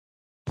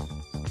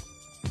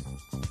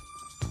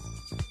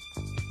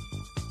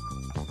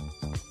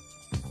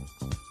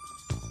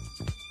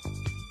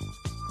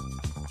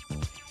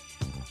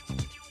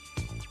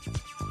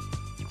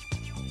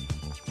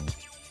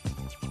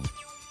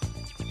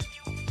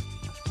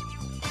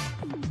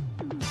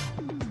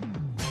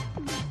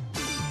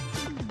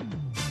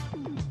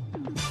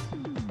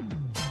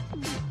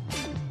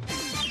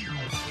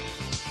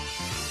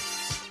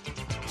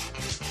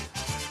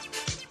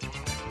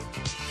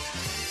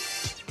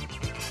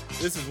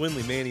This is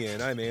WindleyMania,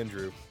 and I'm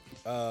Andrew.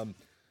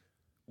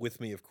 With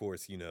me, of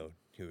course, you know,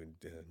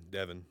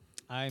 Devin.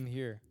 I'm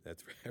here.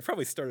 That's right. I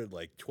probably started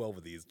like 12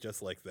 of these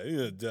just like that.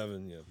 Yeah,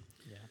 Devin,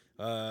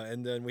 yeah.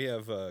 And then we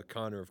have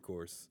Connor, of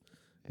course.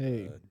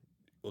 Hey.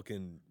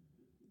 Looking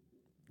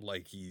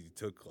like he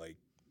took like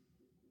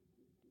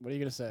What are you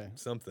gonna say?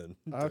 something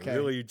Okay. to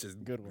really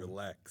just Good one.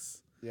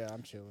 relax. Yeah,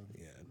 I'm chilling.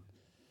 Yeah.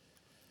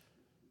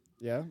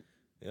 Yeah.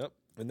 Yep.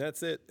 And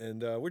that's it.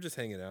 And we're just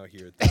hanging out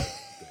here. At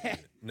the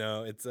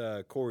No, it's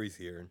Corey's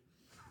here.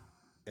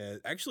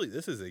 Actually,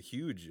 this is a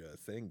huge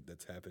thing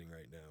that's happening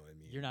right now. I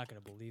mean, You're not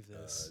going to believe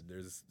this.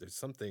 There's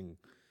something,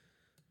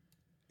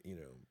 you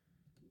know.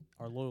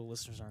 Our loyal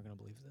listeners aren't going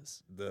to believe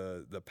this.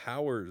 The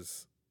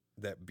powers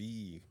that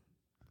be,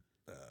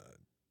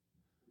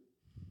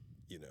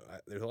 you know,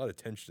 there's a lot of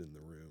tension in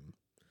the room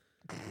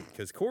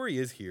because Corey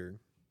is here.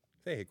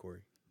 Say hey,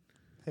 Corey.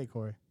 Hey,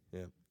 Corey.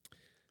 Yeah.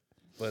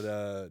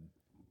 But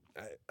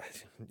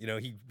you know,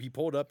 he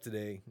pulled up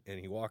today and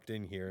he walked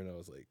in here and I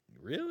was like,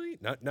 really?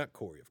 Not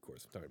Corey, of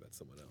course. I'm talking about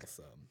someone else.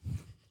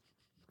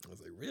 I was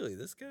like, really?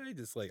 This guy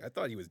just like, I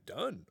thought he was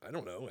done. I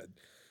don't know.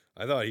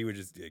 I thought he would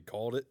just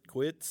called it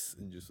quits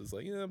and just was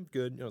like, yeah, I'm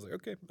good. And I was like,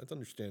 okay, that's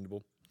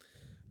understandable.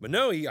 But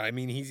no,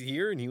 he's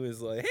here and he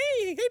was like,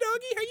 hey,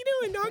 doggy, how you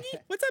doing, doggy?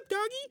 What's up,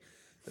 doggy?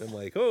 And I'm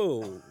like,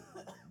 oh,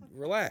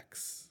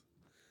 relax.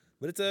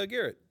 But it's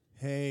Garrett.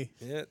 Hey.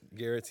 Yeah,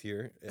 Garrett's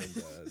here,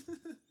 and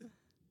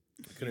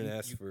I couldn't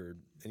ask for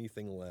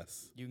anything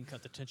less. You can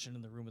cut the tension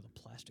in the room with a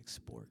plastic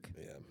spork.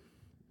 Yeah.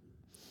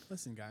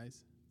 Listen,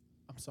 guys,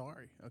 I'm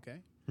sorry, okay?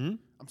 Hmm?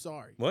 I'm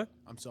sorry. What?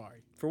 I'm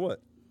sorry For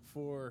what?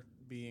 for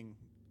being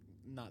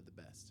not the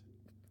best.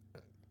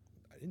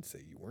 I didn't say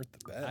you weren't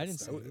the best. I didn't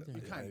say either.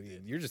 You kinda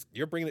did.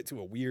 You're bringing it to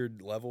a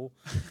weird level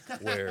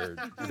where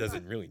it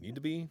doesn't really need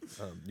to be.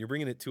 You're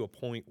bringing it to a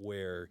point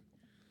where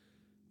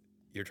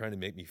you're trying to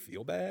make me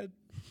feel bad.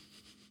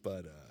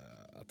 But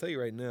I'll tell you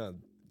right now,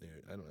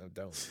 I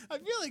don't. I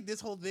feel like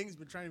this whole thing's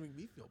been trying to make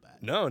me feel bad.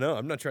 No,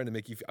 I'm not trying to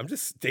make you feel.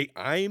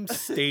 I'm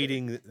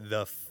stating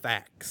the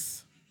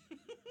facts.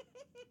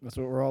 That's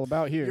what we're all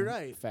about here. You're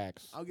right.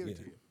 Facts. I'll give it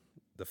to Yeah. you.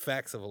 The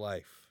facts of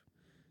life.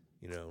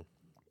 You know,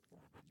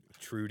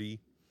 Trudy.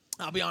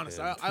 I'll be honest.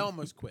 Yeah. I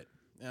almost quit,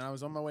 and I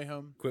was on my way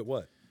home. Quit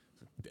what?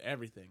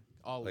 Everything,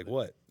 all Like of it,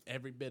 what?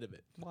 every bit of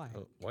it, Why?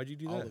 Oh, why'd you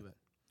do all that? of it.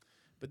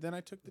 But then I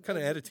took the What kind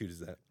of time. attitude is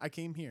that? I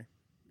came here.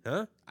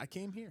 Huh? I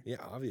came here. Yeah,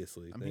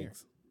 obviously. I'm here.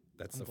 Thanks.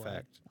 That's I'm the glad.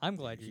 fact. I'm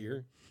glad you're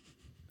here.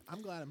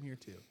 I'm glad I'm here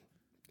too.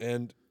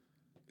 And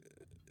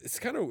it's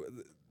kind of.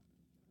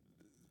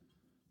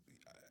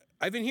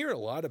 I've been hearing a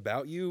lot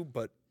about you,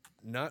 but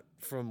not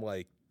from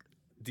like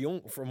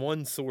from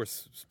one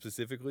source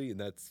specifically, and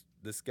that's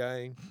this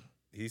guy.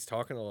 He's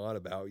talking a lot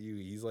about you.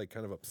 He's like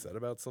kind of upset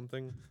about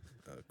something.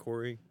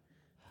 Corey,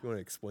 if you want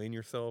to explain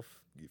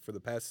yourself for the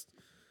past.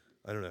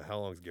 I don't know how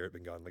long has Garrett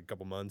been gone? Like a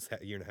couple months,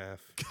 a year and a half.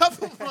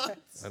 Couple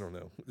months. I don't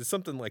know. It's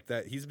something like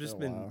that. He's just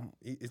been. wow.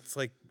 It's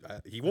like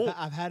he won't.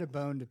 I've had a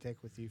bone to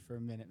pick with you for a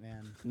minute,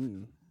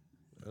 man.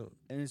 Oh.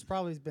 And it's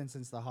probably been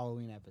since the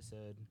Halloween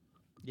episode.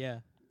 Yeah.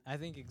 I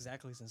think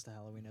exactly since the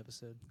Halloween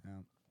episode.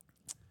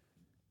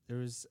 There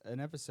was an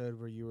episode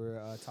where you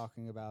were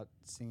talking about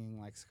singing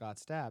like Scott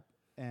Stapp,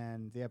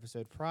 and the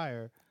episode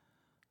prior,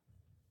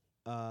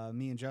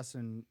 me and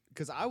Justin,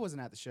 because I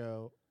wasn't at the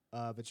show,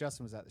 but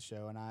Justin was at the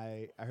show, and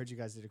I heard you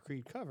guys did a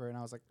Creed cover, and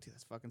I was like, dude,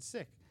 that's fucking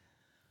sick.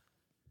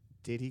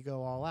 Did he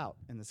go all out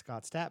in the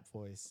Scott Stapp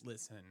voice?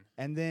 Listen.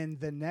 And then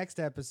the next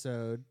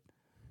episode,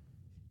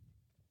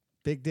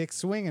 Big Dick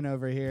Swinging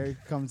over here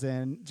comes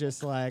in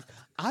just like,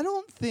 I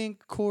don't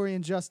think Corey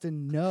and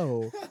Justin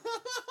know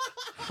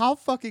how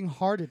fucking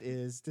hard it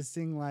is to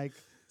sing like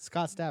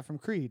Scott Stapp from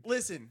Creed.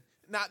 Listen.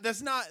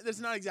 That's not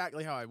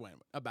exactly how I went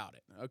about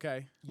it,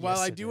 okay? Yes, While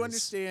I it do is.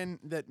 understand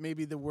that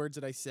maybe the words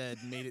that I said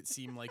made it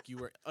seem like you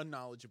were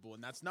unknowledgeable,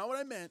 and that's not what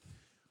I meant.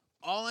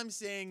 All I'm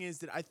saying is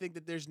that I think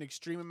that there's an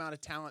extreme amount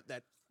of talent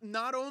that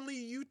not only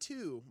you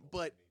two,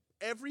 but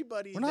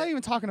everybody. We're not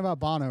even talking about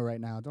Bono right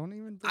now. Don't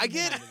even. bring I him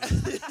get into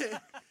this.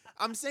 it.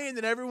 I'm saying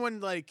that everyone,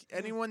 like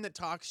anyone that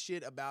talks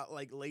shit about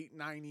like late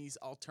 '90s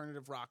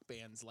alternative rock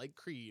bands like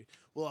Creed,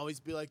 will always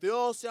be like, they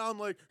all sound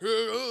like,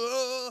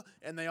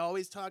 and they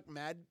always talk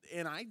mad.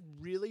 And I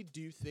really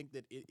do think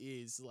that it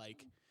is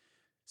like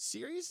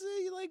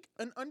seriously like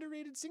an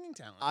underrated singing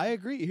talent. I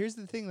agree. Here's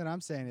the thing that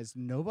I'm saying is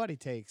nobody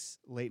takes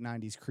late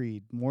 '90s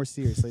Creed more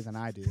seriously than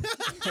I do.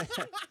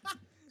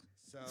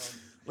 So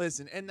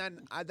Listen, and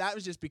then that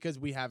was just because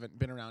we haven't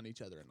been around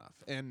each other enough,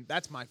 and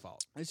that's my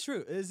fault. it's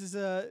true. This is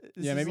a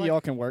Maybe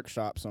y'all can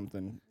workshop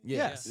something.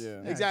 Yes.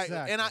 Yeah. Exactly.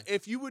 And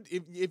if you would,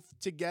 if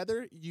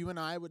together you and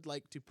I would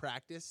like to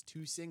practice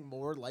to sing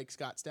more like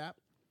Scott Stapp,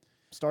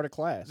 Start a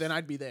class. then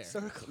I'd be there.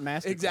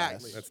 Master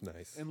Exactly. class. That's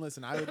nice. And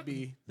listen, I would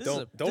be.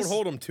 Don't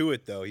hold him to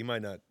it though. He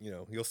might not. You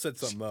know, you'll set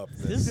something up. and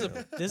then, This is you a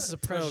know. this is a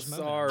precious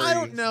moment. sorry. I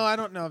don't know. I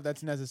don't know if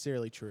that's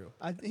necessarily true.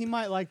 He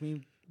might like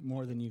me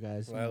more than you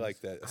guys. Well, I like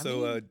that.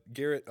 So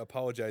Garrett,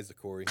 apologize to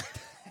Corey.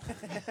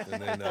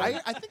 And then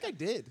I think I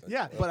did.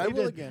 Yeah, but I you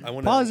will did. again. I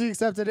want Apology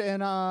accepted,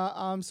 and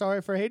I'm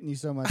sorry for hating you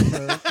so much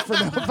for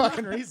no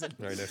fucking reason.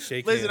 All right, now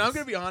shake Listen, hands. I'm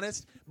gonna be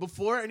honest.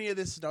 Before any of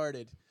this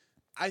started,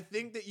 I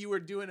think that you were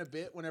doing a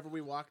bit whenever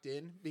we walked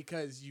in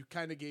because you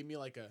kind of gave me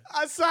like a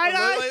Side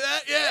look eye. like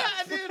that.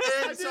 Yeah, dude,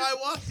 And so I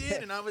walked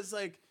in and I was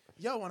like,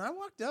 "Yo," when I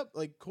walked up,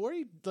 like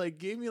Corey like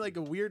gave me like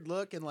a weird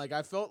look, and like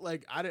I felt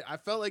like I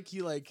felt like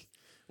he like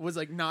was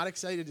like not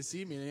excited to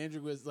see me, and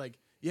Andrew was like,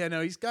 "Yeah,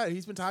 no, he's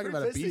been talking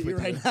about a beef with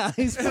right you." now.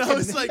 He's And I fucking-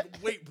 was like,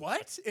 "Wait,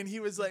 what?" And he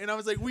was like, and I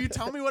was like, "Will you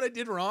tell me what I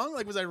did wrong?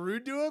 Like, was I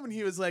rude to him?" And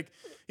he was like,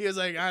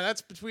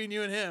 "That's between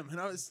you and him." And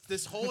I was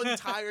this whole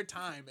entire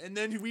time, and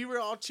then we were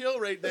all chill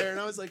right there, and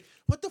I was like,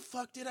 "What the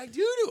fuck did I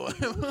do to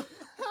him?"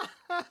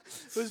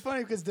 It was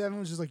funny because Devin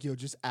was just like, "Yo,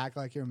 just act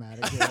like you're mad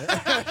at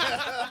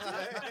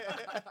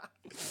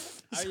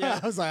So yeah.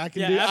 I was like, I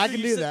can after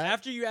you do said- that.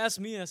 After you asked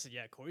me, I said,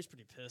 "Yeah, Corey's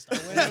pretty pissed."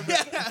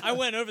 I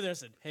went over there and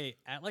said, "Hey,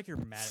 act like you're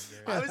mad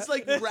at Gary." I was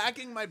like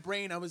racking my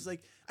brain. I was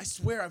like, I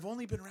swear, I've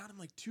only been around him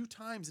like 2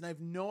 times, and I have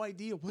no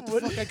idea what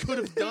the fuck I could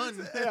have done.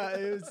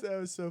 Yeah, that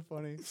was so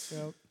funny.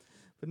 Yep.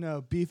 But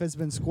no, beef has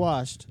been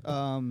squashed.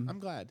 I'm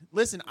glad.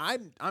 Listen,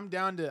 I'm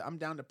down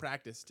to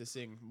practice to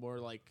sing more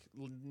like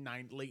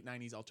late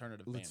 '90s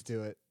alternative let's bands.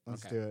 do it.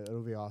 Let's Okay. do it.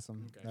 It'll be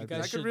awesome. Okay. That'd guys be-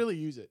 I could should- really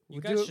use it. You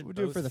We'll guys do it- should we'll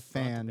do it for both the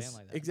front fans. band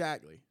like that.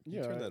 Exactly.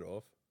 You turn that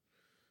off.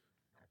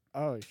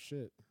 Oh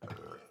shit.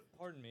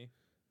 Pardon me.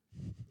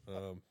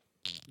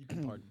 You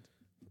can pardon.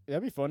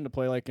 That'd be fun to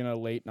play like in a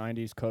late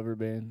 '90s cover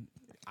band.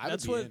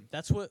 That's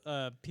what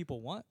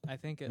people want. I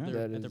think at Yeah.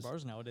 their That is-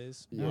 bars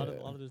nowadays. Yeah. A lot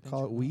of those bands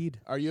Call it are- weed.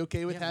 Are you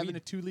okay with Yeah, having we-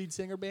 a 2 lead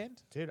singer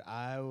band? Dude,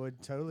 I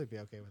would totally be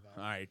okay with All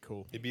that. right,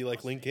 cool. It'd be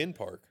like Linkin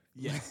Park.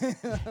 Yeah.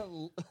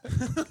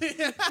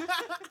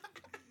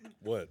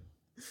 What?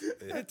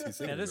 It had 2 Yeah,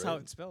 singers, that's how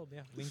right? it's spelled.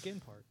 Yeah, Linkin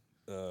Park.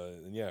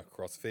 And yeah,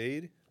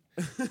 Crossfade.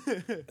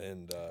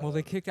 And Well,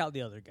 they kicked out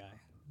the other guy.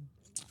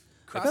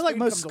 I feel like Crossfade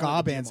most comes on ska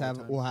the bands team all the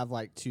time. will have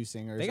like 2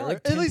 singers. They got, or like,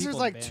 at 10 least there's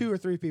people in like the 2 or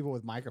 3 people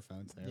with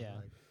microphones there. Yeah.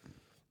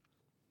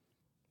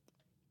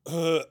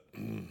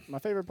 My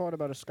favorite part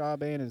about a ska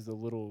band is the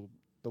little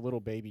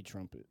baby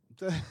trumpet.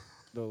 Like,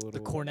 The little The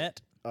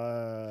cornet.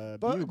 but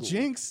bugle.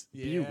 Jinx.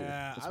 Bugle.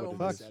 Yeah, That's I what it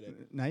almost is. said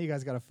it. Now you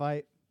guys got to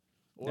fight.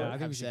 Or No, I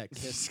think have we should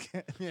sex.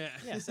 Yeah.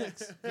 Yeah,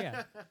 sex.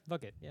 Yeah,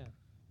 fuck it. Yeah.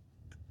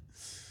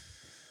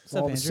 It's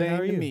all the Andrew? How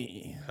same are to you?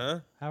 me. Huh?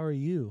 How are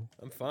you?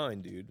 I'm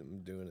fine, dude.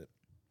 I'm doing it.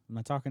 Am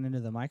I talking into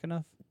the mic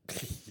enough?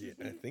 Yeah,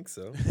 I think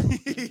so.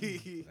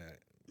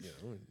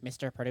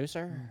 Mr.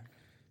 Producer.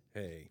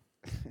 Hey.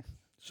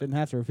 Shouldn't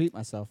have to repeat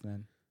myself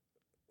then.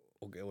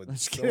 Okay, well,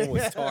 Just someone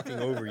was kidding. talking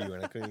over you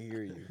and I couldn't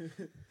hear you.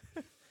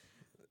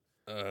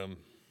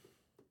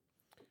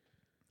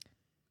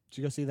 Did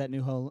you go see that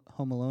new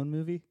Home Alone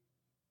movie?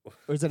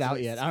 Or is it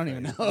out yet? I don't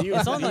even know. You-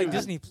 It's on like you-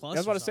 Disney Plus. I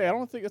was or about to say, I something.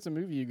 don't think that's a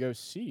movie you go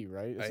see,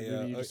 right? It's a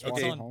movie you just okay.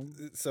 watch at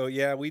home. So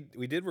yeah, we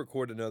did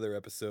record another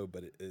episode,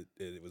 but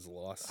it was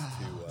lost to.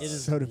 It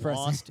is So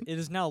depressing. lost. It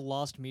is now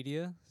lost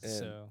media. and,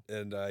 So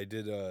and I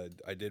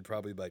did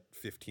probably like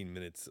 15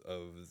 minutes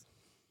of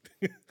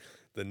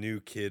the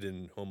new kid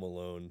in Home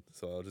Alone,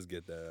 so I'll just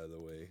get that out of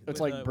the way. It's with,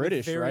 like with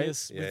British, right?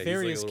 various, Yeah, with he's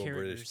various like a little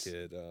characters.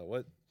 British kid.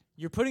 What?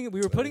 We were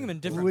putting them in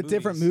different with movies.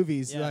 different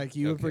movies. Yeah. Like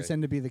you would Okay.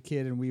 pretend to be the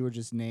kid and we would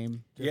just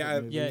name Yeah,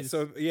 different yeah, movies.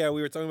 so yeah,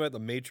 we were talking about the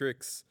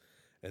Matrix,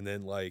 and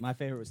then like My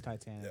favorite was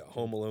Titanic.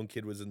 Home Alone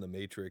kid was in the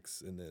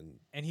Matrix, and then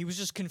And he was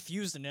just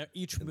confused in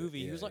each And the-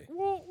 movie. He was yeah, like,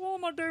 what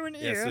am I doing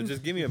yeah. here? So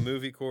just give me a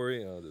movie,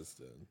 Corey. And I'll just.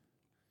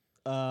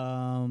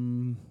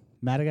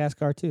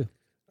 Madagascar 2.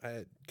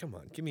 Come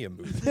on, give me a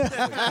movie.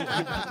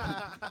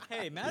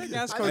 Hey,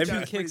 Madagascar I've 2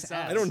 been- kicks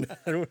ass. I don't.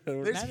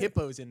 There's Mad-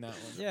 hippos in that one.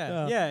 Yeah,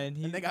 Yeah. yeah, and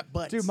And they got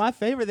butts. Dude, my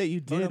favorite that you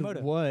did Moto.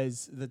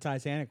 was the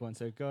Titanic one.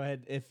 So go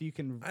ahead if you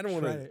can. I don't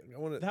want try to. I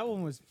want to. That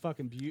one was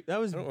fucking beautiful.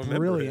 That was I don't remember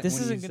brilliant. it. this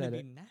when isn't you going to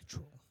said be it.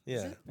 natural. Yeah.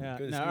 Yeah. Good, No, just all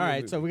give me a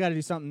right. So movie. we got to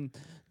do something,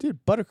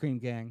 dude. Buttercream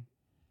Gang.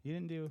 You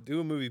didn't do. Do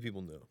a movie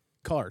people know.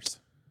 Cars.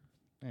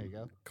 There you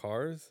go.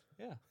 Cars.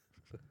 Yeah.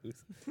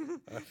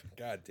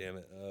 God damn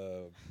it.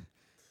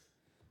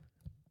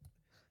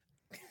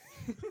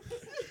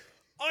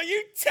 Are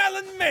you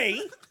telling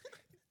me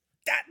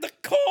that the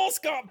car's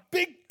got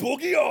big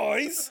boogie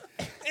eyes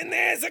and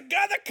there's a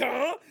other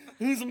car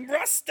who's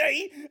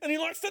rusty and he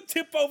likes to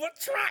tip over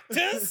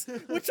tractors,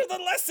 which are the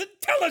less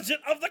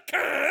intelligent of the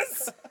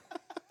cars?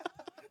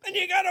 And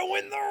you gotta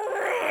win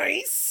the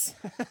race.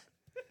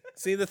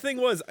 See, the thing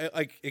was,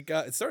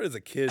 it started as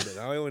a kid, but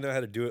now I only know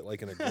how to do it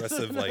like an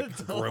aggressive, like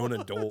grown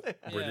adult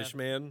British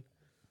man.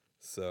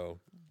 So,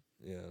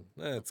 yeah,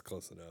 that's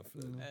close enough.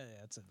 Yeah,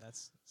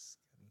 that's.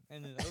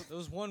 And then there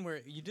was one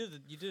where you did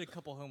a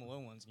couple Home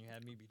Alone ones, and you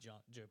had me be Joe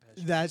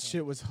Pesci. That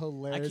shit was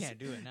hilarious. I can't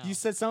do it now. You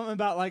said something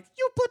about like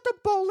you put the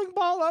bowling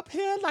ball up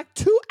here like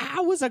 2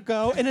 hours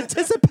ago in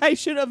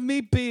anticipation of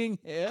me being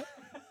here.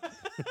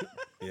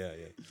 Yeah.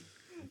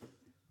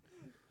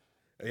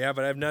 Yeah,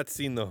 but I've not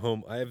seen the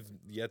home. I have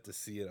yet to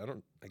see it.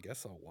 I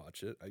guess I'll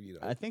watch it.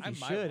 I think I you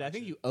might should. I watch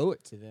think it. you owe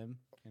it to them.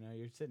 You know,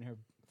 you're sitting here.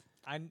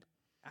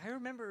 I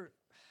remember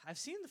I've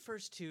seen the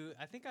first two.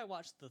 I think I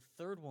watched the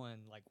third one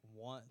like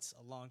once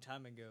a long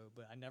time ago,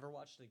 but I never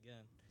watched it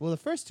again. Well, the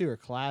first two are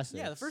classics.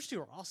 Yeah, the first two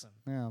are awesome.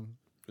 Yeah.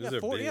 Was there the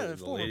the former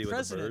lady with the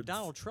president birds?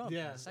 Donald Trump. in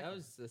Yeah, the second that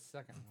was the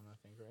second one, I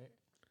think, right?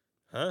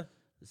 Huh?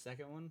 The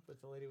second one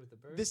with the lady with the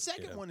bird. The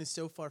second Yeah. one is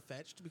so far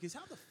fetched because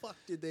how the fuck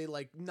did they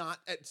like not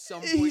at some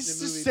point He's in the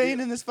just movie? staying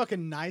be- in this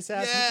fucking nice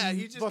ass. yeah,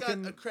 he just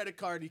fucking, got a credit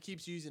card he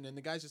keeps using, and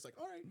the guy's just like,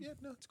 all right, yeah,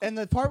 no, it's cool. And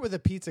the part with the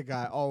pizza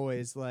guy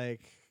always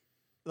like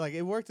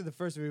it worked in the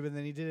first movie, but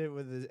then he did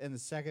it in the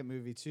second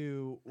movie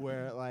too,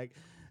 where like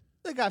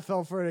the guy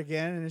fell for it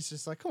again, and it's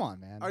just like, come on,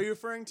 man. Are you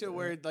referring to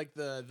where like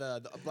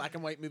the black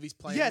and white movies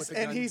playing? Yes, with the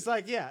and guns? he's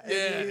like, yeah, yeah,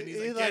 and he's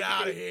like, get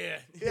out of here.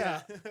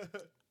 Yeah.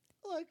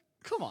 like,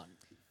 come on.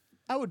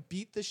 I would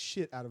beat the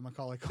shit out of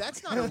Macaulay Culkin.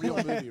 That's not a real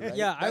movie, right?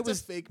 Yeah, That's I was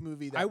a fake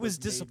movie. That I was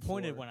made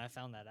disappointed for- when I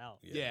found that out.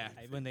 Yeah.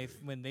 When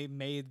they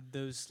made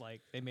those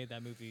they made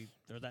that movie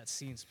or that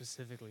scene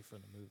specifically for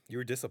the movie. You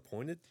were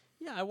disappointed?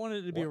 Yeah, I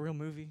wanted it to be a real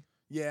movie.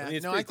 Yeah, I mean,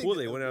 it's no, pretty think cool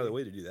that they went out of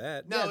would their be- way to do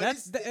that. No, yeah, it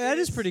that's is- that it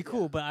is is, pretty yeah.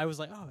 cool. But I was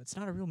like, oh, it's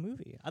not a real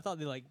movie. I thought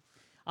they You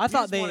thought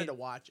just they wanted to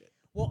watch it.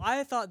 well,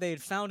 I thought they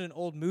had found an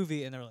old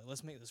movie and they're like,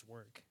 let's make this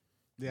work.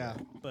 yeah.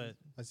 But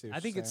I see. What I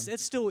think you're it's saying.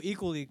 still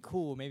equally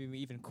cool, maybe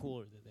even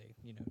cooler that they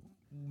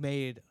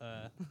made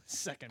a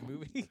second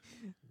movie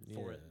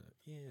for it.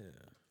 Yeah.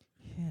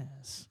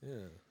 Yes. Yeah.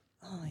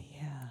 Oh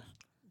yeah.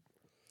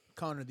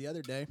 Connor, the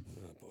other day,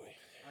 Oh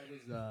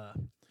boy.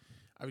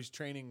 I was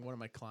training one of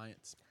my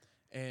clients,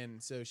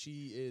 and so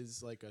she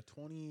is like a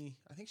 20.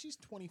 I think she's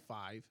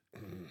 25,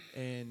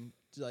 and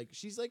like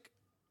she's like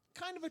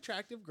kind of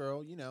attractive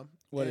girl, you know.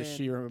 What does and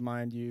she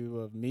remind you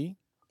of me?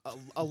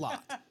 A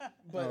lot,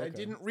 but I okay.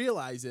 didn't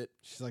realize it.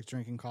 She's like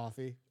drinking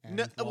coffee. And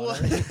No, well,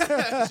 water.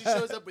 she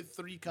shows up with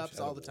 3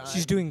 cups all the time.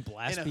 She's doing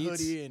blast in a beats.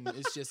 hoodie and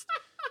is just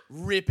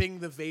ripping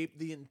the vape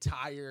the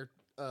entire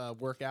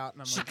workout.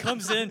 And I'm She like,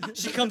 comes in,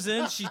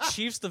 she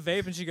chiefs the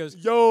vape and she goes,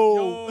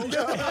 yo.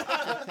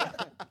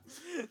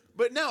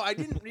 But no, I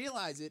didn't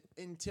realize it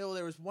until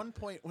there was one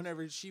point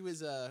whenever she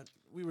was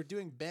we were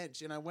doing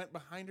bench and I went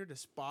behind her to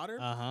spot her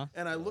Uh-huh.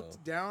 and I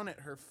looked down at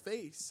her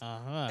face.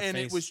 Uh-huh. And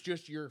face. it was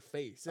just your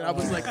face, and I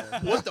was like,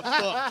 "What the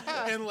fuck?"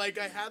 And like,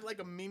 I had like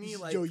a mini,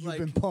 like, Yo, you've like,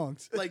 been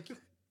punked. like,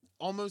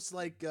 almost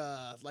like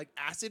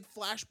acid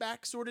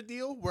flashback sort of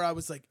deal, where I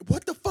was like,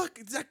 "What the fuck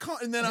is that?"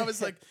 And then I was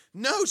like,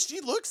 "No,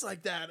 she looks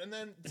like that." And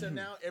then so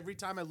now every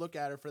time I look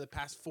at her for the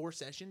past 4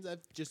 sessions,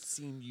 I've just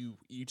seen you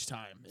each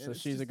time. And So it's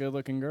she's just- a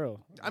good-looking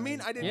girl. I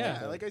mean, I didn't.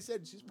 Yeah. Yeah, like I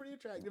said, she's pretty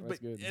attractive, That's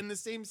but good. in the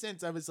same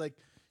sense, I was like,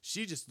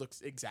 she just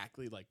looks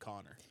exactly like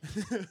Connor.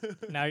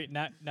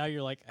 now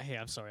you're like, hey,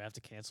 I'm sorry, I have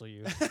to cancel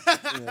you.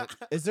 Yeah.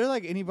 Is there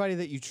like anybody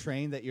that you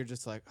train that you're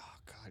just like, oh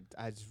god,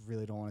 I just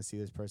really don't want to see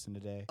this person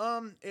today?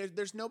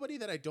 There's nobody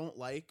that I don't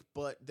like,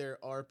 but there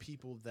are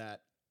people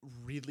that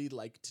really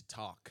like to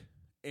talk,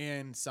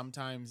 and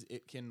sometimes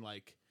it can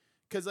like,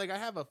 cause like I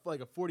have a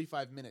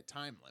 45-minute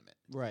time limit.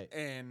 Right.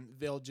 And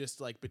they'll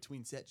just like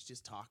between sets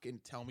just talk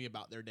and tell me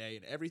about their day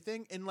and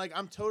everything, and like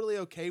I'm totally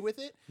okay with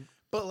it,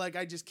 but like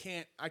I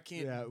can't.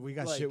 Yeah, we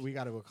got like, shit we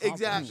got to accomplish.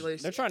 Exactly.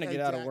 They're trying to get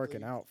out of Exactly.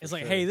 working out. It's for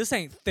like, sure. hey, this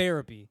ain't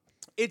therapy.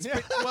 It's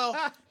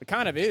well, It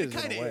kind of is it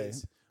kind in of a way.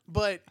 is,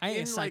 but I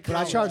ain't in a like But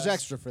I psychologist. charge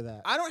extra for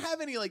that. I don't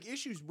have any like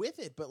issues with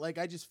it, but like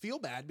I just feel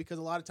bad because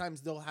a lot of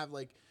times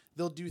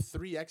they'll do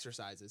 3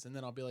 exercises and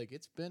then I'll be like,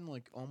 it's been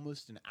like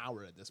almost an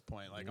hour at this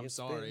point. Like, I'm It's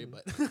sorry,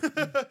 been-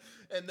 but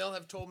and they'll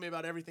have told me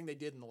about everything they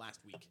did in the last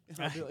week. And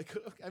I'll be like,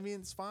 I mean,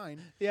 it's fine.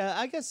 Yeah,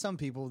 I guess some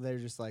people they're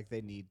just like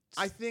they need.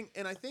 I think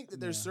that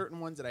there's Yeah. certain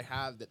ones that I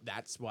have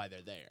that's why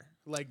they're there.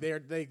 Like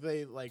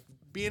they like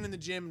being in the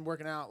gym and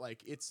working out,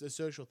 like it's a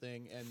social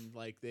thing and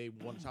like they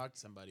want to talk to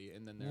somebody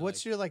and then they're What's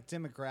like, your like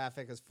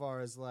demographic as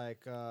far as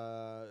like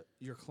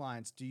your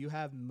clients? Do you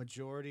have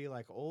majority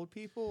like old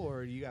people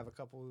or do you have a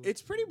couple?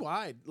 It's pretty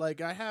wide. Like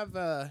I have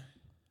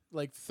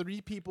like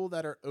 3 people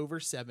that are over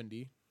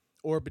 70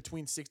 or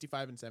between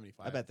 65 and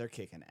 75. I bet they're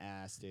kicking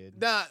ass, dude.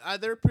 Nah,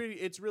 they're pretty.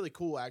 It's really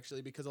cool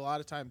actually because a lot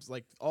of times,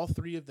 like all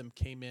 3 of them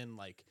came in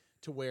like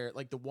to where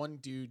like the one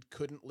dude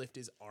couldn't lift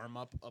his arm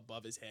up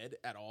above his head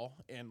at all,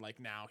 and like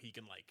now he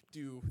can like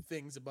do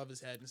things above his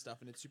head and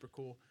stuff, and it's super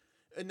cool.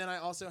 And then I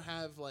also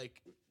have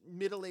like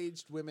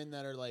middle-aged women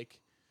that are like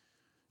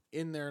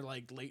in their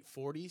like late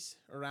 40s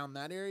around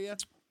that area.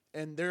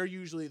 And they're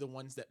usually the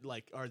ones that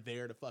like are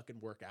there to fucking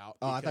work out.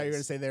 Oh, I thought you were gonna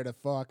because- say there to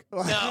fuck. no,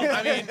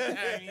 I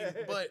mean,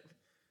 but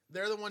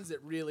they're the ones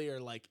that really are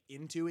like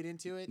into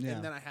it. Yeah.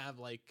 And then I have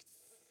like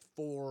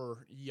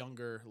 4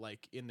 younger,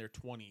 like in their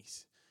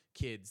 20s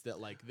kids that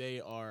like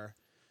they're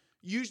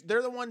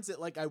the ones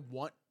that like I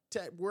want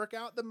to work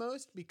out the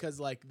most because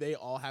like they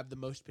all have the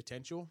most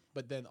potential,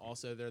 but then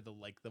also they're the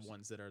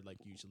ones that are like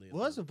usually.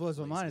 Well, that's the what blows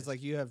my mind. Is laziest.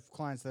 like you have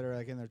clients that are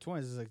like in their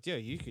 20s. It's like,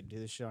 dude, you could do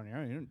this shit on your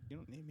own. You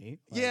don't need me.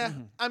 Like, Yeah,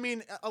 I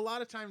mean, a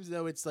lot of times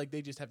though, it's like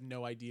they just have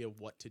no idea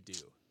what to do.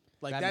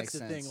 Like That that's makes the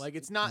thing. sense. Like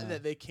it's not Yeah.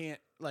 that they can't.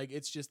 Like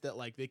it's just that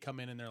like they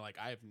come in and they're like,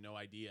 I have no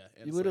idea.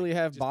 And You it's literally like,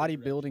 have just the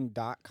direction.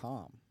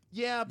 bodybuilding.com.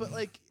 Yeah, but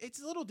like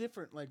it's a little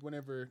different. Like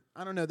whenever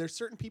I don't know, there's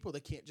certain people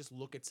that can't just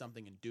look at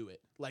something and do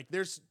it. Like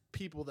there's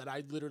people that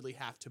I literally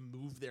have to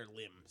move their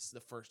limbs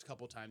the first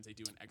couple times they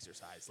do an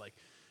exercise. Like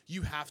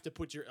you have to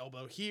put your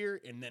elbow here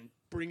and then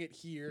bring it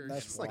here.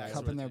 That's Just and like wild.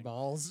 cupping their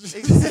balls.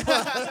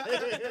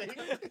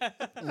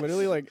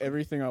 Literally, like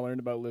everything I learned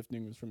about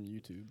lifting was from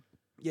YouTube.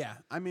 Yeah,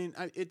 I mean,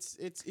 it's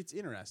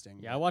interesting.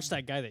 Yeah, I watched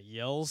that guy that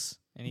yells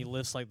and he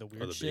lifts like the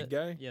weird the shit. big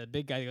guy? Yeah, the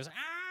big guy. He goes,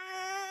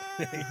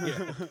 ah!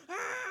 Yeah. Ah!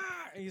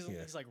 He's,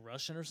 Yeah. he's like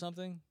Russian or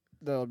something.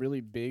 The really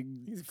big,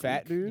 He's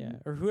fat Greek. dude. Yeah,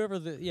 or whoever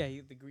the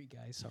the Greek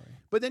guy. Sorry.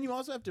 But then you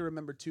also have to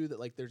remember too that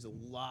like there's a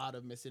lot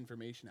of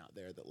misinformation out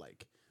there that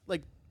like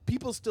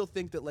people still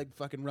think that like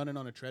fucking running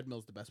on a treadmill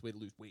is the best way to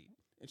lose weight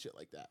and shit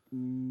like that.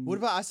 What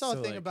about? I saw So,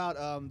 a thing like- about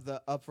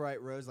the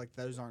upright rows. Like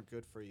those aren't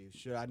good for you.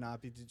 Should I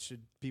not be?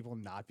 Should people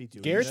not be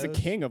doing? Garrett's the those?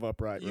 king of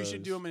upright You rows.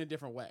 should do them in a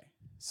different way.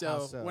 How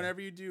So, so? whenever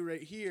you do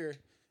right here,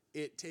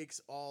 it takes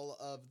all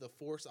of the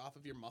force off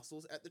of your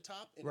muscles at the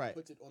top and Right. it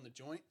puts it on the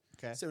joint.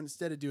 Okay. So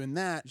instead of doing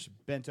that, You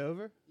should bent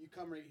over. you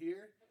come right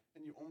here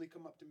and you only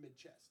come up to mid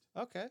chest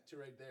Okay. to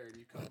right there, and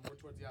you come more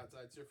towards the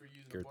outside. So if you're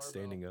using Garrett's a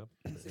barbell, standing up.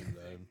 same And,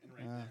 thing, and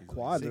right there. he's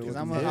Quads like- are Because looking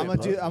I'm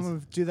good, bro.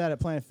 gonna do that at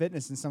Planet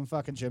Fitness, and some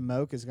fucking Jim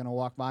Moke is gonna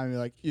walk by and be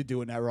like, "You're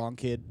doing that wrong,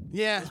 kid."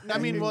 Yeah, I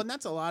mean, well, and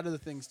that's a lot of the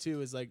things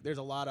too. Is like there's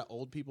a lot of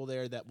old people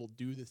there that will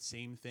do the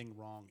same thing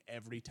wrong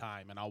every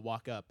time, and I'll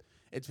walk up.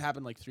 It's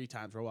happened like 3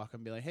 times where I'll walk up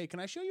and be like, "Hey,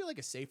 can I show you like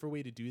a safer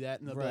way to do that?"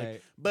 And they'll be like,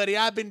 Right. "Buddy,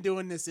 I've been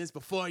doing this since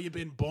before you've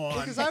been born."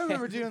 Because I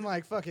remember doing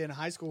like fucking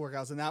high school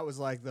workouts, and that was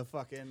like the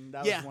fucking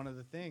Yeah. was one of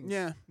the things.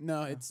 Yeah,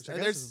 no, it's which I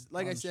guess there's is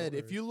like I on said,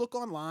 if shoulders. you look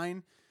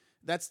online,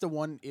 that's the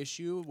one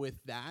issue with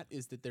that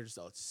is that there's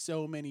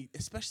so many,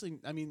 especially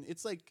I mean,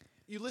 it's like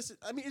you listen.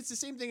 I mean, it's the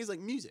same thing as like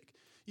music.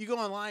 You go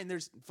online,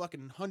 there's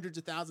fucking hundreds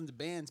of thousands of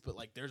bands, but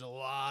like there's a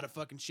lot of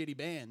fucking shitty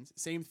bands.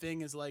 Same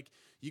thing as like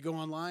you go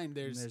online, And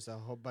there's there's a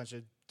whole bunch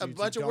of a dudes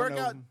bunch who of don't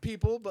workout know-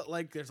 people, but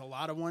like there's a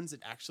lot of ones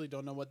that actually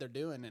don't know what they're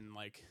doing, and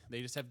like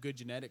they just have good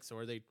genetics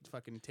or they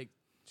fucking take.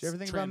 Did you ever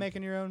think about trim.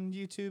 making your own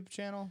YouTube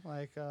channel,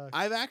 like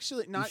I've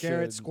actually not.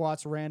 Garrett should.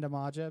 squats random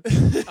object?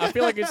 I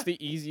feel like it's the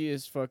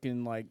easiest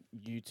fucking like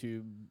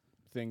YouTube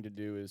thing to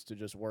do is to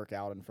just work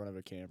out in front of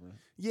a camera.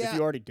 If Yeah,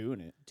 you're already doing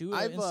it. Do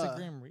I've,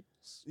 Instagram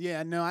Reels.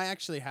 yeah. No, I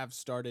actually have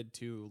started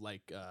to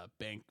like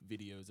bank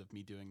videos of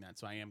me doing that,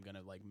 so I am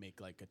gonna like make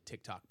like a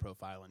TikTok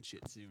profile and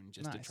shit soon,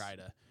 just to Nice. try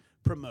to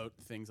promote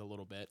things a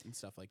little bit and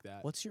stuff like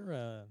that. What's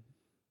your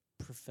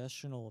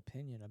professional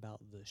opinion about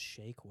the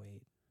shake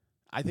weight?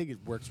 I think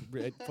it works.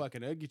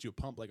 It'll get you a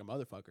pump like a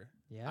motherfucker.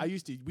 Yeah.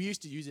 We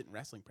used to use it in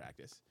wrestling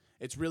practice.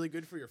 It's really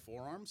good for your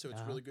forearm, so it's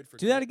Uh-huh. really good for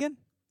Do that grip. again?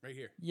 right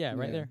here. Yeah,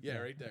 right Yeah. there. Yeah,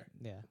 right there.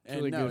 Yeah. And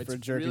really no, good for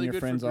it's jerking really your good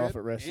for friends off grip,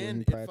 at wrestling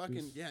and practice. It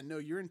fucking, yeah, no,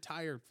 your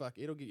entire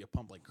it'll get you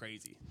pumped like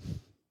crazy.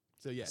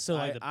 So yeah, So,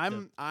 like, I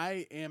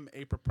am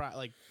a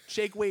like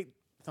shake weight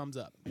thumbs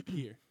up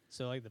here.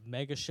 So like the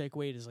mega shake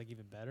weight is like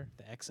even better.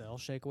 The XL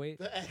shake weight.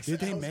 Did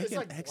they make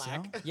an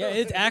XL? Yeah,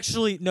 it's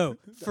actually no,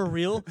 for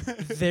real.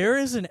 There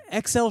is an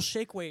XL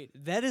shake weight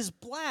that is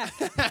black.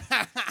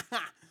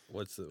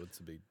 What's the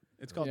big?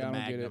 It's called Yeah, the I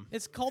don't get it. Magnum.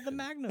 It's called the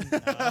Magnum. No,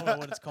 I don't know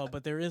what it's called,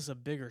 but there is a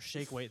bigger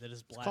shake weight that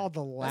is black. It's called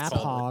the lap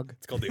called- hog.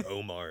 It's called the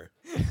Omar.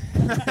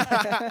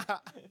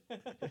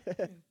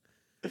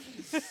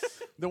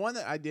 The one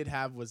that I did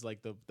have was like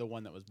the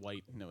one that was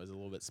white and it was a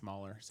little bit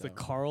smaller. So the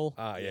Carl.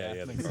 Ah, yeah,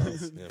 Yeah. the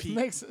Carls. Yeah. Pete.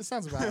 Makes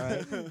sounds about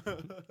right.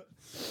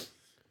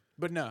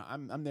 But no,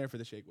 I'm there for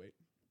the shake weight.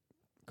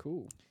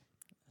 Cool.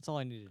 That's all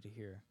I needed to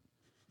hear.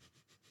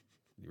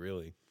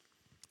 Really?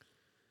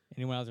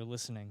 Anyone out there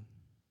listening,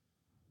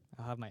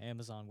 I'll have my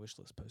Amazon wish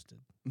list posted.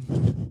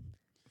 And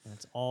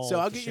it's all. So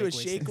I'll for get you a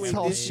weights shake and weight It's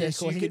all this year shake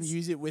so you can weights.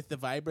 use it with the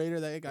vibrator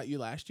that I got you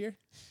last year.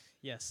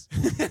 Yes.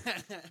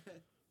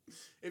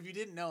 If you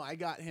didn't know, I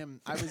got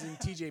him. I was in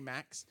TJ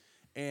Maxx,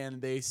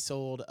 and they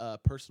sold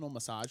personal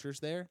massagers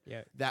there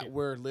Yeah. that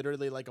were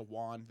literally like a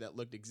wand that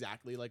looked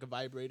exactly like a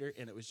vibrator,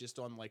 and it was just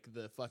on like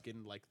the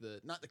fucking like the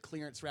not the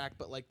clearance rack,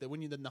 but like the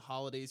when you're in the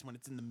holidays when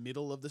it's in the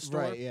middle of the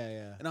store. Right,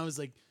 yeah. And I was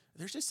like,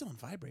 "There's just selling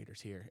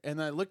vibrators here,"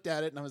 and I looked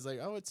at it and I was like,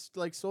 "Oh, it's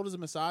like sold as a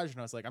massage," and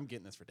I was like, "I'm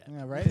getting this for Dad."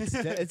 Yeah, right.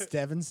 It's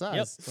Devin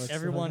size. Yep. Let's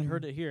Everyone fucking-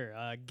 heard it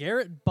here.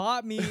 Garrett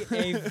bought me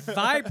a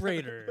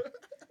vibrator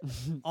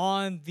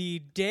on the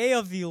day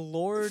of the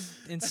Lord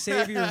and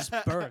Savior's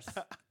birth.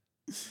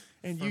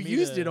 And For you me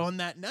used to- it on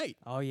that night.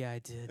 Oh yeah, I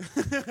did.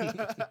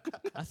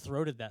 I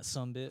throated that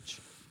sumbitch.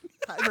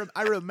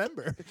 I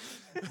remember.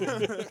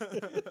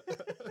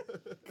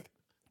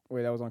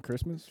 Wait, that was on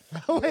Christmas?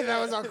 Wait,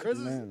 that was on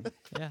Christmas. Man.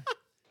 Yeah.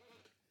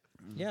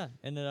 Yeah,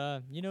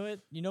 and you know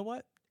it. You know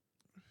what?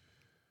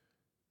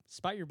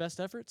 Despite your best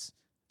efforts,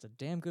 it's a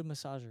damn good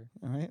massager.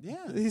 All right.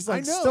 Yeah, He's I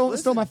like know, still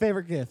listen. my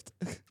favorite gift.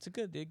 It's a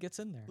good. It gets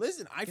in there.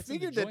 Listen, I Gets in the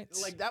figured that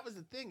joints. like that was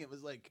the thing. It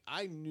was like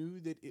I knew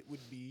that it would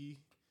be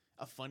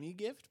a funny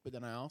gift, but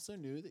then I also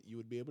knew that you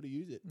would be able to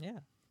use it. Yeah.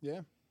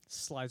 Yeah.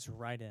 Slides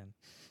right in.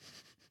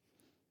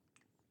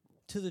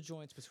 to the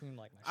joints between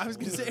like my. I was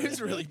gonna say shoulder it was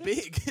and- really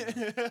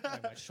big.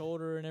 like my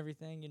shoulder and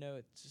everything. You know,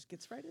 it just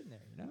gets right in there.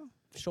 You know,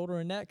 shoulder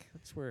and neck.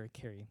 That's where I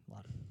carry a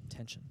lot of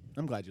tension.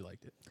 I'm glad you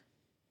liked it.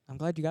 I'm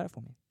glad you got it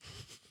for me.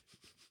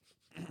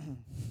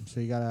 So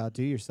you gotta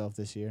outdo yourself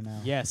this year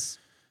now. Yes,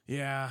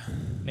 Yeah.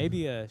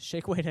 maybe a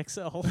shake weight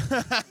XL,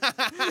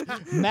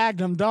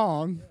 Magnum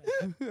Dong.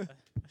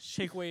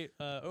 shake weight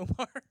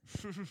Omar.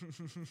 Let's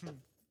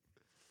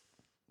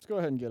go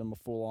ahead and get him a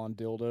full-on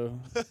dildo.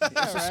 Yeah,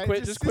 Just right?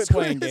 quit. Just quit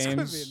playing just quit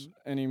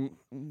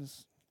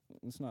games.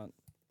 Let's not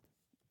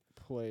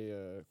play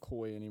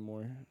coy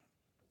anymore.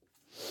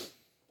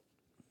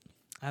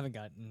 I haven't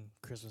gotten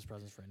Christmas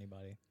presents for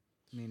anybody.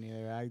 Me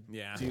neither. I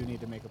Yeah. do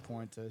need to make a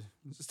point to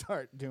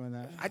start doing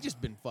that. I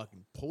just been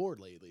fucking poor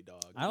lately,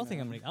 dog. I don't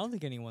think I don't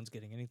think anyone's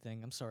getting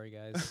anything. I'm sorry,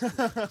 guys.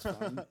 It's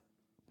fine.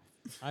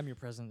 I'm your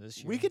present this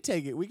year. We could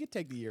take it. We could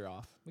take the year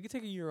off. We could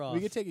take a year off.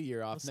 We could take a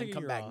year off Let's and then take a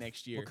come year back off.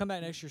 next year. We'll come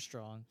back next year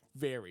strong,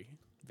 Very.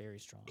 very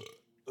strong.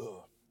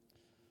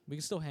 We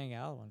can still hang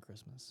out on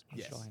Christmas. We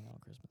Yes. should all hang out on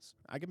Christmas.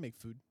 I can make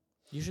food.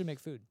 You should make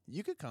food.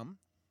 You could come.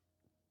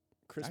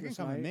 I can Christmas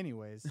come in night. many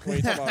ways. Wait,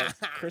 you talking about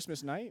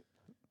Christmas night?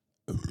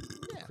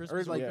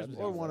 Christmas or like Yeah,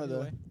 or one of the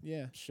Anyway,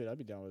 yeah. Shit, I'd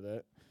be down with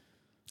that.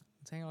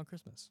 let's hang out on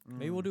Christmas.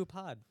 Maybe we'll do a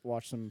pod.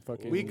 Watch some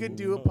fucking. We could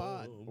do a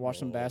pod. Watch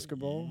some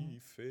basketball.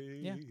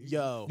 Yeah.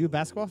 Yo. You a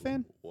basketball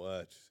fan?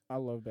 What? I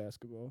love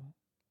basketball.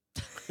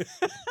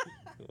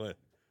 What?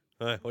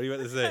 What are you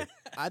about to say?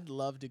 I'd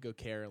love to go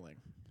caroling.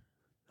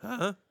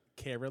 Huh?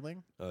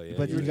 Caroling? Oh yeah.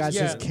 But you guys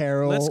Yeah. just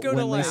carol Let's go to,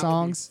 Windley like-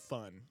 songs.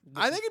 Fun.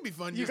 I think it'd be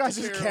fun. You just guys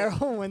to just carol.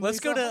 carol Windley Let's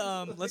go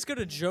songs? to let's go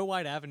to Joe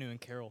White Avenue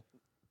and Carol.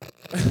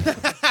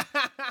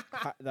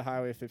 The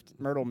Highway 50,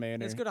 Myrtle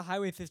Manor. Let's go to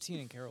Highway 15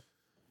 and Carol.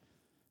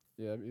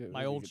 Yeah,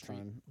 My old street.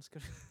 Let's go.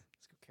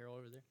 Let's go Carol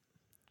over there.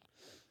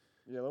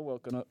 Yeah, they'll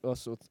welcome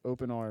us with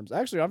open arms.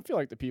 Actually, I feel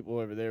like the people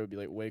over there would be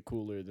like way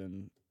cooler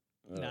than.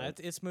 No,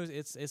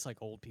 it's like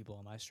old people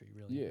on my street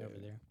really Yeah. over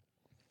there.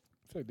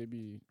 I feel like they'd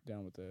be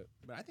down with that.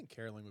 But I think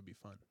caroling would be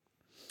fun.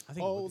 I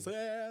think. It would be.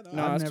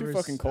 No, I've it's too never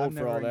fucking cold I've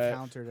for all never that.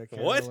 encountered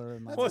a What? caroler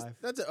in my What? life.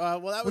 That's well.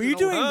 That was. Were an you old-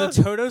 doing Huh?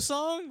 the Toto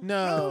song?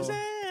 No.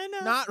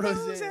 Rosanna, Not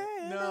Rosanna.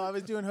 Rosanna. No, I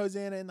was doing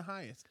Hosanna in the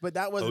highest. But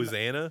that wasn't.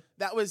 Hosanna?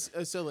 That was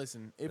so.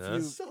 Listen, Huh?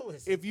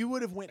 if you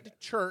would have went to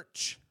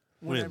church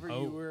When? whenever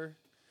Oh. you were,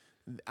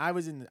 I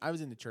was in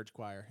the church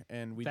choir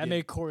and we That did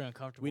made Corey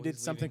uncomfortable. we did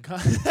He's something.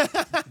 leaving.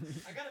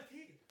 We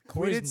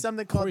Corey's- did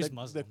something called Corey's the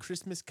Muslim.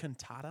 Christmas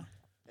cantata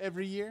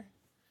every year,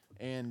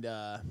 and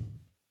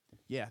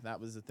yeah, that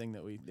was the thing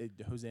that we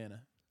did.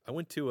 Hosanna. I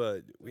went to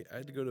I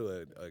had to go to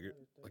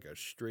a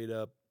straight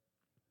up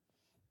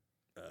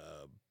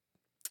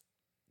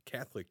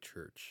Catholic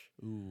church.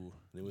 Ooh,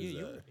 And it was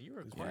You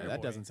were a yeah, choir that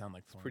boy. doesn't sound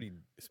like fun.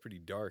 it's pretty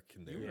dark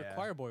in there. You were Yeah. a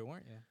choir boy,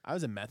 weren't you? I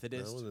was a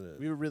Methodist. wasn't a-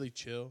 We were really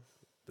chill.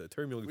 The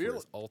term you're looking We for were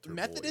is altar boy.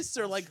 Methodists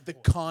are like the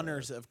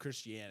Connors of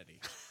Christianity.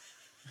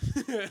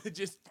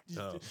 just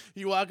Oh.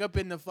 you walk up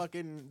in the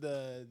fucking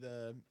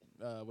the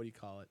what do you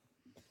call it?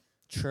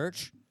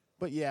 Church.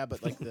 But yeah,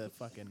 but like the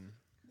fucking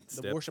the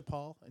Step. worship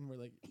hall, and we're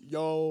like,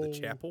 yo, The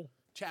chapel?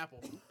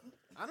 chapel.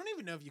 I don't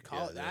even know if you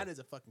call Yeah, it that yeah. as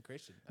a fucking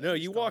Christian. I No,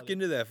 think you just call walk it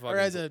into that fucking or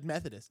as a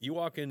Methodist. you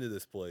walk into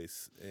this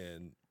place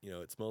and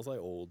it smells like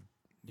old.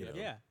 You know,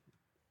 Yeah.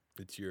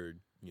 it's your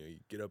you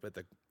get up at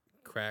the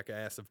crack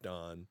ass of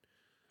dawn,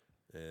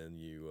 and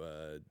you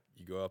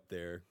go up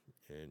there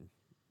and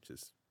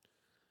just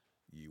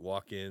you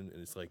walk in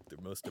and it's like the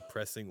most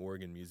depressing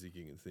organ music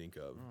you can think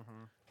of.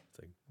 It's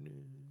like,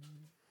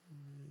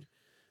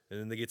 and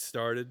then they get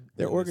started.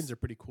 Their and organs this- are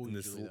pretty cool and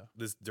this usually, though.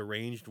 this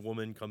deranged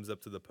woman comes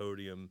up to the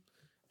podium,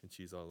 and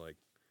she's all like,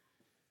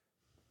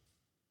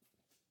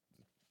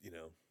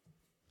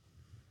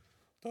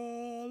 the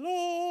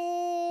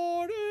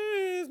Lord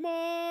is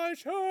my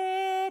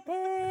shepherd,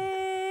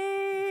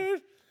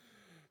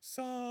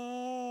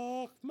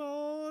 soft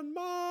on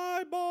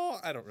my ball.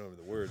 I don't remember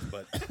the words,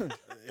 but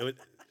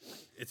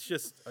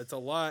it's a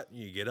lot.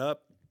 You get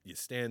up, you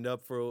stand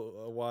up for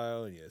a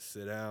while, and you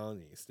sit down,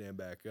 and you stand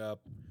back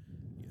up,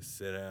 you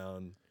sit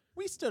down.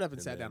 We stood up and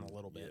and sat down then a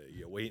little bit.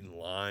 You wait in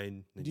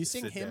line. And Do you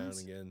sing sit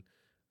hymns? down again.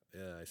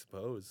 Yeah, I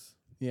suppose.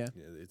 Yeah.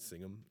 They'd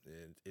sing them,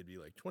 and it'd be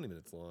like 20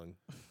 minutes long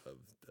of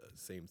the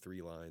same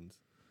 3 lines.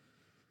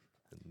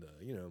 And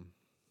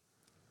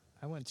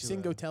I went to.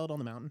 Sing "Go Tell It on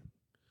the Mountain."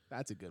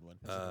 That's a good one.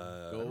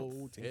 I Go don't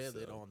think tell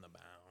it so. on the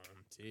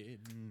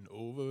mountain,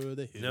 over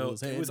the No,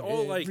 hills, it was and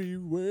all like-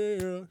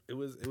 everywhere. It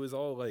was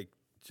all like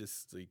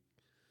just like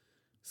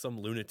some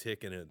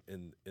lunatic in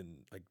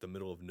like the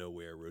middle of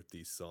nowhere wrote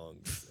these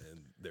songs,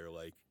 and they're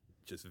like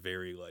just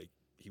very like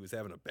he was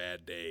having a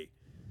bad day.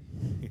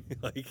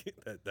 Like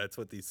that's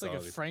what these It's like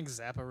songs. if Frank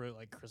Zappa wrote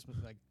like Christmas,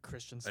 like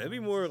Christian songs. That'd be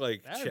more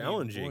like That'd be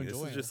challenging. more This is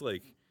enjoyable. just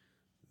like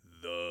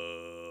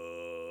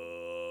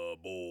the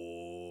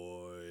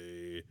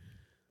boy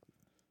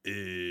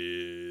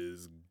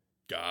is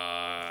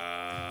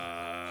God.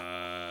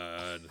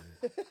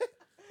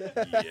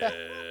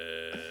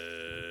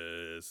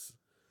 Yes.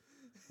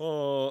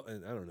 Oh,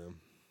 and I don't know.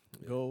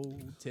 Go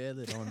tell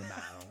it on the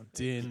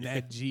mountain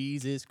that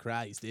Jesus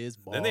Christ is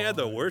born. Then they had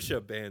the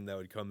worship band that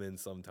would come in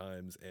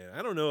sometimes, and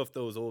I don't know if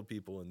those old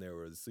people in there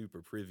were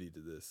super privy to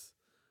this,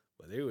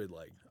 but they would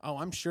like. Oh,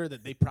 I'm sure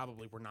that they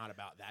probably were not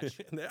about that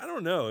shit. I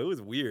don't know. It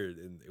was weird,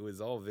 and it was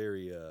all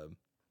very. I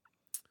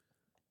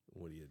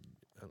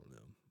don't know.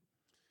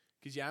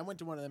 Because, yeah, I went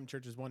to one of them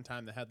churches one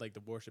time that had, like, the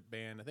worship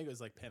band. I think it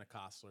was, like,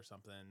 Pentecostal or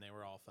something. And they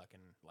were all fucking,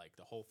 like,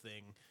 the whole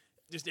thing.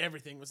 Just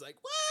everything was like,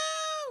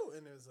 woo!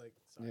 And it was like,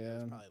 sorry, it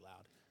was probably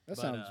loud. That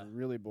But, sounds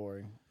really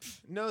boring.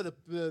 No,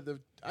 the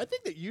I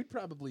think that you'd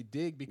probably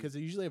dig because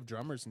they usually have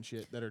drummers and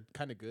shit that are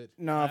kind of good.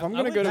 No, if I'm I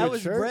gonna would- go to That a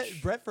was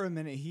church, Brett for a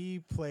minute. He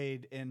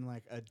played in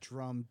like a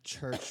drum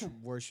church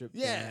worship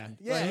Yeah, band.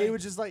 yeah. Like, he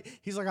was just like,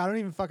 he's like, I don't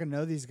even fucking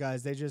know these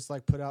guys. They just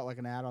like put out like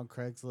an ad on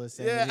Craigslist.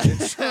 Saying Yeah. they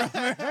need a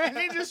drummer. And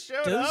he just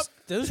showed up.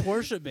 Those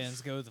worship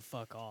bands go the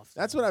fuck off.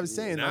 That's what I was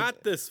saying.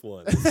 Not this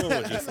one. This one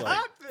was just like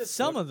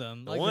Some of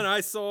them. the Like one I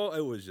saw.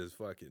 It was just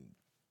fucking.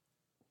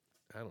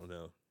 I don't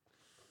know.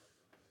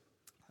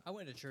 I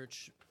went to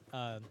church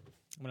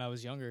when I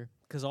was younger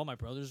because all my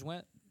brothers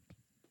went,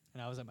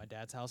 and I was at my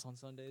dad's house on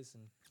Sundays,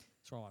 and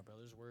that's where all my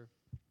brothers were.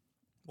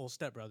 Well,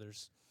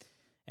 stepbrothers,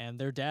 and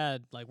their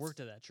dad like worked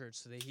at that church,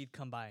 so he'd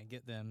come by and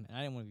get them, and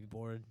I didn't want to be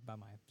bored by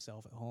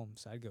myself at home,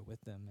 so I'd go with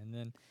them. And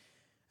then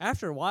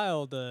after a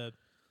while, the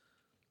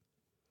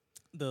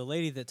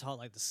lady that taught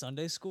like the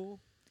Sunday school,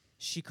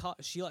 she caught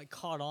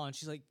on.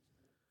 She's like,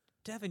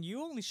 Devin,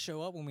 you only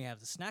show up when we have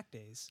the snack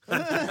days.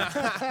 And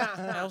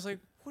I was like,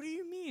 what do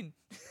you mean?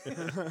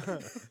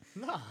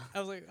 Nah. I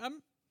was like,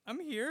 I'm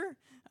here.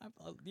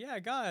 Yeah,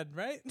 God,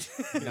 right?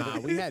 Nah,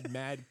 we had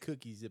mad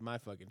cookies at my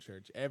fucking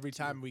church. Every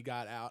time we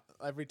got out,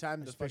 every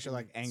time the Especially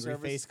fucking like angry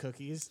service- face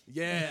cookies.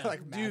 Yeah,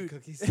 like mad dude.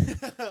 cookies.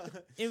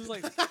 It was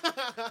like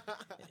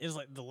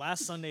the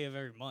last Sunday of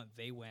every month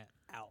they went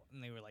out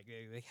and they were like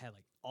they had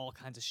like all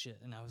kinds of shit,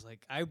 and I was like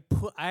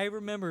I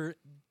remember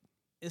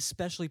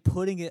especially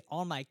putting it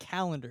on my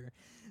calendar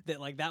that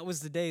like that was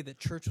the day that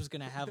church was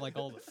gonna have like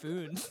all the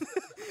food.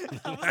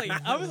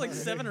 I was like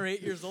 7 or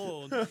 8 years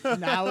old.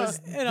 Now is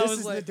And I this was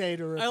is like- the day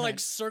to repent. I like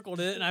circled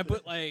it and I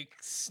put like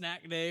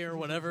snack day or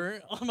whatever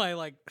on my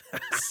like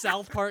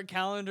South Park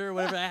calendar or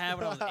whatever I had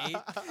when I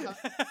was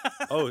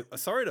 8. Oh,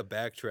 sorry to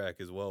backtrack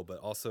as well, but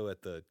also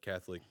at the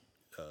Catholic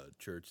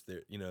church,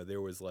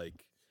 there was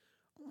like,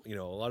 a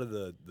lot of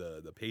the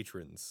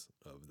patrons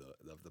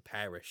of the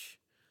parish,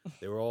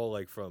 they were all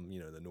like from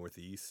the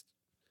Northeast,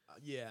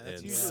 Yeah,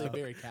 that's And usually so-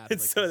 very Catholic.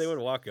 and so they would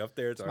walk up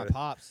there. It's my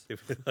pops. It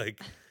was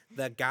like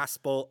the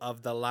gospel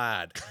of the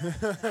Lord.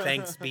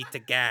 Thanks be to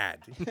God.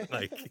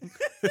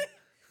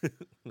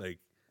 like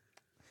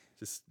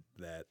just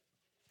that.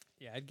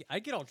 Yeah,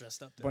 I'd get all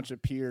dressed up. Though. bunch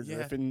of Peter Yeah,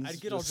 Griffins.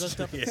 I'd get all just-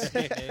 dressed up. Yeah. On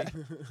snack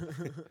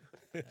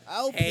day.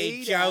 Oh, Hey,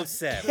 Peter.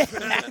 Joseph.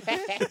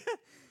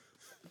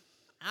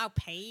 Oh,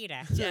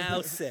 Peter.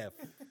 Joseph.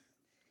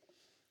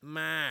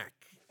 Mark.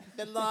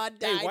 The Lord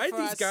Hey, died why for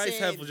do these our guys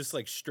have sins. just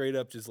like straight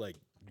up just like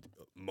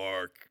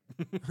Mark,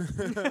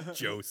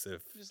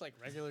 Joseph, Just like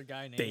regular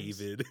guy names.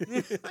 David?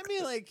 I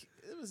mean, like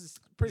it was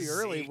pretty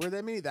early. Were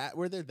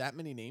there that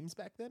many names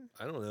back then?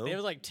 I don't know. They have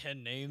like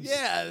 10 names.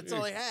 Yeah, that's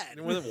all they had.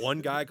 There wasn't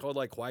one guy called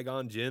like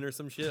Qui-Gon Jinn or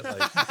some shit like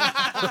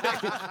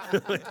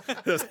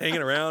was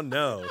hanging around.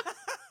 No,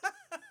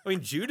 I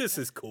mean Judas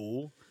is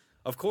cool,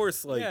 of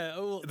course. Like Yeah,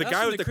 well, the that's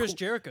guy from with the Chris cool-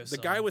 Jericho the song.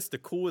 guy with the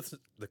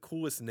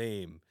coolest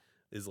name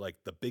is like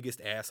the biggest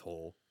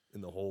asshole in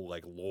the whole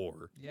like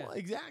lore. Yeah. Well,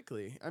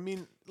 exactly. I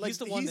mean, like He's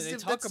the one that they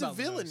talk that's about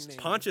the the villain most. name.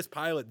 Pontius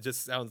Pilate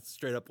just sounds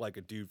straight up like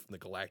a dude from the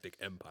Galactic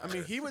Empire. I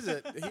mean, he was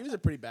a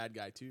pretty bad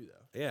guy too,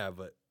 though. yeah,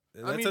 but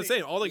that's I mean, what I'm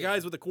saying. All the yeah.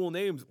 guys with the cool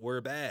names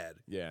were bad.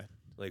 Yeah.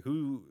 Like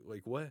who?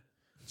 Like what?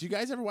 Did you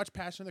guys ever watch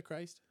Passion of the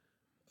Christ?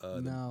 The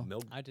No.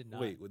 Mel, I did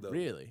not. Wait, with the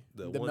Really?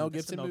 the The one- Mel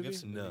That's the Gibson Mel movie?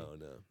 Gibson. No,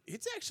 no.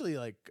 It's actually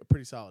like a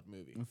pretty solid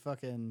movie. And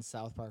fucking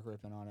South Park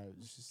ripping on it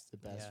was just the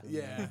best.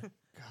 Yeah. for me. Yeah.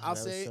 God, I'll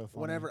that was say, so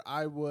funny. whenever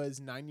I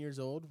was 9 years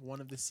old, one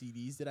of the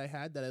CDs that I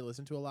had that I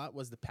listened to a lot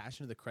was the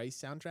Passion of the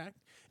Christ soundtrack,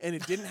 and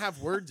it didn't have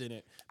words in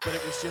it, but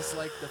it was just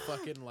like the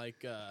fucking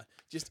like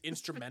just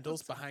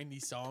instrumentals behind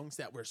these songs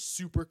that were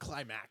super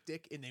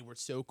climactic, and they were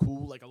so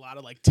cool, like a lot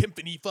of like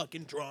timpani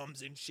fucking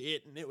drums and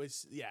shit, and it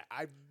was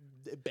I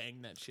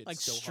banged that shit Like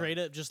so straight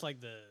hard. up, just like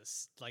the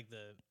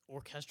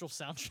orchestral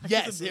soundtrack. of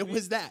Yes, the it movie.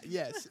 was that.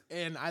 Yes,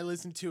 and I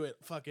listened to it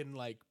fucking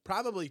like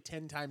probably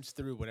 10 times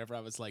through whenever I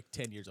was like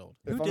 10 years old.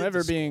 If Who I'm did the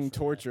ever score being for that?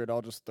 tortured,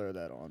 I'll just throw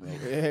that on. Like,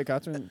 hey,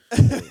 Katrin,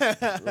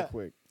 real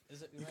quick.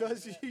 Is it, You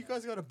guys got a I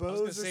was gonna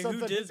Bose or say,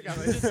 something? who did It's got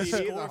who a did the CD,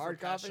 score the for hard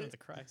Passion copy. of the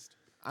Christ?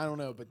 I don't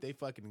know, but they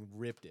fucking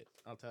ripped it.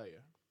 I'll tell you.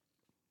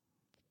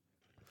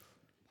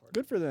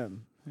 Good for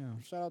them. Yeah.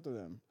 Shout out to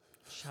them.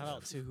 Shout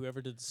out to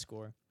whoever did the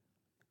score.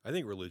 I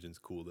think religion's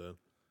cool though.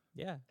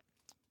 Yeah.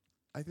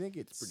 I think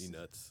it's Pretty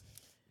nuts.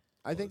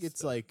 I think this it's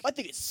stuff. like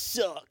think it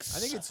sucks. I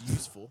think it's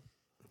useful.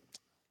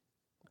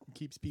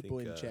 Keeps people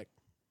think, in check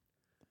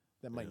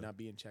that might yeah. not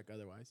be in check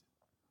otherwise.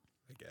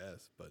 I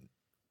guess, but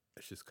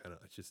it's just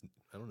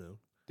I don't know.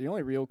 The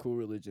only real cool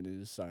religion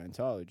is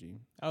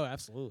Scientology. Oh,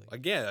 absolutely.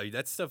 Again,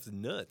 that stuff's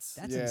nuts.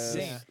 That's yeah,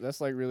 insane. That's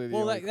like really the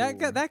Well, only that cool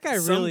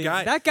guy,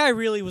 one. that guy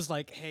really was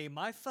like, "Hey,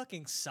 my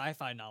fucking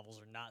sci-fi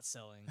novels are not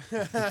selling.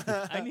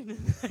 I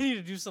need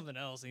to do something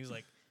else." And he's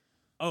like,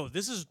 "Oh,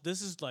 this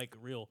is like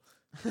real,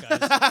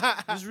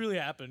 guys. This really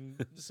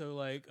happened. So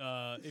like,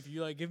 if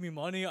you like give me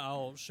money,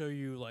 I'll show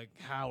you like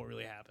how it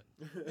really happened."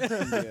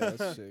 Yeah,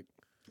 that's sick.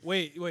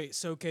 Wait.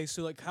 So okay,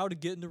 so like, how to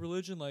get into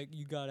religion? Like,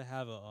 you gotta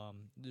have a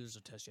there's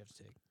a test you have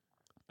to take.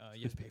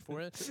 You have to pay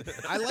for it.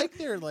 I like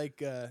their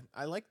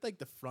I like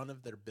the front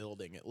of their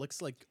building. It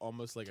looks like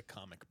almost like a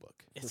comic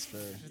book. It's,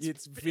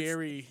 It's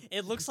very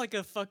it looks like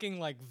a fucking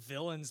like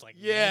villain's like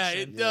yeah,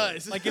 mansion. it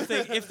does. Like if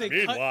they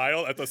cut,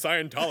 at the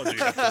Scientology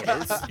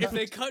headquarters. if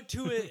they cut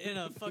to it in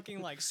a fucking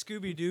like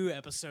Scooby Doo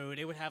episode,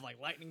 it would have like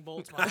lightning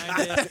bolts behind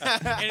it,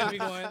 and it would be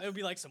going. It would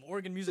be like some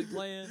organ music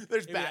playing.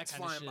 There's It'd be that bats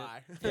kinda flying shit.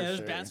 by. Yeah, there's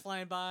sure. bats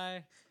flying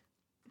by.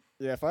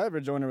 Yeah, if I ever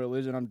join a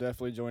religion, I'm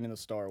definitely joining the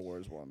Star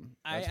Wars one.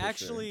 I That's for sure.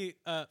 actually,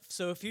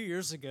 so a few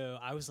years ago,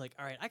 I was like,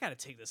 all right, I got to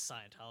take this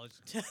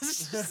Scientology test.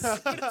 Just to see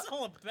what it's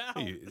all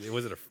about.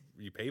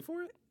 You pay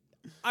for it?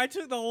 I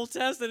took the whole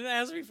test. They didn't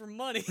ask me for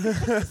money. So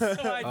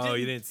I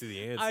You didn't see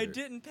the answer. I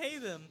didn't pay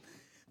them,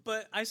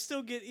 but I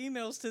still get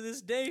emails to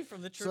this day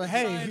from the Church. So, of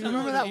hey, you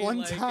remember that Scientology, one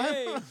like,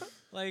 time?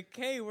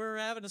 Hey, we're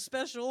having a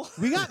special.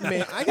 We got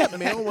mail. I got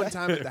mail one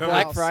time at the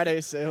Black house. Friday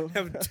sale.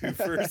 Have two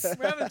first.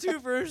 We're having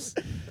twofers.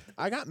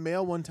 I got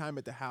mail one time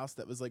at the house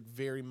that was like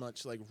very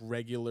much like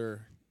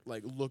regular,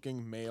 like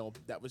looking mail.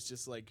 That was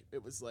just like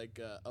it was like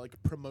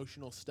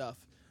promotional stuff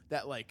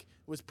that like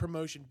was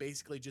promotion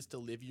basically just to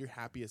live your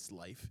happiest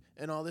life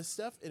and all this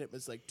stuff. And it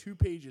was like 2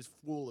 pages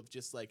full of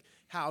just like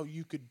how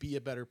you could be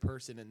a better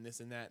person and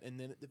this and that. And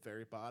then at the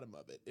very bottom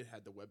of it, it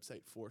had the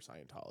website for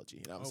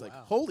Scientology. And I was like,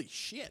 wow. holy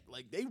shit!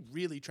 Like they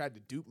really tried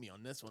to dupe me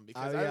on this one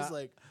because I yeah. was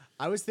like.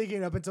 I was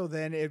thinking up until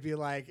then it'd be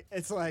like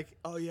it's like,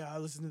 oh yeah, I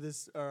listened to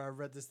this or I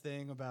read this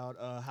thing about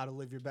how to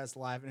live your best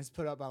life, and it's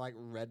put up by like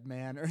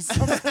Redman or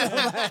something.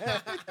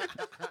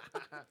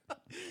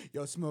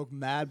 Yo, smoke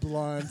mad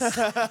blunts.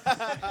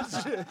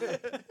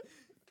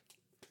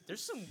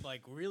 There's some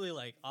like really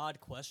like odd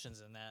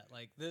questions in that.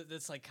 Like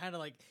that's like kind of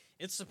like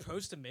it's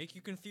supposed to make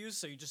you confused,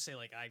 so you just say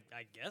like I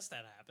guess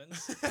that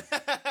happens.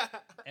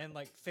 And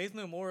like Faith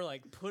No More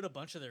like put a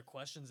bunch of their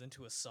questions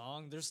into a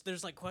song.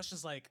 There's like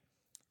questions like,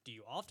 do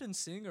you often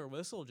sing or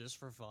whistle just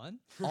for fun?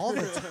 All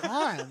the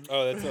time.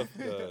 Oh, that's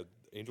a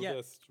angel Yeah.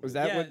 dust. Was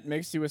that Yeah. what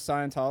makes you a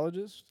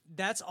Scientologist?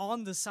 That's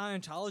on the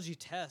Scientology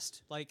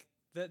test. Like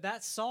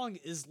that song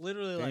is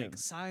literally Damn. like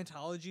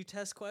Scientology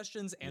test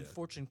questions and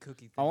fortune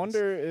cookie things. I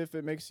wonder if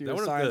it makes you a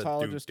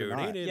Scientologist or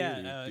not.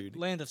 Yeah,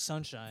 Land of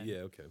Sunshine. Yeah,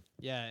 okay.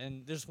 Yeah,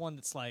 and there's one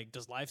that's like,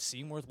 does life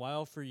seem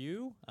worthwhile for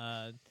you?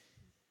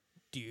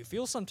 Do you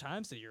feel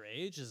sometimes that your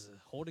age is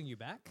holding you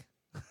back?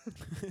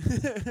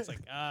 It's like,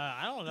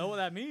 I don't know what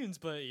that means,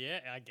 but yeah,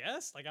 I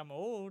guess. Like, I'm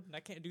old, and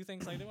I can't do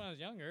things like that when I was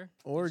younger.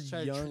 Or They try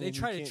to young, they and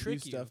try you to can't trick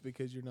do you. stuff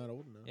because you're not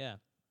old enough. Yeah.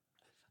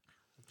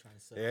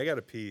 Hey, I got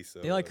a pee, so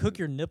They like hook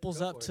your nipples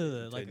go up for to it. the,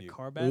 like a Continue.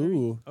 car battery.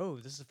 Ooh. Oh,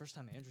 this is the first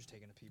time Andrew's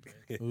taking a pee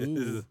break.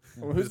 Ooh.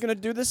 Well, who's gonna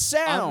do the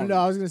sound? No,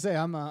 I was gonna say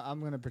I'm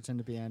gonna pretend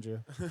to be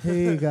Andrew.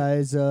 Hey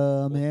guys,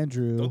 I'm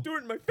Andrew. Don't do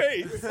it in my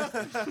face. Let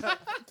me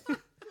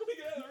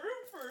get out of the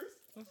room first.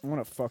 I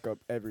want to fuck up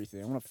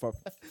everything. I want to fuck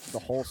the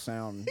whole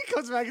sound. He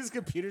comes back, his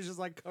computer's just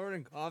like covered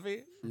in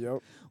coffee.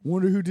 Yep.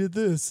 Wonder who did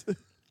this. We'll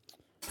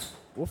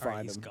All right,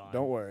 find he's him. gone.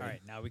 Don't worry. All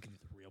right, now we can do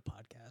the real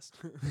podcast.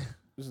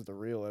 This is the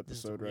real This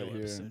is the episode real right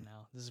here. episode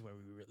now. This is where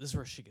this is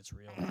where shit gets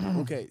real.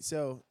 Okay,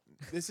 so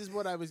this is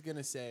what I was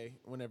gonna say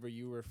whenever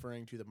you were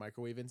referring to the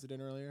microwave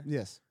incident earlier.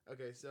 Yes.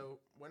 Okay, so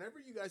whenever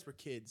you guys were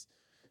kids,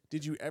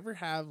 did you ever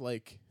have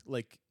like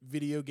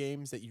video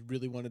games that you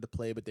really wanted to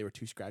play but they were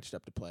too scratched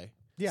up to play?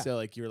 Yeah. So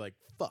like you were like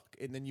fuck,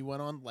 and then you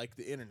went on like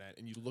the internet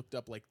and you looked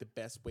up like the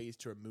best ways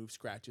to remove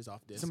scratches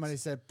off discs. Somebody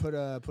said put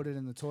it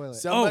in the toilet.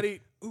 Somebody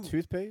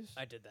Toothpaste?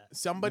 I did that.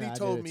 somebody Yeah, I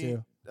told did it me.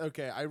 too.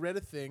 Okay, I read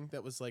a thing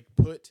that was like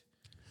put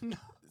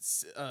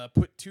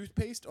put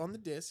toothpaste on the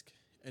disc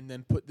and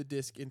then put the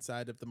disc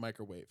inside of the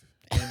microwave.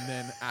 And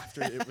then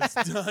after it was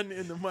done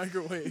in the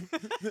microwave,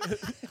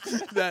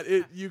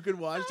 that you could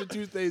wash the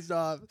toothpaste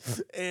off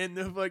and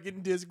the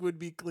fucking disc would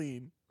be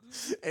clean.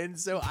 And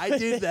so I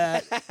did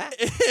that.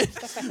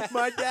 And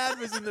my dad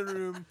was in the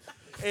room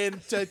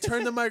and to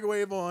turn the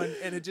microwave on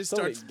and it just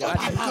Somebody starts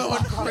got fucking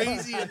going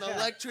crazy and the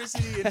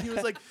electricity and he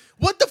was like,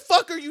 "What the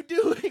fuck are you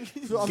doing?"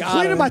 I'm Got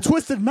cleaning him. my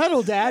twisted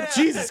metal, Dad.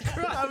 Yeah. Jesus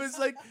Christ. I was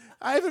like,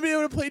 I haven't been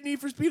able to play Need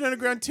for Speed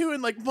Underground 2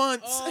 in like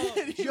months. Oh,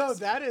 And he Yo, was-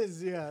 that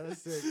is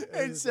that's sick.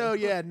 and so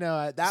yeah,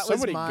 no, that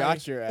Somebody was my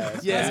got your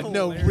ass. yeah, That's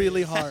no, hilarious.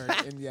 really hard,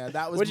 and yeah,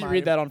 that was. Would you my-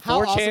 read that on 4chan?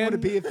 How awesome would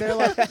it be if they're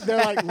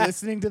like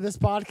listening to this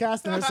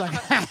podcast and it's like,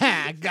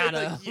 ha, got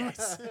him.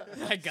 Yes,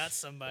 I got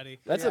somebody.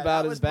 That's Yeah,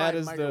 about that as was bad my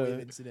as microwave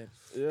the. incident.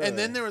 Yeah. And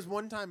then there was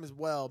one time as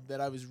well that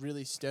I was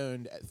really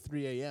stoned at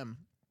 3 a.m.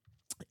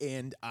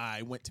 and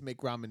I went to make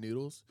ramen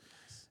noodles.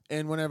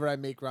 And whenever I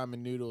make ramen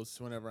noodles,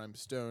 whenever I'm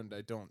stoned,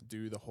 I don't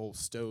do the whole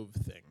stove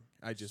thing.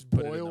 I just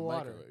put it in boil the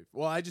water. microwave.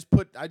 Well, I just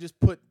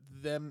put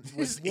them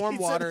with Just warm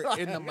eats it water right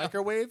in the out.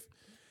 microwave.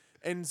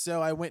 And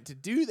so I went to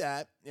do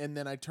that, and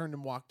then I turned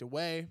and walked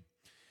away.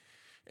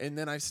 And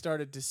then I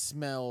started to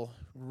smell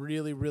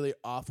really, really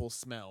awful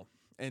smell.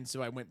 And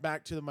so I went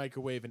back to the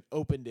microwave and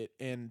opened it,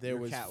 and there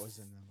Your was cat was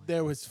in them.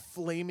 there was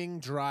flaming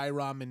dry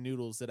ramen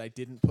noodles that I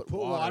didn't put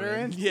water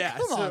in? Yeah,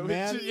 Come so on, it was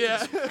man. just-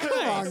 yeah.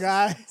 Come on,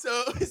 guy.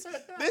 So this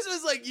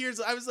was like years.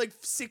 I was like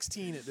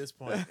 16 at this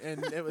point,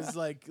 and it was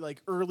like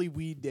early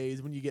weed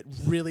days when you get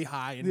really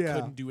high and Yeah.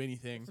 couldn't do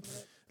anything.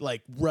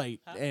 Like right,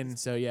 and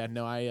so yeah,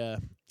 no, I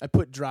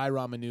put dry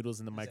ramen noodles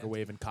in the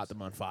microwave and caught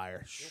them on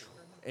fire.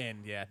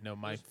 And yeah, no,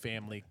 my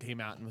family came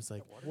out and was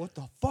like, What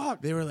the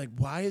fuck? they were like,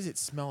 "Why does it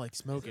smell like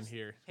smoke in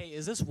here?" Hey,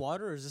 is this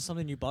water or is this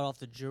something you bought off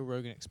the Joe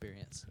Rogan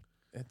Experience?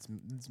 It's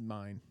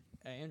mine.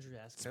 Andrew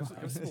asked. Have some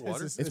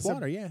water. It's It's a-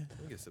 water, yeah.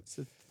 I'll get some. It's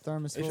a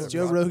thermos. full It's of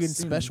Joe rock Rogan's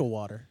semen. special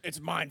water. It's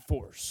Mind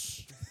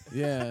Force.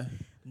 Yeah,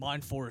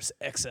 Mind Force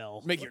XL.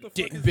 Make What your the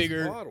dick fuck is this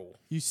bigger. bottle?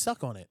 you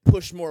suck on it.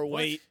 Push more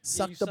weight. Yeah,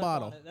 Suck you the on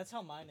bottle. it. That's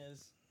how mine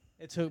is.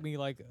 It took me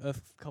like a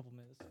couple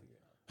minutes to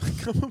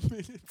figure Couple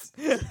minutes.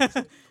 it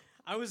out.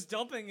 I was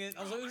dumping it.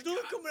 I was like, "There's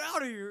nothing coming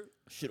out of here."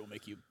 Shit'll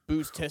make you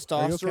boost okay?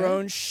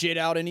 testosterone, shit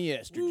out any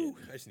estrogen. Ooh,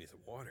 I just need some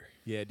water.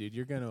 Yeah, dude,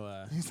 you're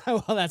gonna.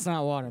 Well, that's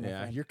not water, my Yeah,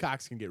 friend. your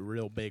cocks can get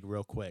real big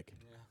real quick.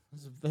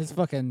 That's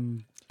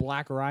fucking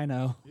black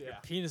rhino. Your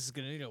penis is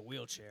gonna need a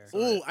wheelchair.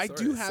 Oh, I sorry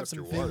do I have sucked some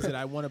your things water. that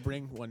I want to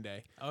bring one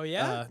day. Oh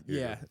yeah.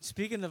 Yeah.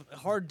 Speaking of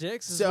hard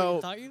dicks, is what So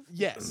you thought you?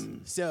 yes.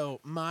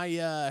 So my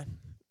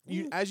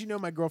as you know,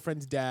 my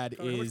girlfriend's dad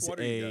Connor, how much is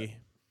water you a. got?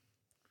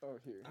 Oh,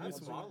 here. I have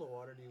a bottle of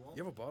water. Do you want?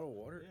 You have a bottle of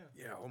water?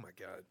 Yeah. Oh my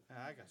god.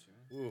 I got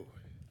you, man. Ooh.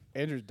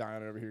 Andrew's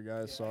dying over here,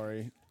 guys.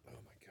 Sorry. Oh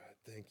my god.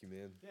 Thank you,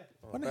 man. Yeah.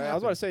 What I was about to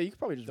happened? say, you could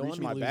probably just Don't reach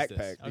let my me lose this,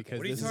 backpack because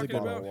What are you this is a talking good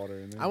bottle about? of water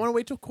in there. I want to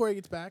wait till Corey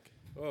gets back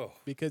Oh.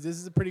 because this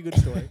is a pretty good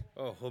story.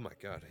 Oh my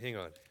god. Hang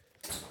on.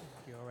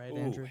 You all right, Ooh.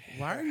 Andrew?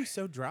 Why are you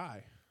so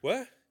dry?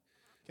 What?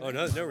 Can Oh I no,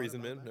 have no some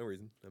reason, water man. on No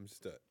reason. I'm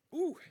just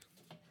Ooh.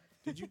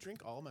 Did you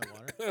drink all my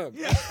water? Oh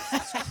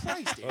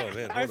Christ, dude.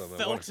 man, I hold on. My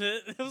felt water.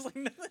 it. It was like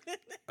nothing.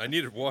 I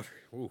needed water.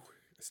 Ooh.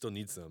 I still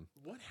need some.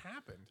 What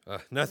happened?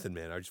 Nothing,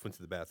 man. I just went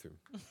to the bathroom.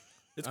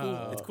 It's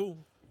cool. It's Oh. cool.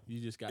 You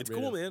just got It's rid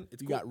cool, of, man.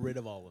 It's you cool. got rid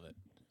of all of it.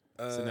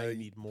 So now you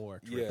need more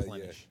to yeah,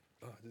 replenish.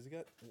 yeah. Oh, does it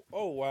got?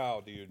 Oh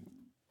wow, dude.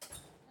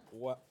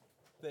 What?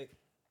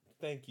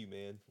 Thank you,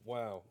 man.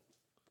 Wow.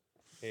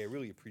 Hey, I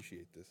really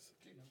appreciate this.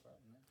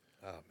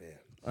 Oh man.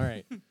 All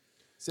right.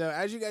 So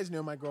as you guys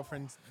know, my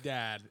girlfriend's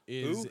dad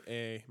is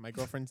Who? my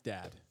girlfriend's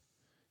dad.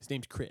 His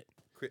name's Crit.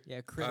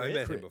 Yeah, I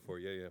met Crit. him before.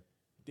 Yeah, yeah.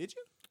 Did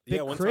you? Yeah,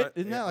 Big one Crit? time.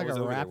 Isn't yeah, that like I was a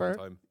over there one rapper?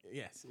 time.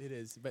 Yes, it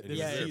is. But And this he's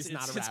yeah, there. he's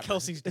not a it's rapper.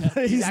 Kelsey's dad.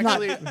 He's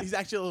not. He's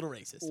actually a little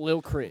racist.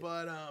 Lil Crit.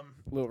 But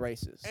Lil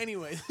Racist.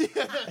 anyway.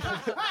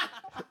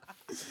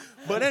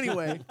 But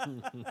anyway,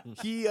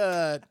 he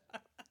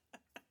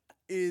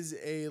is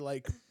a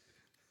like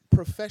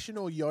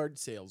professional yard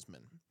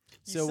salesman.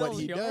 He So what sells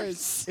he yards?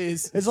 does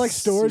is It's like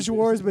Storage super-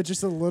 Wars, but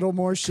just a little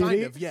more shitty.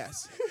 Kind of,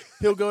 yes.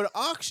 He'll go to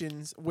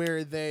auctions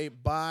where they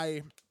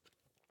buy,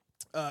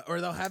 or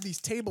they'll have these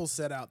tables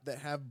set out that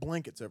have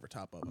blankets over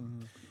top of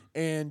them.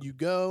 And you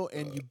go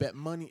and you bet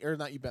money, or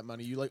not you bet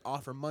money, you like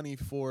offer money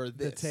for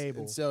this.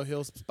 table. And so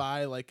he'll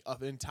buy like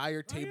an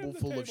entire table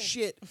full of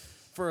shit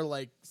for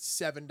like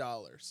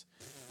 $7.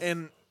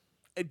 And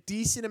a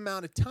decent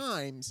amount of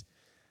times,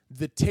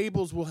 the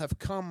tables will have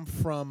come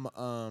from,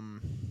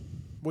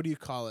 what do you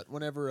call it?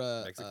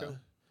 Whenever Mexico?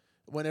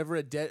 whenever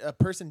a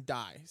person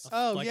dies.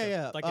 Oh, Like yeah, a,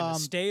 yeah. Like an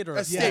estate or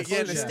A state, yeah,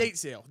 an yeah. estate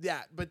sale.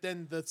 Yeah, but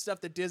then the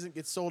stuff that doesn't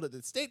get sold at the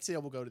estate sale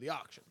will go to the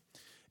auction.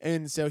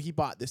 And so he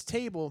bought this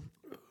table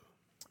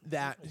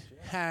that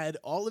had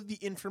all of the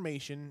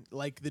information,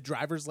 like the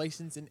driver's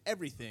license and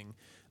everything,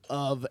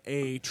 of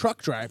a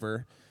truck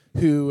driver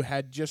who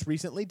had just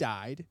recently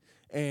died,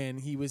 and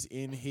he was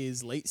in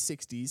his late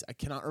 60s. I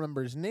cannot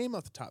remember his name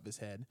off the top of his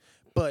head,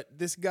 but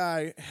this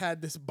guy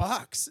had this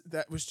box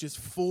that was just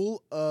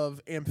full of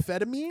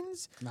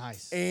amphetamines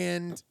Nice.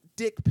 and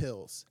dick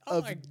pills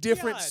Oh my of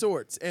different God.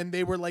 sorts, and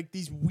they were like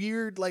these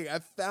weird, like I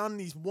found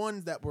these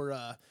ones that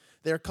were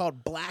they're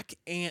called black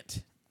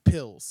ant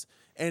pills,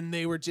 and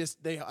they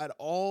had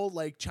all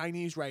like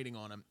Chinese writing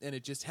on them, and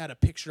it just had a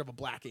picture of a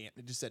black ant.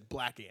 It just said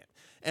black ant,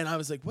 and I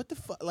was like, what the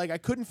fuck? Like I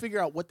couldn't figure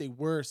out what they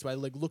were, so I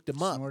like looked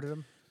them up, Snorted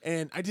 'em?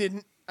 and I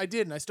didn't.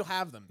 I still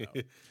have them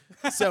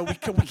though, so we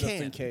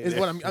can. case. Is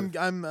what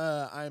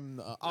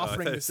I'm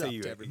offering I this thought up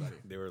you- to everybody.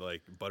 They were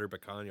like butter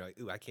pecan. You're like,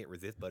 ooh, I can't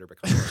resist butter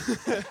pecan.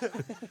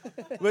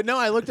 But no,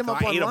 I looked them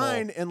up I ate 'em all.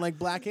 online, and like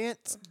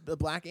the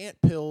black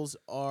ant pills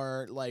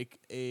are like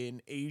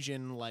an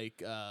Asian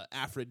like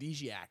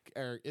aphrodisiac,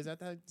 or is that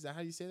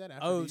how you say that?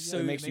 Oh, so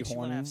It it makes makes you you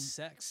want to have horny?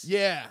 sex.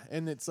 yeah,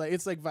 and it's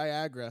like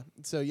Viagra.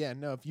 So yeah,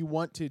 no, if you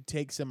want to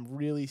take some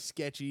really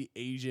sketchy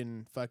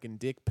Asian fucking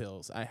dick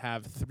pills, I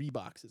have 3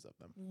 boxes of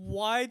them.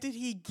 Why did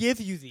he give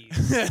you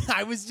these?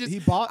 I was just He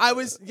bought- I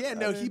was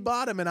he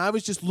bought them, and I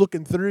was just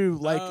looking through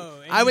like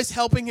Oh, and I you was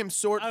helping him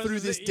sort I was through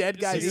just- this so dead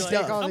you're guy's Did you like, take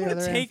stuff. all I'm the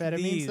gonna other take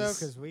amphetamines though? these.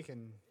 Because we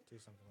can do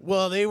something.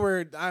 Well, they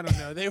were. I don't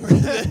know. They were.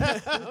 We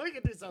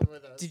can do something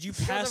with those. Did you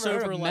guys pass ever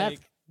heard over of like?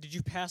 meth? Did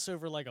you pass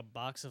over like a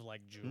box of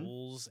like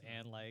jewels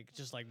and like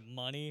just like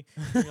money?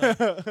 You're like,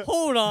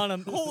 hold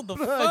on, hold the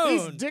These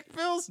phone. dick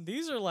pills?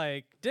 These are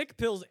like dick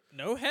pills,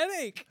 no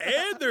headache,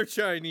 And they're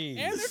Chinese.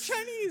 and they're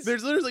Chinese.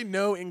 There's literally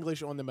no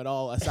English on them at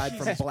all aside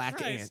from Black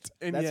Christ. Ant.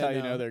 And That's yeah, how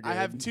you no. know they're I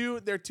have good. two.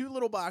 There are two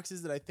little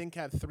boxes that I think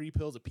have 3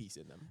 pills apiece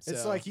in them.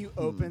 It's So, like you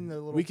open the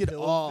little We could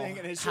pill all thing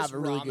and it's have just a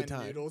really ramen good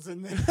time. noodles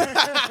in there.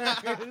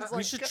 It's we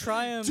like, should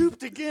try them.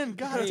 duped again.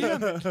 God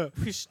damn it.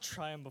 We should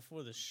try them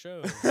before the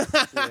show.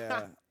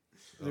 Yeah.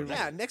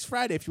 yeah, next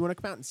Friday, if you want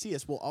to come out and see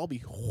us, we'll all be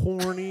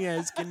horny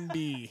as can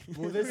be.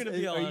 Well, this, gonna are be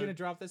you on- going to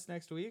drop this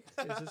next week?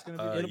 Is this going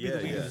to be? It'll be the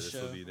week of the this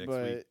show. will be next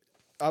But week.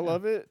 I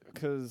love it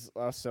because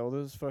I sell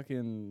those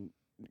fucking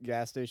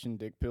gas station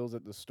dick pills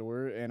at the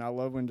store, and I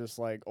love when just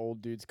like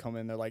old dudes come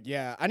in. They're like,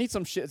 "Yeah, I need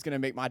some shit that's gonna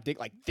make my dick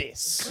like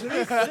this."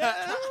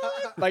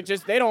 Like,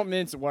 just they don't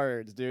mince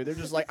words, dude. They're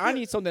just like, "I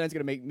need something that's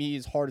gonna make me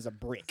as hard as a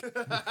brick."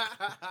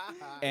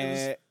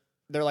 And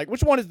they're like,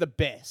 "Which one is the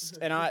best?"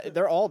 And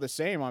they're all the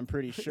same, I'm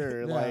pretty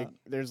sure. Yeah. Like,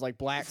 there's like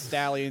Black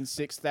Stallion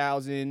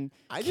 6000,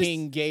 I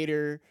King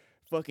Gator,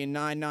 fucking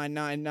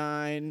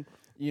 9999.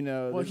 You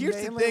know, Well, there's- here's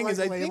the mainly, thing: like, is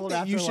I think labeled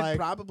that you after, should like,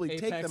 probably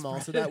take Apex them all,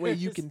 so that way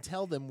you Predators. can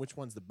tell them which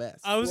one's the best.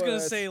 I was gonna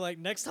What? say like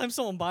next time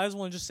someone buys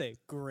one, just say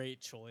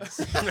great choice.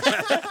 Just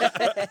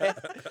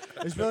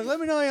be like, let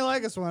me know you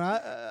like this one.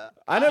 I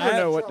never I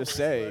know have what to trouble,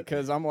 say but-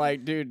 because I'm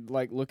like, dude,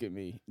 like, look at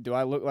me. Do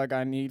I look like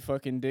I need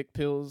fucking dick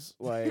pills?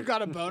 You Like,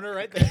 got a boner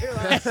right there.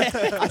 Like,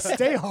 I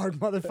stay hard,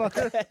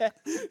 motherfucker.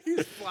 He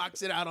just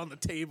flocks it out on the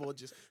table,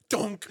 just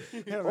dunk.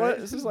 Yeah, What? right?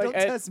 This is like Don't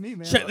Ed- test me,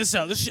 man. Check this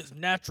out. This shit's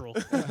natural.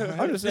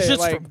 I'm just This saying, shit's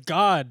like, from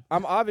God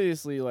I'm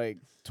obviously like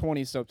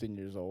 20-something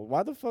years old.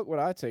 Why the fuck would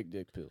I take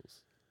dick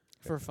pills?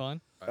 for fun.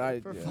 Yeah.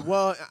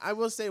 Well, I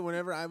will say,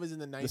 whenever I was in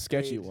the ninth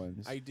sketchy grade,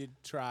 ones. I did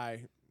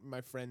try.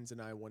 My friends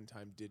and I one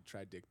time did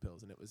try dick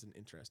pills, and it was an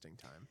interesting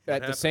time. At the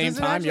happened? same Does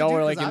it time, actually y'all do- were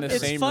 'cause like in I've- the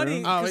It's same funny.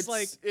 room. Oh,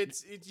 Because,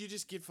 it's like- you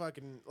just get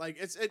fucking like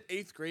it's at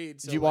 8th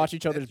grade. So Did you like, watch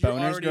each other's you're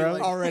boners already, grow?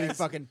 like, Already yes.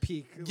 fucking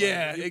peak. Like, Yeah,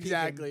 you're peaking.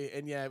 exactly.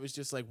 And yeah, it was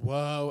just like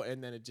whoa,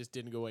 and then it just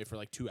didn't go away for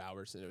like 2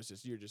 hours, and it was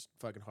just you're just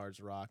fucking hard as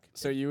a rock.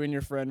 So you and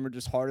your friend were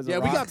just hard as a Yeah,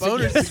 rock. we got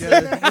boners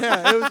together.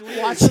 Yeah, it was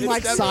Watching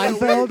like it's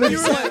definitely Seinfeld. weird.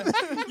 You were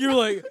like, you're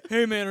like,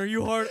 hey man, are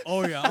you hard?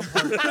 Oh yeah, I'm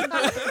hard.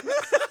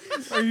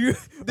 Are you?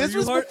 This are you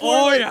was hard? before,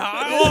 Oh like-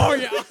 yeah. Oh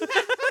yeah.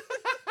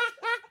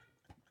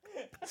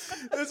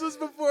 This was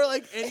before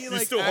like any You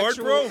like still hard,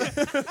 actual, bro?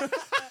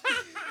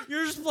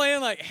 You're just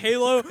playing like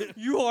Halo.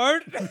 You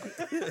hard?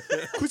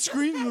 Quit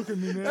screen looking at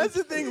me, man. That's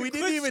the thing. We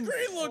didn't Quit even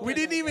screen looking. we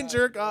didn't even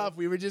jerk off.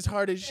 We were just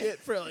hard as shit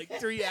for like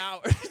 3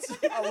 hours.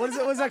 What is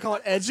it? What's that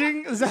called?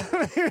 Edging? Is that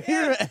what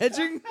you're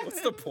edging?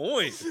 What's the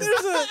point?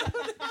 There's a.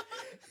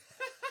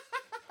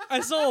 I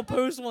saw a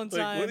post one Like,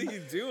 time. what are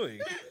you doing?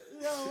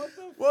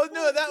 Well,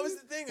 no, that was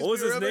the thing. is What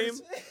was we were his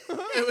over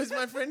name? to- It was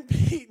my friend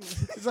Peyton.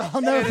 So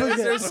I'll never And forget.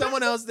 there's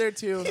someone else there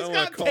too. I don't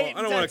want to call. I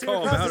don't want to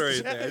call him out or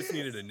anything. I just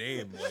needed a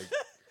name. Like,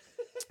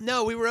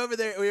 No, we were over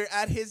there. We were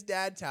at his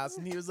dad's house,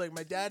 and he was like,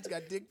 "My dad's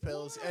got dick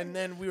pills." And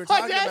then we were My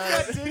talking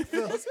dad's about got dick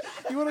pills.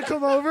 You want to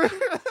come over?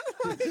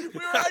 we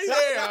were already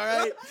there. All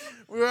right,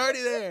 we were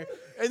already there.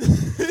 And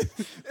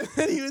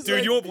then he was dude,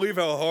 like, you won't believe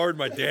how hard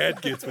my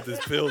dad gets with his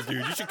pills,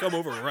 dude. You should come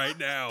over right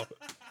now.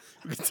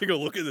 We can take a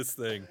look at this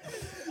thing.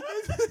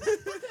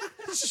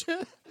 So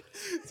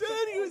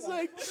then he was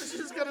like,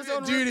 He's got his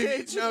own dude,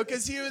 ribcage. no,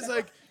 because he was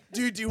like,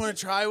 dude, do you want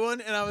to try one?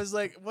 And I was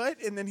like,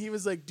 what? And then he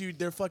was like, dude,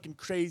 they're fucking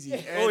crazy.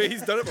 And Oh,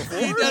 he's done it before.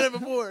 he'd done it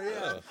before,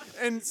 yeah.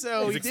 And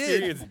so He's he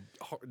did. experienced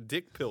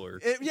dick pillar.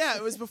 Yeah,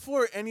 it was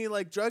before any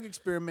like drug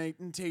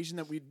experimentation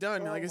that we'd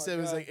done. Like I my said,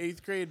 it was God. like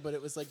 8th grade, but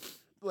it was like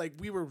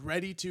we were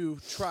ready to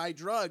try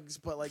drugs,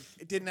 but like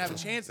it didn't have a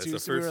chance That's to. the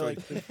So we were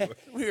first like, one.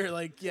 we were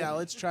like, yeah,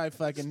 let's try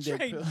fucking dick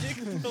Try pills. dick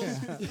pills.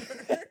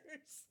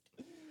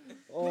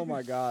 Oh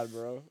my god,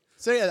 bro.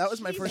 So yeah, that was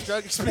my first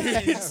drug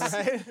experience.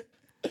 Right?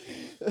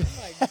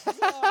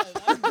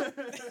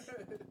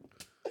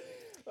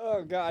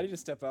 Oh god, I need to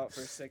step out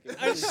for a second.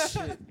 Holy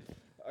shit.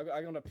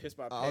 I'm gonna piss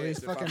my pants. All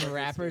these if I fucking fucking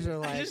rappers see are it.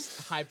 like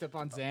hyped up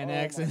on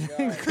Xanax, my and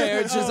God.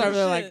 Claire's just Oh, over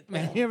there shit. like,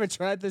 man, you ever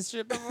tried this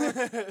shit before?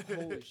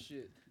 Holy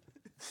shit.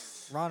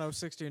 Rono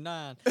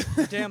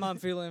 629. Damn, I'm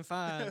feeling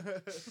fine.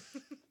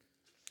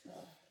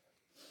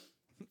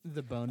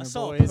 The boner I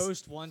saw boys. a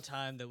post one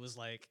time that was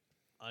like,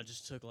 I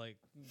just took like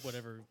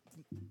whatever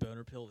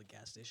boner pill the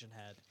gas station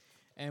had,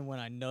 and when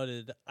I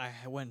nutted, I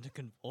went into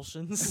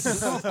convulsions.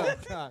 Oh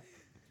god.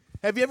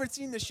 Have you ever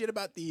seen the shit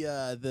about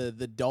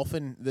the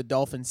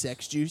dolphin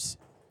sex juice?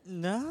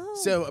 No.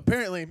 So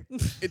apparently,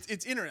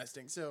 it's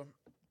interesting. So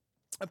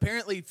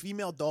apparently,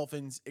 female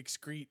dolphins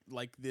excrete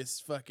like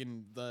this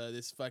fucking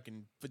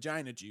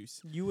vagina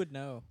juice. you would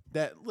know.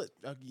 That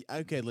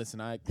okay,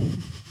 listen,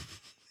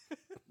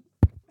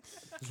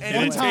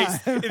 And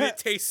it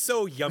tastes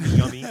so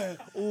yummy.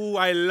 Ooh,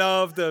 I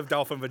love the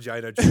dolphin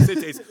vagina juice.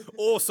 It tastes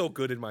so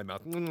good in my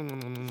mouth.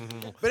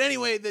 But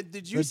anyway, the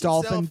juice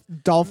dolphin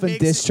itself makes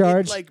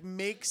discharge? It, like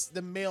makes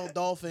the male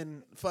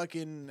dolphin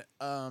fucking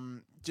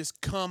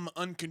just come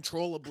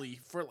uncontrollably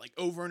for like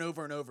over and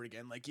over and over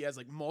again. Like he has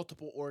like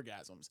multiple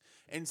orgasms.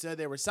 And so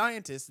there were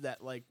scientists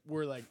that like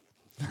were like,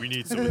 we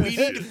need some of this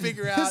we need to shit.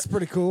 figure out. That's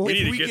pretty cool. We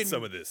if need to get can-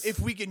 some of this. If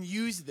we can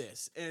use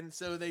this. And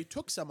so they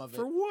took some of it.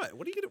 For what?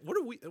 What are you gonna? What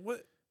are we?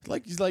 What?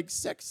 Like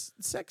sex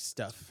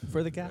stuff.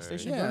 For the gas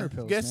station Yeah, burner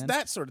pills, guess man.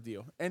 that sort of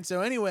deal. And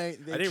so anyway,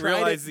 I didn't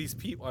realize these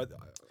people.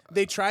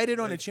 They tried it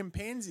on a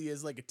chimpanzee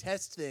as like a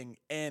test thing,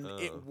 and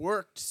it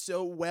worked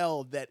so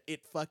well that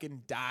it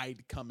fucking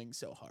died coming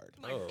so hard.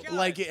 Oh.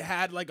 Like it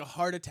had like a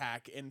heart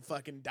attack and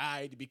fucking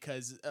died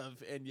because of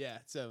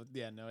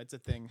no, it's a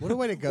thing. What a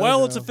way to go.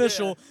 Well, it's though.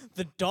 official.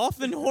 The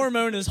dolphin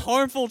hormone is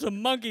harmful to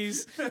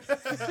monkeys.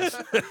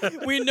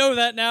 We know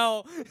that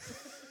now.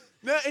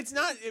 No, it's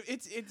not.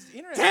 It's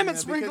interesting. Damn it, though,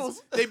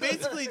 Sprinkles. because They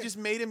basically just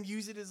made him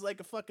use it as like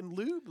a fucking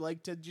lube,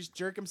 like to just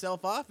jerk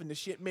himself off, and the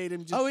shit made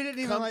him just. Oh, he didn't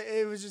even come- like.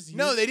 It was just.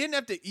 No, used- they didn't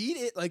have to eat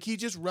it. Like he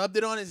just rubbed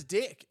it on his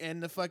dick,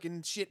 and the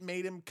fucking shit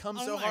made him come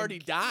so hard he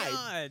died.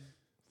 God.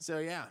 So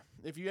yeah,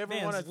 if you ever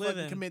Man's want to fucking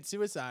living. commit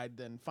suicide,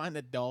 then find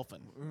a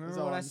dolphin. That's Remember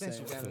all what I I'm sent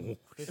you, saying. Kevin?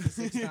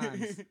 56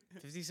 times.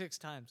 56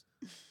 times.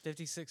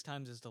 56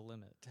 times is the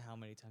limit to how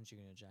many times you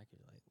can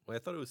ejaculate. Well, I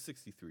thought it was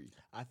 63.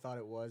 I thought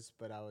it was,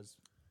 but I was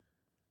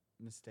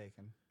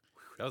mistaken.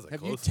 That was a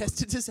Have close you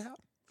tested this out?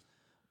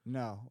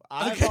 No.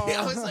 Okay,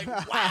 I was like,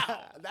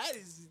 wow,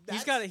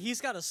 He's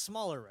got a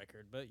smaller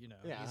record, but you know,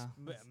 Yeah. he's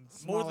more than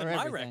Smaller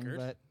my everything,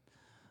 record.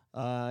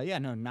 But, yeah,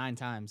 no, 9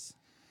 times.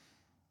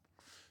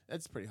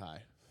 that's pretty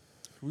high.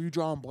 Were you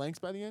drawing blanks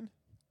by the end?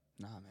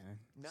 Nah, man.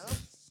 No.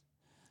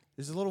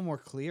 It's a little more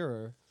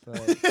clearer, but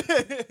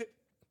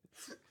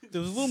There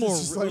was a little more.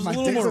 just It like was a my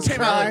little more dick's red.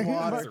 crying.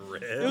 It's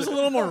red. It was a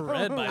little more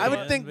red by I the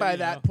would think end, by but,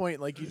 that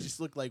point, like you just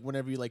look like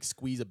whenever you like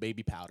squeeze a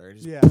baby powder. It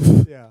just yeah,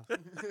 yeah.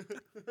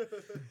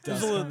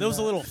 There was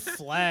a little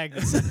flag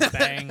that said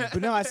bang.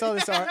 But no, I saw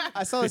this.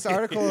 I saw this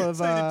article of. It's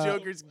like the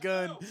Joker's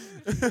gun.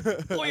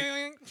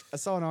 I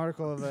saw an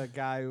article of a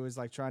guy who was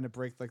like trying to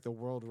break like the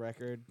world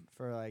record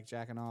for like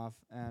jacking off,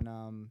 and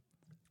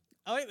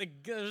I like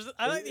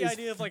the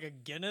idea of like a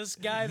Guinness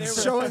guy there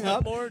with showing a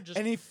up, clipboard, just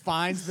and he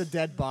finds the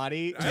dead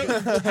body.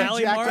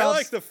 tally jacked mark. I off.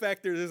 like the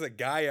fact there's a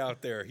guy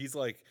out there. He's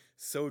like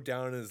so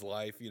down in his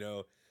life, you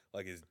know,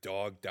 like his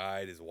dog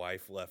died, his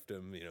wife left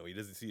him, you know, he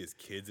doesn't see his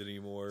kids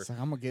anymore. It's like,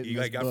 I'm gonna get He in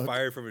like this got book.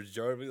 fired from his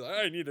job. He's like,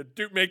 I need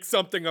to make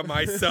something of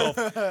myself.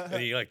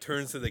 And he like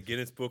turns to the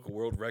Guinness Book of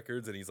World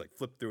Records and he's like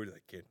flip through it. He's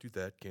like, can't do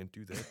that, can't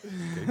do that.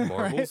 Okay,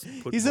 marbles.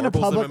 Put He's in a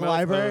marbles public my mouth.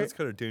 library. It's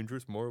kind of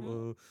dangerous.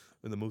 Marble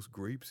and the most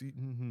grapes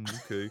eaten.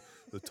 Okay,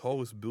 the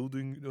tallest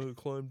building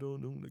climbed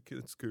on. No,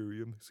 that's scary.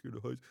 I'm scared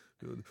of heights.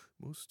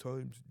 Most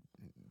times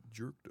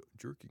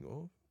jerking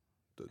off.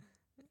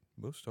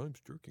 Most times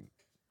jerking.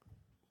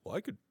 Well,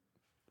 I could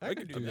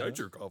do I mean, I that.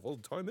 jerk off all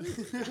the time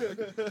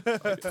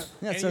anyway.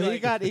 Yeah, And so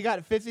he, he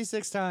got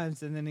 56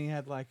 times, and then he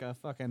had like a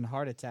fucking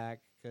heart attack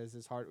because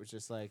his heart was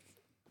just like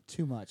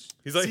too much.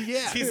 He's like,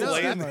 Yeah, he's no,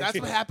 laying. that's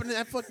what happened to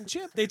that fucking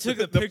chip. They took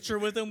a picture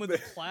with him with a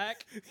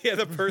plaque. Yeah,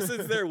 the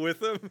person's there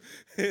with him.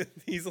 And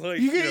he's like,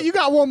 You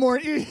got one more.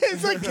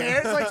 It's like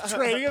Garrett's like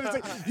training him. It's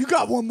like, you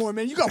got one more,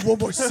 man. You got one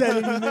more set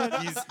in you, man.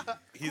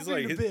 he's Quit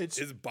like being a bitch.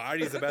 his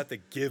body's about to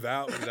give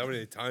out because how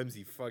many times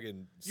he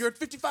fucking You're at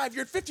 55.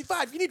 You're at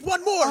 55. You need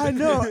one more. I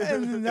know.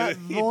 And then that,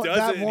 He one, does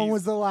that it, and one he's-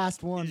 was the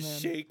last one, he's man.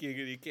 shaking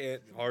and he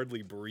can't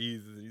hardly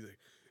breathe. And he's like,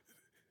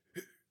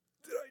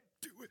 did I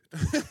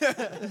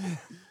do it?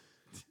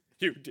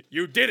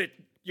 You did it.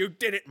 You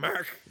did it,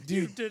 Mark.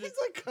 Dude, he's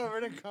like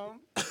covered in cum.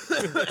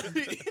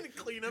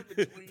 Clean up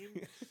and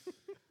clean.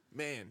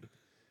 Man,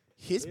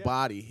 his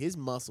body, his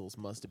muscles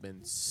must have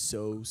been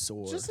so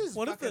sore. Just his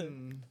What if the-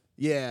 fucking...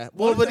 yeah.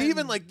 Well, if but the-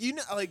 even like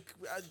like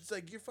it's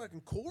like your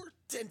fucking core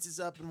tenses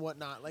up and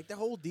whatnot, like the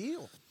whole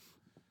deal.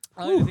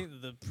 I like to think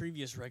that the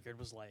previous record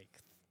was like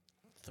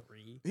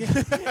 3.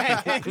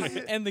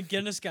 And the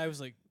Guinness guy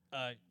was like,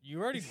 you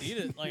already beat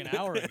it like an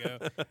hour ago.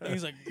 And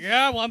he's like,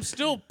 yeah, well, I'm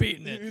still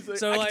beating it. He's like,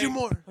 So I like, can do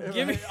more.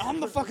 give me, I'm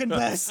the fucking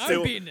best.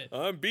 I'm beating it.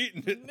 I'm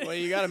beating it. Well,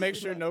 you got to make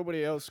sure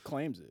nobody else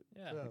claims it.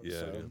 Yeah. Yeah,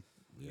 So-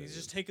 yeah. He's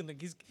just taking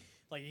he's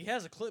like he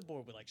has a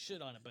clipboard with like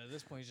shit on it, but at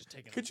this point he's just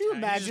taking. Could like, you he's just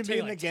imagine taking,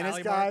 being the like, Guinness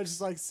tally guy, marks?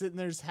 just like sitting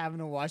there, just having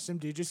to watch them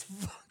dude just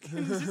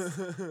fucking. Just,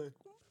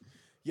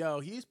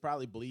 Yo, he's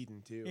probably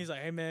bleeding too. He's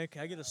like, hey man,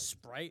 can I get a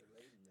Sprite?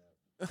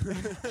 Can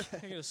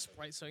I get a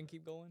Sprite so I can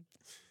keep going?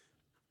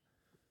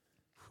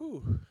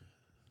 Whew.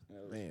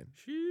 Man,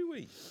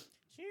 Shoo-wee.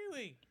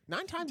 Chewy.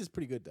 9 times is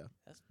pretty good though.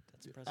 That's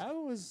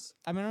impressive.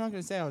 I'm not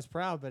gonna say I was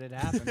proud, but it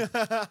happened.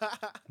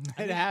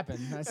 It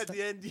happened. At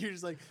the end, you're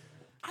just like,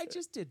 I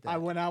just did that. I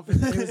went out. It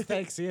was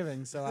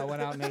Thanksgiving, so I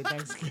went out and ate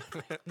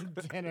Thanksgiving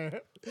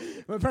dinner.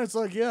 My parents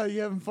were like, "Yeah,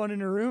 you having fun in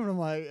your room?" And I'm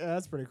like, "Yeah,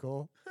 that's pretty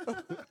cool."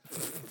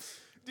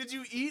 Did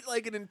you eat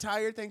like an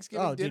entire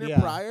Thanksgiving Oh, dude, dinner yeah.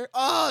 prior?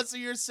 Oh, so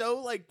you're so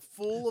like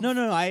full of.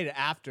 No, I ate it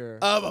after.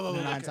 Oh,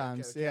 9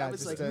 times. Yeah, I was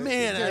just like, to-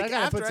 man, dude, I like,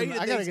 gotta after put I some- eat a I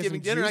gotta get Thanksgiving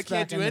some dinner, I juice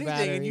can't back do in the anything,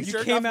 battery. and you You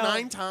jerked came off out-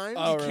 9 times.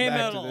 Oh, You we're came back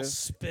out to all this.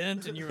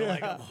 spent, and you were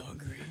like, I'm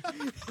hungry.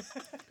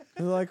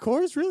 They're like,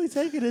 Corey's really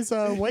taking his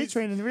weight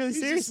training really He's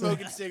just seriously.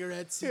 smoking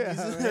cigarettes. Yeah,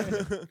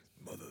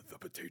 Mother the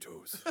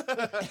potatoes.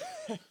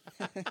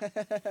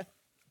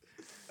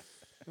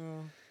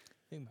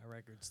 I think my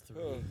record's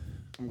 3.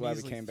 I'm glad we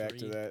Easily came back to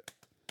 3. that.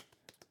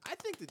 I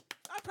think that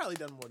I've probably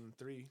done more than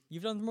 3.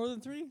 You've done more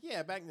than 3?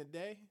 Yeah, back in the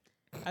day.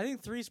 I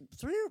think 3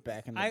 are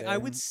Back in the day. I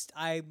would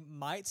I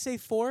might say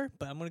 4,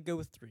 but I'm gonna go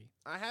with 3.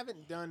 I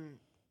haven't done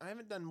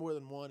more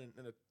than one in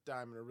a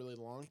time in a really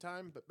long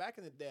time. But back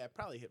in the day, I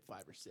probably hit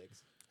 5 or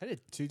 6. I did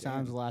 2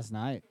 times last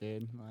night,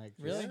 dude. Like,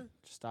 Really?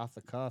 Just off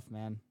the cuff,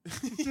 man.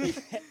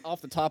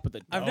 Off the top of the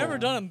I've dome. never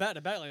done them back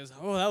to back like this.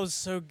 Oh, that was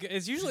so good.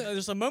 It's usually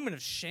there's a moment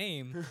of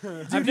shame.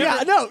 Dude,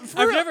 yeah, no, for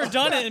I've real. never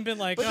done it and been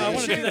like, But oh, I then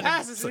want to do shit that.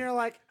 passes, and you're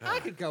like, I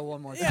could go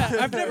one more time.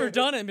 Yeah, I've never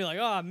done it and be like,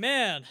 oh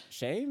man,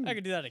 Shame? I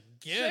could do that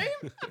again.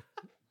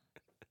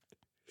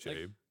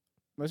 Shame.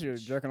 Unless you're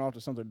jerking off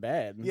to something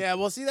bad. Yeah,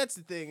 well, see, that's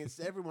the thing. It's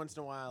every once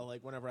in a while,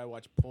 like whenever I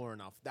watch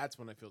porn, that's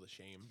when I feel the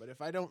shame. But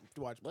if I don't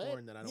watch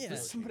porn, then I don't Yeah. feel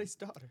It's the shame. somebody's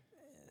daughter.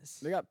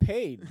 They got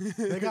paid.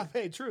 They got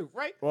paid, true,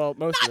 right? Well,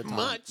 most of Not the time.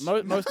 much. Most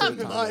of the Not time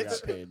they much.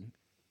 got paid.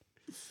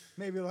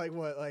 Maybe like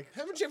what, like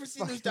Haven't you ever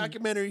seen those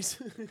documentaries?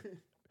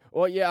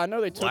 Well, yeah, I know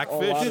they took a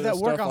Blackfish? lot dude, of that the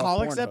stuff off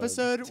Workaholics Pornhub.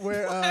 episode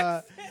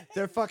where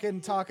they're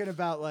fucking talking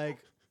about like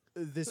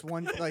this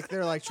one, like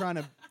they're like trying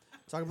to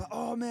talk about,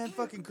 oh man,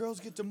 fucking girls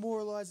get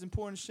demoralized in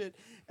porn and shit,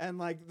 and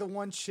like the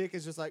one chick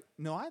is just like,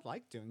 no, I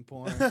like doing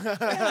porn.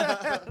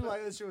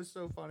 Like this shit was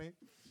so funny.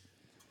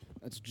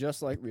 It's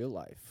just like real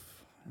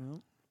life.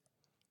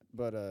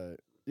 But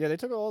yeah, they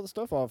took all the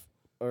stuff off,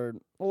 or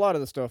a lot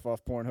of the stuff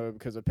off Pornhub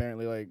because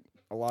apparently like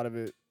a lot of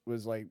it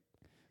was like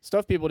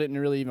stuff people didn't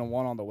really even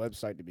want on the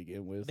website to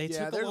begin with. They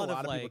yeah, took there's a lot, of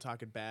of people like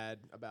talking bad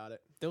about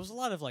it. there was a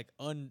lot of like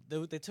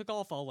they took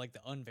off all like the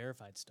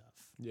unverified stuff.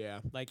 Yeah.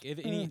 Like if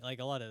any like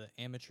a lot of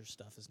the amateur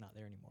stuff is not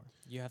there anymore.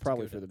 You have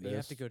Probably to go for to, the you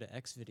have to best. go to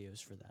X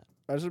videos for that.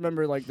 I just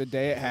remember like the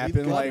day it We've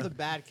happened, got like the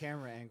bad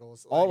camera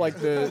angles. all like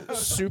the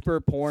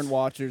super porn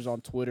watchers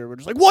on Twitter were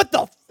just like, "What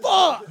the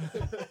fuck?"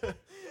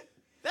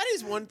 That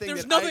is one thing.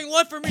 There's that nothing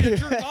left for me to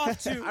jerk off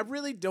to. I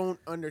really don't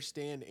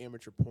understand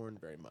amateur porn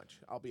very much.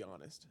 I'll be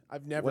honest.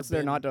 I've never. What's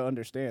there not to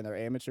understand? They're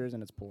amateurs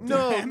and it's porn.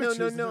 No. Amateurs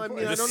I in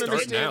mean, I Just don't start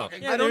understand. now.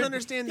 Yeah, I don't dude.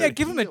 understand. Yeah, the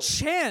give them a appeal.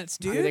 chance,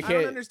 dude. They I don't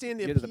can't understand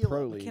the get to the appeal. pro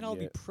of it. league Can't all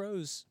be yet.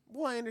 pros.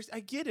 Well, I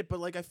get it,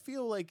 but like I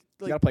feel like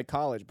You gotta play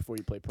college before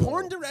you play pro.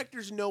 porn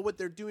directors know what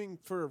they're doing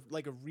for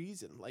like a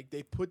reason. Like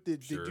they put they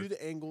Sure. do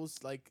the angles.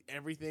 Like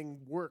everything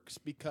works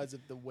because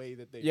of the way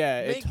that they.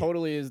 Yeah, make it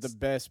totally is the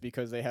best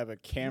because they have a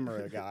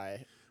camera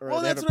guy or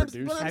Well, they have that's a what I'm-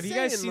 producer. but I'm Have you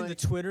guys saying, seen like-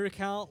 the Twitter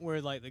account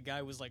where like the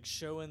guy was like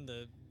showing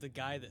the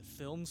guy that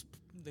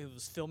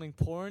was filming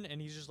porn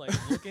and he's just like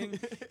looking.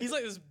 He's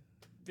like this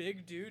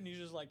big dude and he's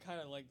just like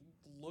kind of like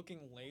looking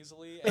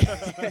lazily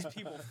at these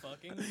people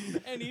fucking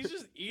and he's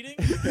just eating.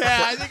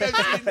 Yeah, I think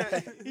I've seen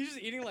that. He's just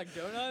eating like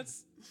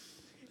donuts.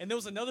 And there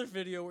was another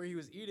video where he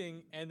was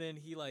eating and then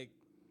he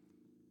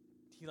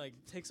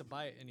takes a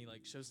bite and he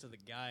like shows to the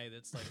guy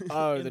that's like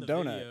Oh, in the the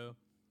donut. video,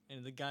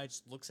 and the guy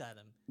just looks at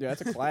him Yeah,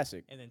 that's a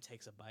classic. and then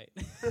takes a bite.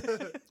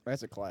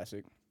 That's a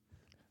classic.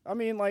 I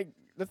mean, like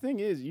the thing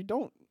is, you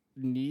don't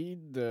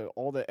need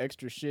all the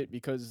extra shit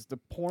because the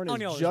porn Oh,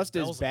 no, is there's just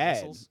as bells and bad.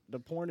 whistles. The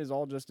porn is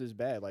all just as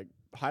bad. Like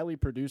highly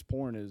produced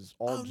porn is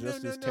all Oh,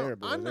 just no, as no,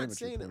 terrible. I'm as not amateur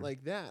saying porn. it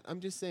like that. I'm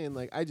just saying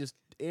like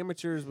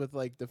amateurs with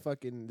like the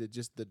fucking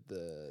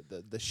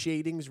the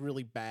shading's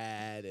really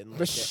bad and like,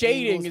 the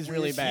shading angles is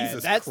really weird. bad.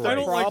 Jesus That's Christ. I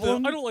the don't like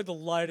problem. I don't like the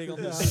lighting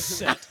on this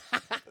set.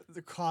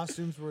 The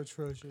costumes were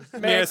atrocious.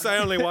 Yes, I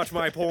only watch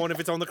my porn if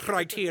it's on the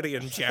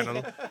Criterion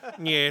channel.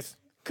 Yes.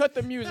 Cut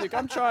the music.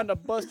 I'm trying to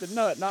bust a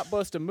nut, not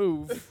bust a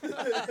move.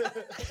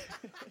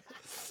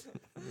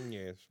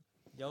 Yes.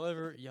 Y'all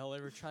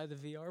ever try the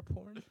VR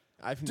porn?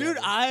 I've Dude, never.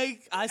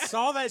 I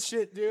saw that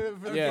shit, dude.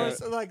 For the Yeah.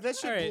 first, like that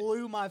shit Alright.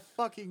 blew my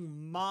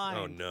fucking mind.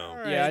 Oh no.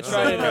 Yeah, I Alright,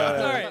 tried it, all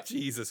uh, right.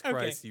 Jesus Okay.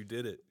 Christ, you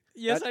did it.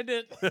 Yes, I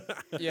did.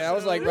 Yeah, I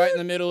was like right in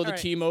the middle of the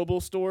Alright.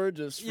 T-Mobile store,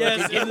 just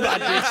Yes, fucking getting my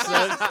dick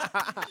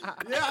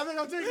sucked. Yeah, I think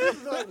I'm taking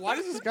this. Like, why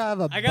does this guy have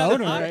a I got an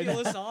boner right now?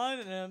 Oculus on,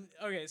 and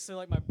okay, so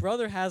like my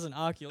brother has an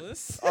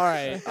Oculus. All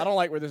right, I don't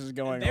like where this is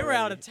going. They were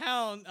out already. of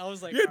town. I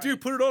was like, Yeah, all dude,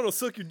 right. put it on. I'll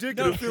suck your dick.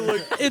 No. It'll feel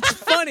like. It's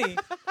funny.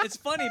 It's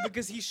funny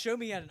because he showed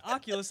me at an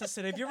Oculus. I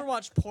said, "Have you ever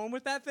watched porn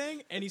with that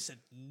thing?" And he said,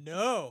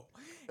 "No."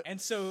 And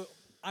so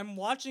I'm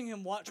watching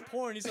him watch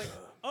porn. He's like,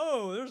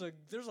 "Oh,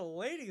 there's a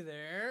lady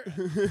there."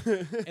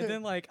 And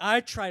then like I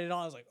tried it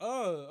on. I was like,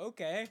 "Oh,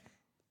 okay."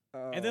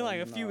 And then like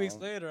a few weeks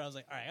later, I was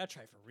like, "All right, I gotta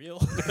try for real."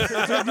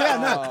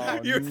 Oh,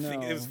 You're no.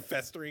 thinking it was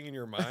festering in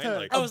your mind.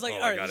 Like I was like,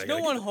 oh, all right, God, there's I no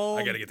gotta one get- home.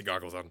 I gotta get the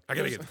goggles on. I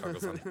gotta get the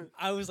goggles on.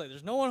 I was like,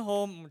 "There's no one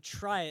home. I'm gonna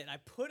try it." And I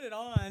put it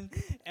on,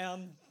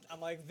 and I'm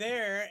like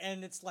there,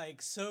 and it's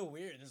like so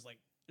weird. There's like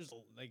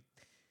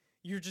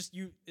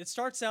It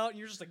starts out and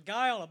you're just a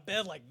guy on a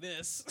bed like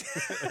this.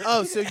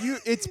 Oh, so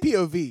it's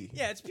POV.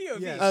 Yeah, it's POV.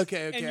 Yes.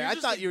 Okay, And okay. you're I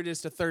just thought a- you were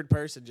just a third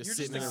person just You're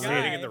sitting just in a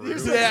a room.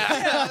 Sitting in the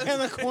guy. room. Yeah. in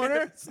the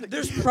corner.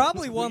 There's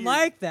probably one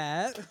like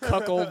that.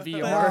 Cuckold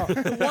VR.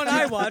 The one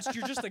I watched,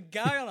 you're just a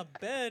guy on a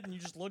bed and you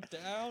just look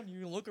down.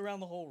 You look around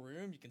the whole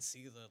room. You can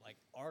see the like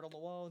art on the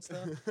wall and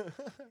stuff.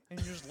 And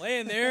you're just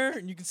laying there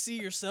and you can see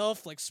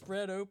yourself like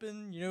spread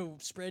open,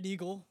 spread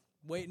eagle,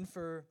 waiting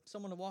for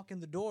someone to walk in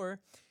the door.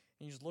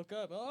 And you just look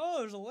up. Oh,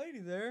 there's a lady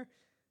there.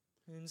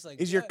 And it's like,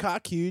 Is your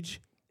cock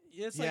huge?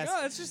 It's Yes.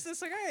 like,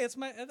 it's like, hey, it's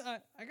my,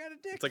 I got a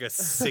dick. It's like a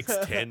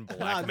 6'10"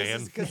 black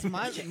man. Because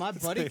my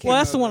buddy. Came Well,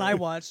 that's the one over. I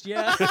watched,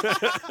 yeah.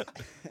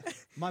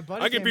 My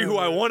buddy. I can came be who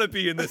I over. want to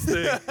be in this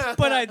thing.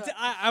 But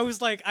I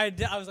was like,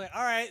 I was like,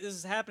 all right, this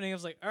is happening. I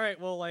was like, all right,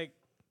 well, like,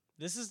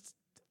 this is,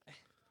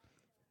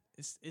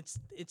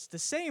 it's the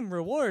same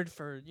reward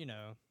for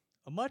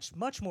a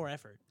much more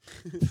effort,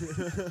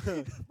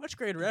 much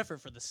greater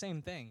effort for the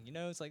same thing.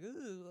 It's like,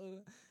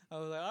 I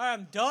was like, all right,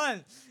 I'm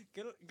done.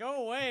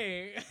 Go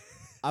away.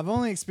 I've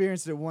only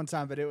experienced it one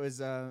time, but it was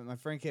my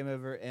friend came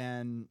over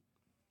and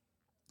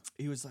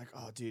he was like,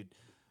 "Oh, dude,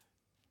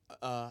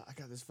 I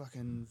got this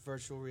fucking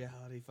virtual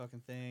reality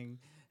fucking thing."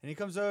 And he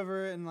comes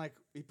over and like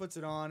he puts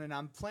it on, and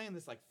I'm playing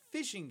this like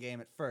fishing game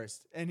at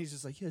first, and he's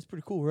just like, "Yeah, it's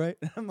pretty cool, right?"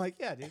 And I'm like,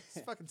 "Yeah, dude,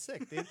 it's fucking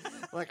sick, dude."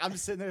 Like I'm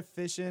just sitting there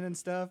fishing and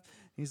stuff.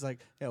 He's like,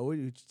 "Yeah, what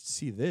do you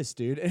see this,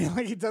 dude?" And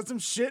like he does some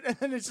shit, and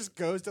then it just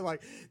goes to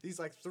like these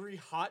like 3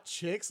 hot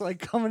chicks like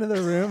come into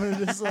the room and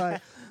just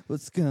like,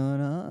 "What's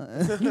going on?"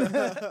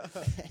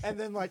 And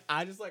then like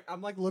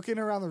I'm like looking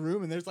around the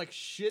room, and there's like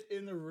shit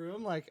in the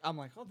room. Like I'm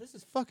like, "Oh, this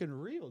is fucking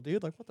real,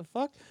 dude. Like what the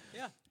fuck?"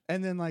 Yeah.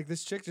 And then like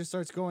this chick just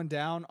starts going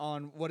down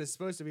on what is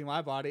supposed to be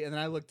my body, and then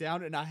I look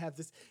down and I have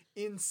this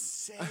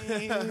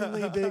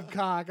insanely big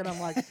cock, and I'm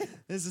like,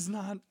 this is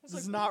not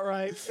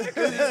right.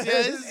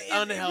 It's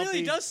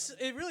unhealthy.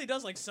 It really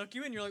does like suck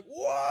you in. You're like,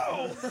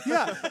 whoa.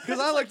 Yeah, because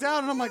I look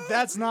down and I'm like,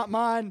 that's not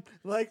mine.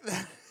 Like,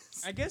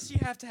 I guess you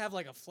have to have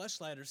like a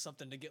fleshlight or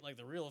something to get like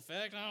the real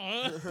effect.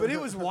 I don't know. but it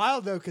was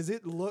wild though, because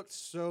it looked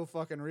so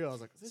fucking real. I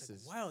was like, this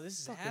It's is like, wow, this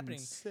is fucking happening.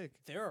 sick.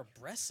 There are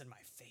breasts in my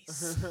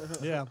face.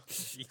 Yeah.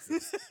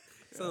 Jesus.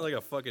 Sounds like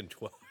a fucking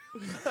 12.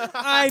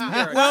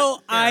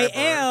 I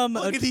am.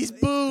 Look at these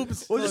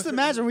boobs. Well, just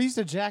imagine we used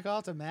to jack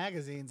off to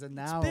magazines, and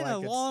now It's been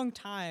like, a long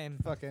time.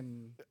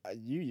 fucking.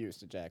 You used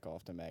to jack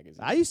off to magazines.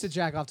 I used to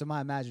jack off to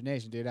my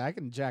imagination, dude. I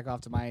can jack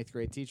off to my 8th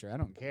grade teacher. I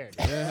don't care.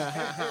 Dude.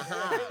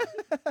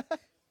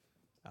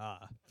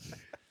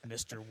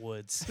 Mr.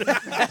 Woods.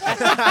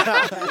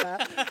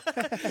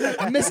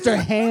 Mr.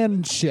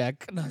 Hand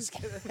Check. No, I was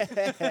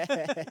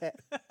kidding.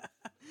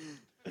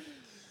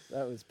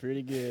 That was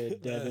pretty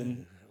good,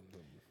 Devin.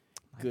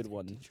 Good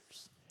one.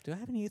 Do I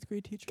have any 8th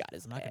grade teachers? Got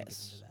his I'm not gonna get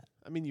ass. into that.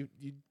 I mean, you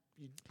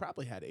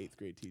probably had 8th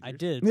grade teachers. I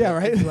did. Yeah, but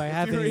right? Do I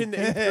have You were any? in the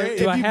 8th grade.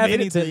 Do I If you have made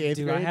any it to that? the 8th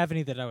Do I grade. have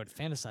any that I would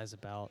fantasize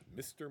about?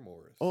 Mr.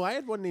 Morris. Oh, I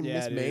had one named Yeah,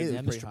 Miss dude. May that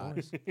Yeah, was pretty Mr. hot.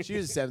 Morris. She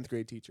was a 7th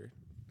grade teacher.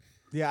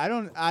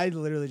 Yeah, I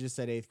literally just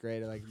said 8th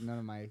grade. Like none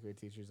of my 8th grade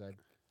teachers I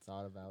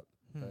thought about.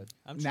 But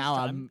I'm just now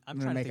try- I'm I'm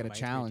gonna trying to make think it a of my 8th grade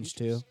challenge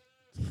too.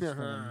 teachers.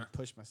 Fucking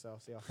push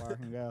myself, see how far I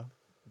can go.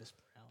 Miss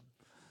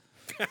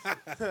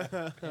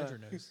Brown. Andrew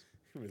knows.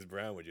 Ms.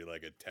 Brown, would you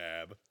like a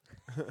tab?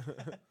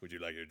 Would you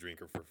like a drink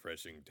of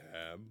refreshing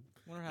tab?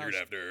 Wonder how You're going to she-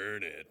 have to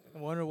earn it. I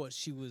wonder what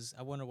she was.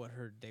 I wonder what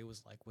her day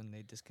was like when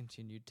they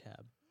discontinued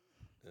Tab.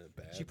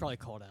 Bad. She probably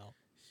called out.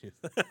 She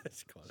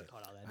called it.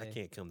 Called out that I day.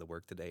 can't come to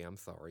work today. I'm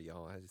sorry,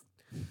 y'all.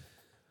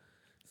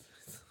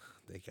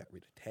 They got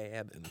rid of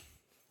Tab, and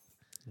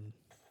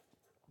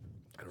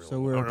I don't So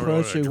know- we're I don't know what to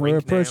approaching. We're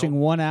drink now. approaching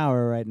 1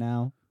 hour right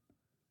now.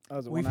 That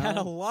was We've 1 had a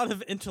hour? lot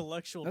of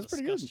intellectual That's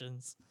pretty good.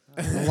 discussions.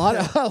 a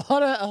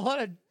lot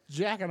of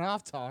jacking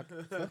off talk.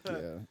 Fuck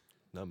yeah,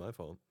 Not my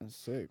fault. that's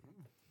sick.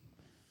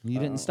 You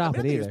Uh, didn't stop I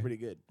it think it was either. pretty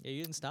good. Yeah,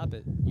 you didn't stop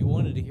it. You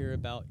wanted to hear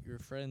about your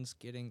friends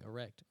getting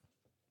erect.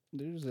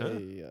 There's Huh?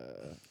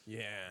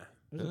 Yeah.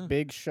 there's Huh. a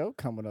big show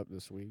coming up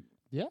this week.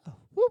 Yeah.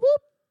 Whoop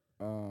whoop.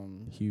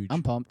 Huge.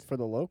 I'm pumped. For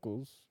the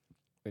locals,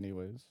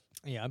 anyways.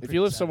 Yeah, I'm If pretty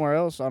you live excited. somewhere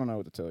else, I don't know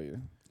what to tell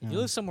you. If you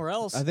live somewhere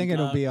else, I think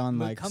it'll be on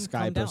like come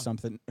Skype or down.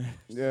 something.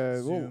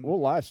 Yeah, Zoom. we'll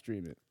live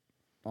stream it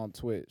on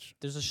Twitch.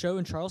 There's a show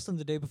in Charleston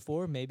the day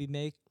before. Maybe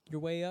make your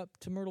way up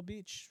to Myrtle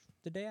Beach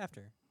the day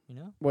after. You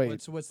know, Wait,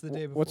 What's the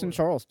day before? what's in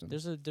Charleston?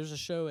 there's a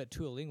show at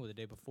Tuolingua the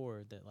day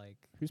before that like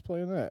Who's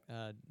playing that?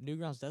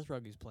 Newgrounds Death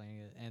Rugby's playing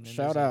it, and then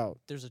Shout there's out.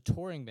 There's a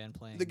touring band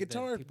playing The that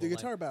guitar people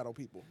like. battle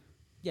people.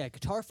 Yeah,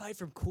 guitar fight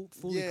from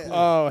Fully Yeah. Cool.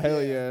 Oh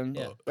hell Yeah. yeah!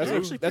 Yeah. That's They're a,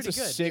 actually that's a pretty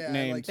good. sick Yeah, I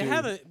name like too. They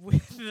have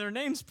their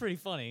name's pretty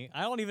funny.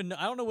 I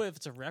don't know if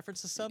it's a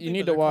reference to something. You need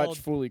but to they're watch called-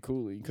 Fully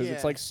Cooley because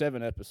it's Yeah. like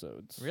 7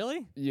 episodes.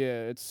 Really?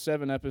 Yeah, it's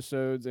 7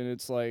 episodes, and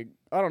it's like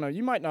I don't know.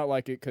 You might not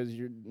like it because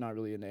you're not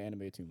really into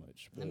anime too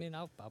much. But I mean,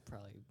 I'll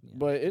probably. You know,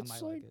 But I it's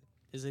might like- it.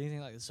 Is it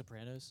anything like The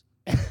Sopranos?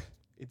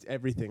 It's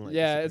everything like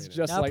yeah, The it's Sopranos.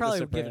 just I'll like probably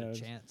The give it a Sopranos.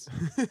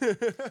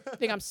 chance.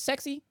 Think I'm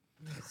sexy?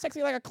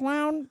 Sexy like a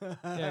clown.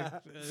 Yeah,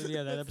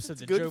 that episode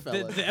that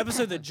Goodfellas. the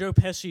episode that Joe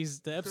Pesci's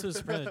the episode of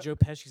Soprano that Joe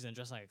Pesci's in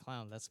dressed like a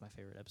clown. That's my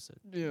favorite episode.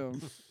 Yeah.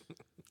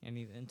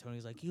 And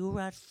Tony's like, "You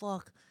rat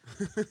fuck."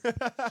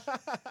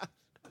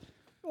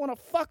 You wanna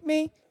fuck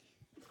me?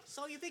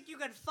 So you think you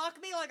can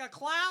fuck me like a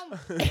clown?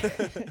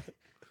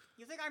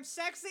 You think I'm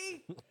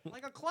sexy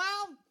like a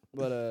clown?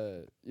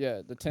 But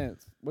yeah, the 10th.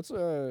 What's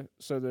so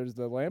there's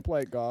the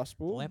Lamplight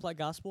Gospel. Lamplight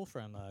Gospel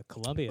from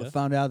Columbia. I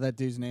found out that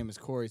dude's name is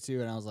Corey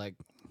too, and I was like,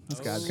 this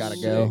guy's got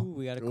to go.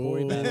 We got a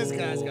Corey battle. This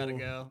guy's got to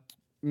go.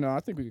 No, I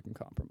think we can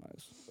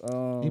compromise.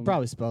 He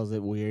probably spells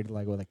it weird,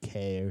 like with a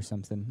K or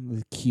something.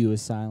 The Q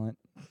is silent.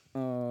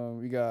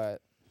 We got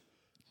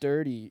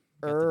Dirty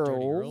got the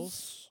Dirty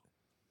Earls,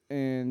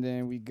 and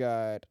then we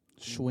got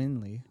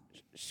Schwindley.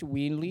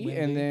 Sweenley,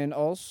 and then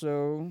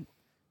also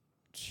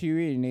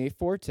Chirine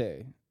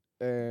Forte.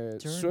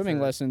 Swimming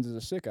for- Lessons is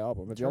a sick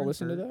album. Have y'all Turn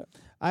listened to for- that?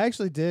 I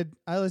actually did.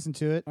 I listened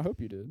to it. I hope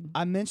you did.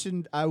 I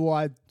mentioned I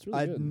It's really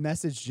I good.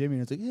 messaged Jimmy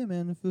and it's like, hey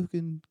man,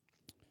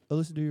 I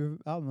listened to your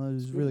album. It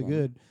was Good really one.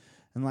 good.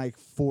 And like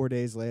 4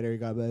 days later, he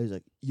got back. He's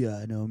like, yeah,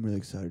 I know. I'm really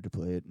excited to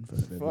play it in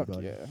front of Fuck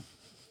everybody. yeah.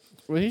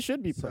 Well, he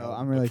should be So proud.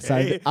 I'm really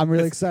excited. I'm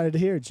really excited to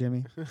hear it,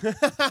 Jimmy.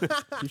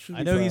 He should I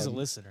be know he's a proud.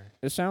 listener.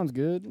 It sounds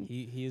good.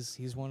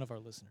 He's one of our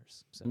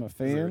listeners. So I'm a we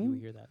fan.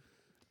 hear that.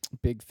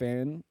 Big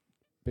fan.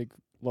 Big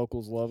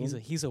locals love him.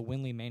 He's a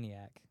Winley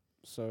maniac.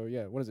 So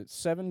yeah, what is it?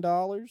 $7?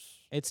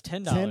 It's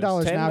 $10. $10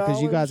 now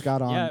because you guys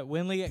got on. Yeah,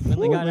 Winley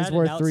Ooh, got it's added.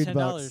 worth Now it's $3.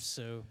 $10.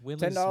 So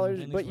Winley's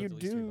 $10, but worth you at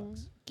least do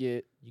 $3.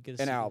 get You get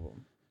a an CD.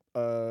 album.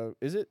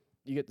 Is it?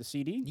 You get the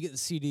CD? You get the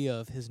CD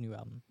of his new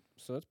album.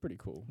 So that's pretty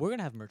cool. We're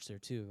gonna have merch there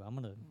too. I'm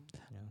gonna,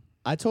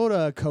 I told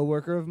a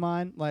coworker of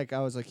mine, like, I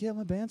was like, yeah,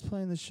 my band's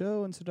playing the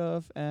show and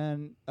stuff.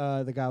 And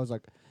the guy was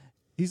like,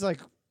 he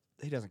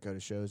doesn't go to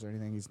shows or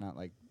anything. He's not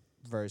like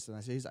versed.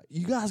 And he's like,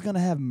 you guys gonna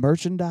have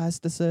merchandise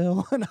to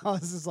sell? And I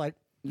was just like,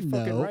 You're no.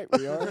 fucking right,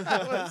 we are.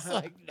 I was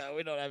like, no,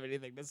 we don't have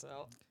anything to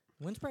sell.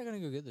 When's probably gonna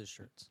go get those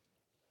shirts?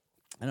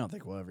 I don't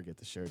think we'll ever get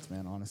the shirts,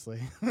 man. Honestly,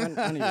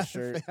 I need a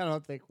shirt. I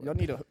don't think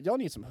Y'all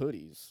need some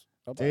hoodies.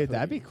 I'll buy a Dude,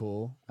 that'd be hoodie.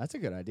 cool. That's a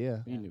good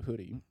idea. You need a new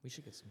hoodie. We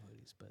should get some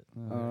hoodies, but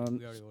Um,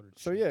 we already ordered.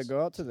 So yeah, shirts.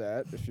 go out to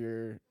that if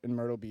you're in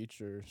Myrtle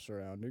Beach or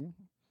surrounding,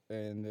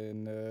 and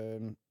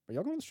then are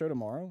y'all going to the show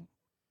tomorrow?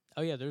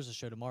 Oh yeah, there's a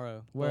show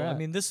tomorrow. Where Well, I at?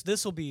 mean, this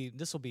will be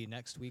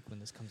next week when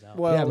this comes out.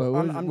 Well, Yeah, but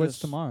I'm what's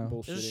just tomorrow?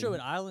 There's a bullshitting. show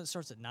at Island. It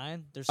starts at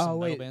 9. There's some Oh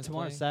metal wait, bands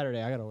tomorrow's playing.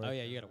 Saturday. I gotta work. Oh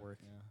yeah, you gotta work.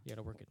 You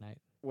gotta work at night.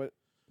 What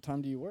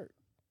time do you work?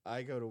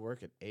 I go to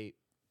work at 8,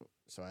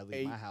 so I leave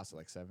 8 my house at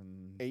like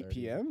 7. 8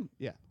 p.m.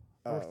 Yeah.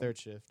 I Oh. work third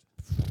shift.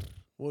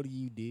 What do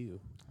you do?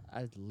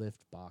 I lift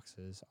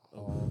boxes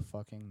all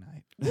fucking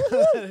night.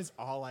 That's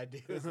all I do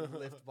is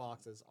lift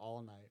boxes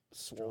all night.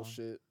 Swole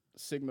Strong. shit.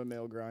 Sigma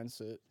male grind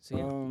set.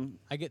 So,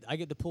 yeah. I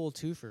get to pull a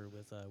twofer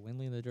with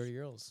Winley and the Dirty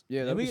Girls.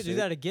 Yeah, and that'd we be could do sick.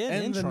 that again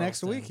in And the next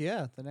Charleston. week,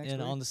 yeah, the next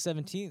And week. on the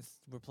 17th,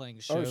 we're playing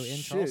a show oh in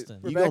shit. Charleston.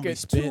 We're You back gonna be at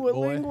spit, boy.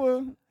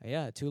 Tualingua.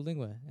 Yeah,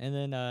 Tualingua. And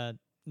then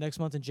next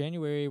month in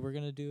January, we're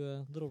gonna do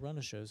a little run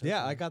of shows. yeah,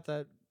 I hopefully. got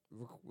that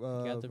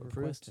got the approved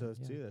request to in,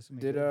 yeah. do this.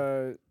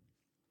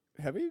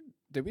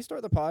 Did we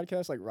start the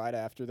podcast like right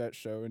after that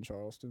show in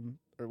Charleston,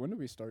 or when did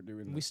we start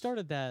doing this? We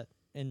started that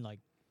in like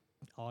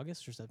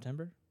August or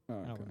September. Oh, I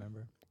don't okay.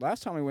 remember.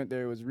 Last time we went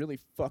there, it was really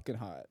fucking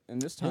hot,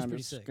 and this It was time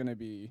pretty it's sick. gonna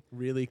be.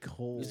 Really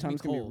cold. This It's gonna time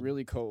it's be gonna be cold.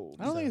 really cold.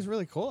 I don't think So- it's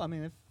really cold. I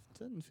mean, it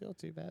doesn't feel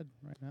too bad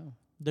right now.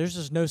 There's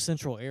just no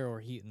central air or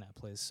heat in that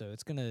place, so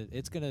it's gonna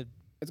It's gonna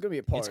be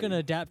a party. it's gonna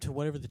adapt to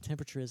whatever the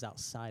temperature is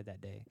outside that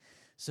day.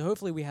 So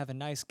hopefully we have a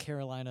nice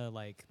Carolina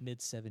like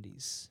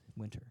mid-70s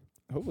winter.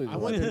 Hopefully, I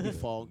want there to be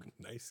fog.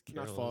 Nice Not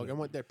Carolina. fog. I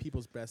want their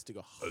people's best to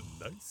go.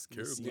 A nice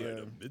Yeah.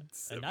 Carolina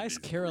mid-70s A nice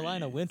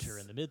Carolina breeze. winter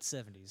in the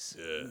mid-70s.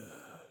 Yeah,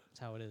 That's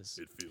how it is.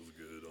 it feels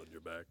good on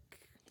your back.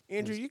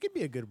 Andrew, you could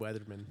be a good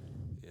weatherman.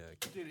 Yeah,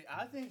 Dude,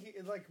 I think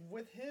like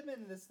with him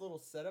and this little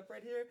setup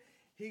right here,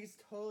 he's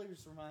totally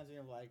just reminds me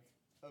of like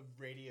a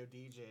radio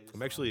DJ.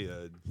 I'm actually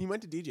He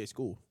went to DJ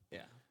school.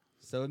 yeah.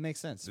 So it makes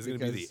sense. This is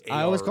gonna be because the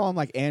I always AR call him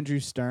like Andrew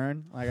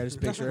Stern. Like I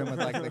just picture him with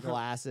like the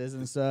glasses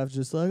and stuff,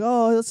 just like,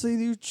 oh, let's see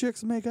these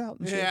chicks make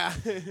out. And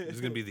shit. this is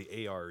gonna be the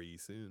ARE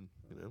soon.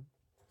 You know?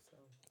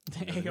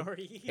 ARE.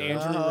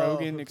 Andrew Oh.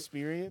 Rogan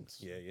experience.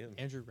 Yeah, yeah.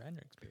 Andrew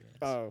Radner experience.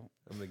 Oh,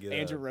 I'm gonna get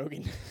Andrew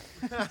Rogan.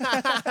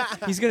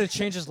 He's gonna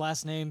change his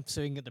last name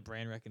so he can get the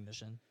brand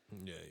recognition.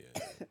 Yeah,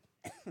 yeah.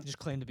 Just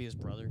claim to be his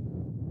brother.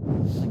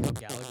 Like how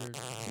Gallagher.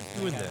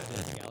 Doing Gallagher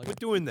that. did Gallagher. We're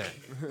doing that.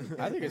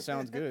 I think it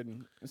sounds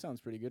good. It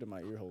sounds pretty good in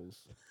my ear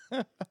holes.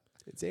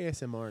 It's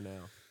ASMR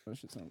now. That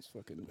shit sounds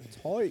fucking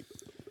tight.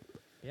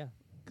 Yeah.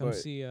 Come But-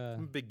 see.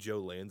 I'm a big Joe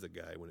Lanza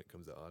guy when it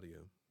comes to audio.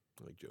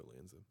 I like Joe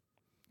Lanza.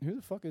 Who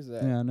the fuck is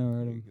that? Yeah, I never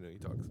heard of him. You know, he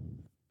talks.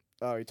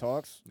 Oh, he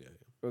talks. Yeah,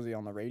 Was he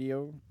on the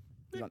radio?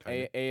 He's yeah. on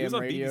Kinda. AM He was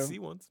on radio. BBC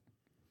once.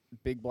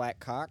 Big black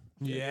cock.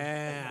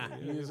 Yeah,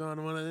 he was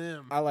on one of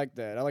them. I like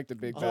that. I like the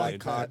big I black like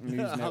cock that.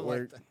 news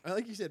network. I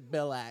like you said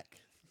Bellac.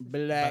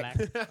 Black.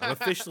 I'm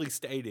officially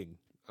stating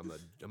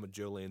I'm a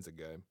Joe Lanza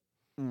guy.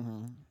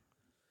 Mm-hmm.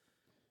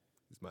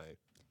 He's my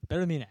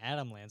Better than being an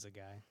Adam Lanza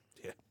guy.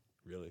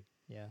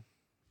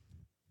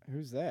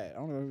 Who's that? I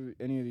don't know who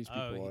any of these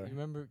people Oh, are.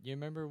 you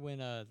remember when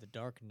The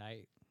Dark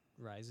Knight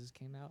Rises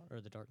came out, or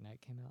The Dark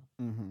Knight came out?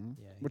 Mm-hmm.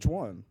 Yeah. Which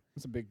one?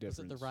 It's a big Was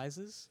difference. it The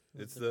Rises?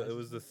 It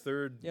was the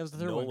third Yeah, it was the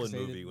third one, 'cause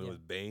Nolan they movie did- when yeah. it was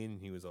Bane.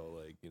 He was all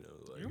like, you know,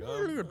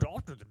 like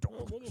doctor, the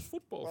I'm on a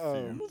football Oh.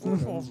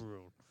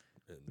 field.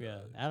 And, Yeah,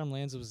 Adam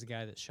Lanza was the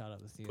guy that shot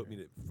up the theater. put me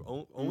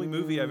to only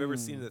movie I've ever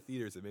seen in the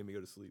theaters that made me go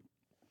to sleep.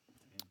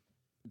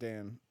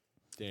 Damn.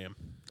 Damn.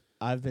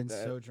 I've been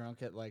That- so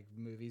drunk at like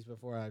movies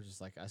before. I was just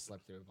like I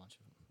slept through a bunch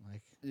of them.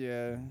 Like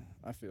Yeah,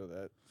 I feel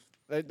that.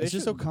 They it's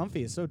just so should-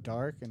 comfy. It's so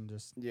dark and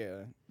just.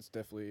 Yeah,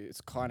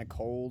 it's kind of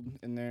cold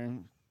in there.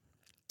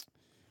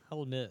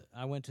 I'll admit,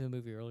 I went to a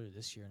movie earlier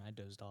this year and I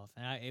dozed off,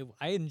 and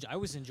I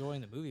was enjoying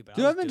the movie, but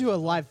Dude, I I've was been to a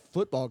dozing off. live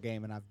football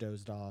game and I've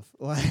dozed off.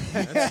 Like,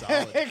 That's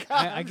solid.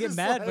 I get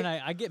mad when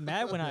I get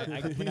mad when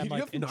when I'm You like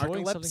have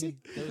enjoying narcolepsy? something.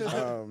 and dozing off.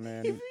 Oh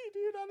man.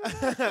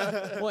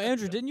 Well,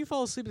 Andrew, didn't you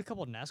fall asleep at a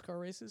couple of NASCAR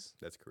races?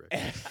 That's correct.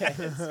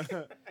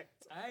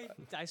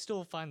 I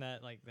still find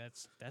that like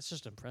that's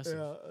just impressive.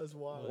 that's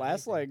wild.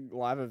 Last like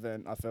live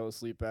event I fell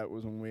asleep at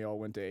was when we all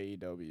went to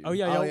AEW. Oh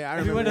yeah, Oh, yo, yeah,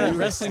 I we went remember to that you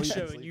wrestling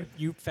sleeping, show and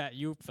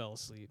you fell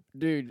asleep.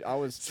 Dude, I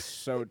was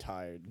so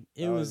tired.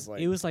 It I was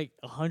like, it was like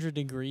 100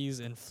 degrees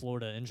in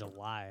Florida in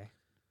July.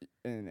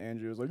 and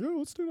Andrew was like, "Oh,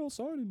 let's stand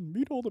outside and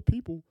meet all the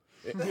people."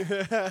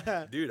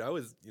 Dude, I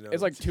was, you know,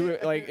 It's like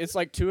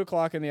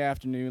 2:00 in the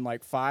afternoon,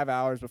 like 5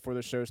 hours before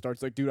the show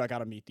starts. Like, dude, I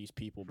gotta meet these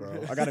people,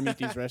 bro. I gotta meet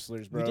these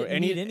wrestlers, bro. didn't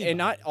And meet and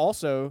not anybody.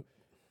 also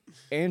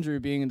Andrew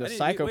being the I didn't-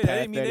 psychopath wait, I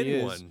didn't meet that he is.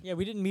 anyone. Yeah,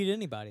 we didn't meet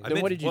anybody. I Then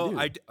meant- what did you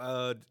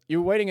well, do?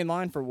 You were waiting in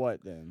line for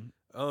what then?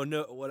 oh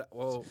no, what?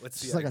 Well, let's It's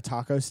see. just like a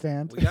taco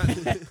stand.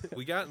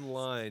 we got in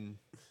line,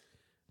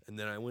 and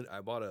then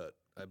I bought a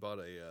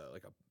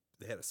like a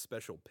they had a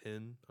special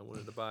pin I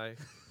wanted to buy,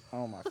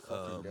 Oh my fucking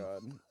Um,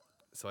 god!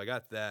 so I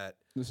got that.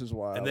 This is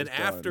why. And I then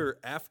was done.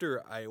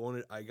 after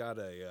I got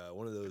a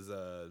one of those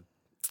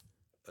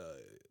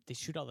They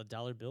shoot out the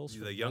dollar bills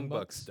for the Young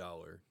Bucks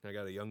dollar. I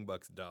got a Young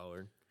Bucks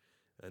dollar,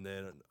 and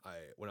then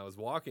when I was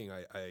walking,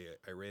 I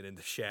ran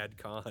into Shad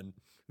Khan,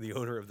 the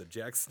owner of the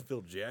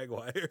Jacksonville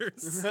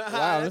Jaguars.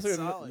 Wow, That's this is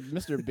solid.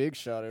 Mr. Big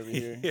Shot over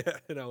here. Yeah,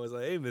 and I was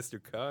like, "Hey,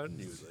 Mr. Khan."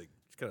 He was like,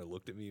 just kind of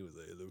looked at me. He was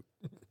like, "Hello."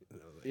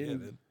 And I was like, You "Yeah,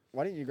 didn't- man."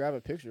 Why didn't you grab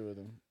a picture with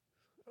him?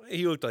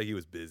 He looked like he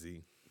was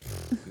busy.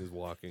 He was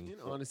walking. You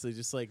know, honestly,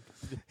 just like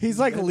He's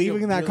like that'd be a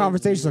leaving that really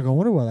conversation. He's weird- like, I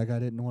wonder why that guy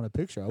didn't want a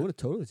picture. I would have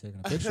totally taken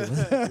a picture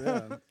with him.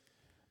 Yeah.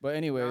 But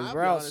anyways, I'll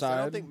we're be honest, outside.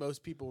 I don't think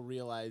most people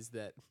realize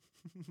that.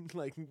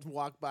 Like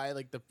walk by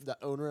like the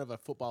owner of a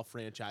football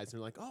franchise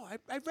and they're like, oh,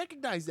 I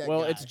recognize that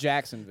well, guy. it's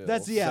Jacksonville.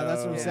 That's what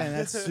I'm so- saying.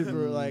 That's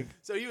super like.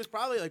 So he was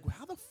probably like,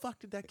 how the fuck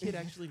did that kid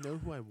actually know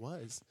who I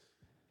was?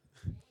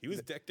 He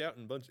was decked out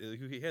in a bunch.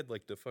 He had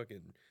like the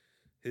fucking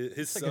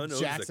his Like son a owns the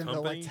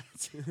Jacksonville like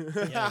company.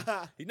 tattoo.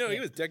 Yeah. He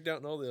was decked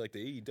out in all the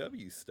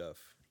AEW stuff.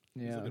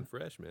 He's Yeah. looking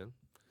fresh, man.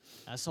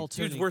 I saw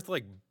Dude's Tony. worth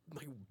like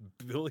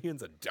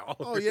billions of dollars.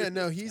 Oh yeah,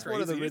 no, he's one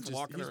of the Crazy. richest.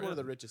 walking He's one of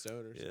the around. richest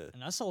owners. Yeah.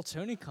 And I saw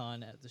Tony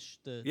Khan at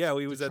the Yeah,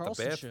 he was at the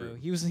Charleston show. bathroom.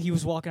 He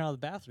was walking out of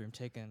the bathroom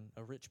taking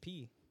a rich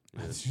pee.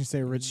 Did you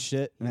say rich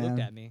shit, He man? looked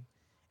at me,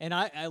 and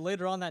I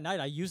later on that night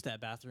I used that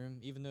bathroom,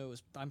 even though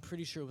I'm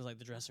pretty sure it was like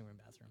the dressing room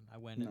bathroom. I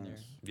went in there.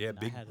 Yeah, and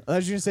big I had, I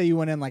was gonna say you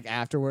went in like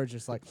afterwards,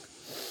 just like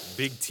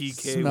big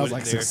TK smells went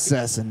like in there.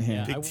 success in here.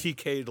 Yeah. Big I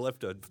TK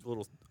left a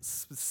little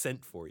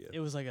scent for you. it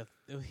was like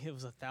it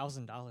was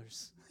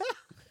 $1,000.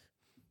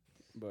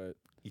 But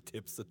He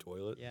tips the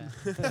toilet. Yeah.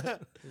 He's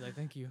like,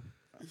 thank you.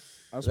 I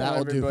just want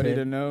That'll do, everybody kid.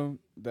 to know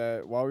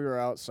that while we were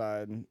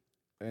outside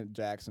in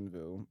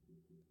Jacksonville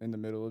in the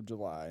middle of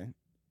July,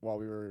 while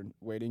we were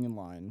waiting in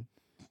line,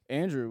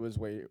 Andrew was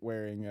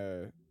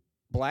wearing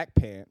black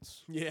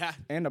pants Yeah.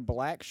 and a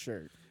black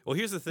shirt. Well,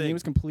 here's the And he thing.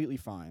 was completely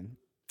fine.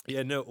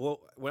 Yeah, no. Well,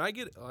 when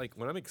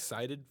I'm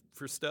excited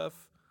for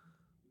stuff,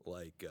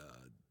 like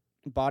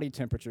Body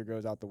temperature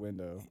goes out the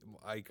window.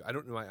 I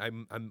don't know.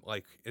 I'm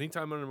like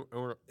anytime I'm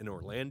in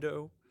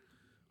Orlando,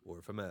 or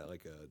if I'm at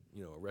like a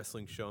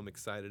wrestling show I'm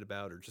excited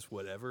about, or just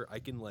whatever, I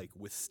can like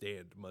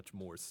withstand much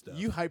more stuff.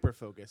 You hyper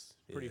focus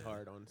pretty Yeah.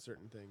 hard on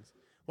certain things.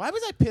 Why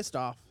was I pissed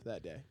off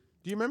that day?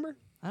 Do you remember?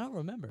 I don't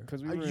remember.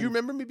 Because Do you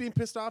remember me being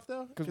pissed off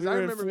though? Because we I were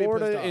in remember being pissed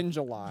Florida off. in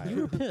July. You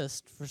were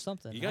pissed for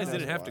something. You guys I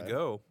didn't don't have to why.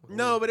 go.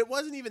 No, but it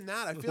wasn't even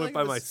that. I feel went like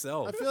by it was,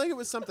 myself. I feel like it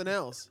was something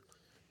else.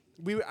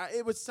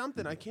 It was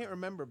something I can't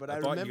remember, but I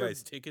bought remember you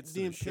guys tickets to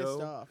being the pissed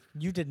show. off.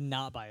 You did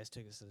not buy us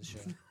tickets to the show.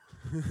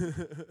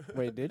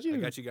 Wait, did I you?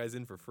 got you guys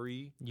in for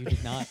free. You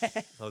did not.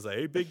 I was like,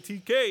 hey, big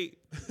TK.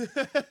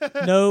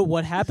 No,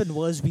 what happened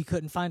was we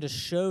couldn't find a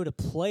show to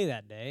play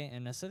that day,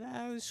 and I said,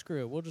 screw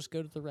it, we'll just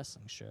go to the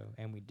wrestling show,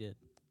 and we did.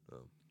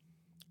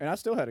 And I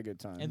still had a good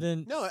time. And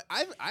then No, I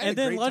had and a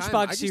then great time.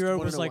 I Lunchbox just Hero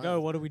wanna was know like, why. "Oh,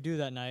 what do we do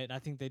that night?" I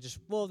think they just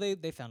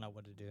they found out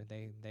what to do.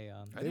 They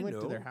I didn't went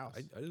to know. their house.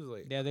 I was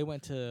like, yeah, they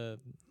went to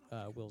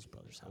Will's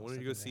brother's house. I wanted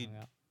to think go they see hung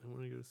out. I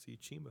want to go see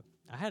Chima.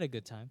 I had a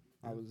good time.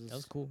 That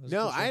was cool. It was a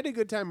No, cool I show. had a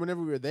good time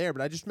whenever we were there,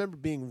 but I just remember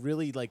being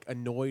really like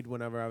annoyed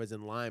whenever I was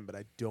in line, but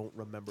I don't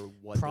remember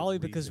what. Probably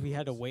the because reason we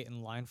had to was. wait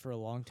in line for a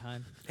long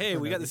time. Hey, For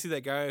we no got to reason. see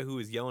that guy who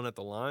was yelling at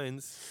the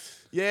lines.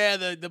 Yeah,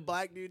 the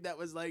black dude that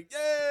was like,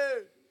 yeah,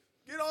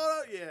 get on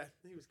up. Yeah,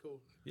 he was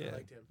cool. Yeah. I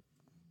liked him.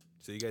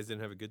 So you guys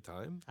didn't have a good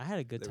time? I had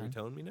a good They were time.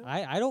 telling me now?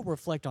 I don't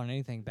reflect on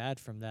anything bad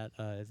from that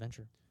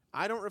adventure.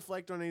 I don't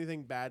reflect on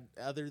anything bad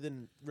other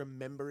than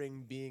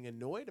remembering being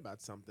annoyed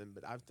about something,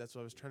 but that's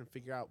what I was trying to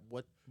figure out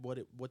what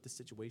the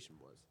situation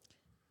was.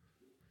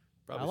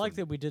 Probably I like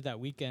some that we did that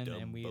weekend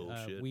dumb and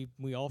bullshit.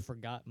 we all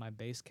forgot my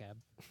bass cab.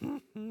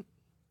 And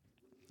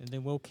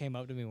then Will came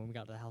up to me when we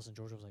got to the house, and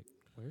George was like,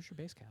 "Where's your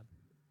bass cab?"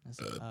 I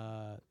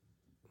said,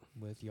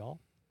 with y'all."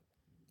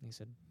 And he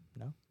said,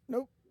 "No."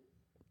 Nope.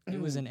 It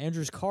was in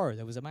Andrew's car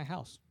that was at my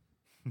house.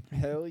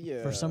 Hell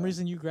yeah. For some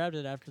reason, you grabbed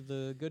it after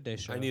the Good Day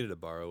show. I needed to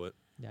borrow it.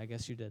 Yeah, I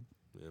guess you did.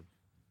 Yeah.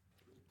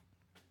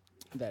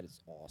 That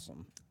is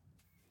awesome.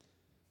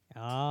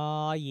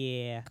 Oh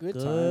yeah,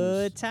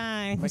 Good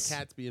times. My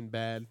cat's being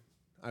bad,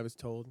 I was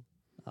told.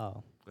 Oh,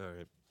 All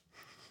right.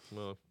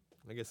 Well,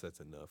 I guess that's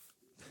enough.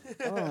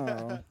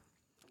 Oh.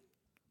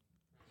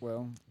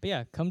 Well, but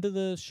yeah, come to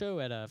the show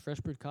at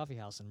Fresh Brewed Coffee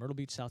House in Myrtle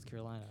Beach, South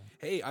Carolina.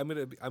 Hey, I'm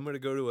gonna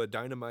go to a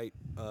Dynamite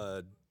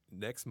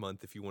next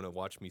month if you want to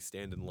watch me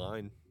stand in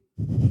line.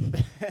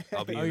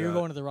 I'll be Oh, in, you're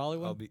going to the Raleigh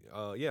one? I'll be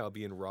I'll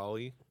be in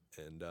Raleigh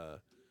and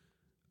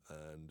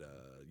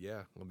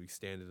yeah, I'll be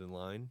standing in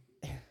line.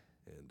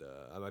 And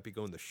I might be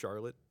going to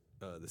Charlotte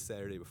the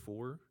Saturday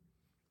before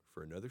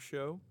for another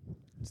show.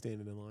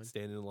 Standing in line.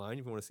 Standing in line.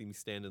 If you want to see me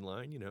stand in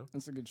line, you know.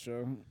 that's a good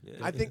show. Yeah.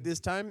 I think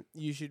this time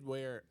you should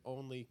wear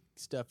only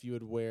stuff you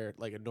would wear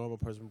like a normal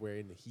person would wear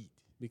in the heat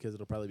because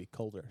it'll probably be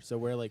colder. So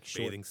wear like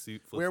short. bathing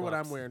suit. Wear what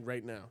I'm flip-flops. wearing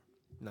right now.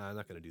 Nah, I'm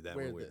not gonna do that.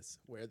 Wear I'm gonna this.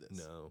 Wear this.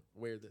 No,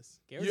 Wear this.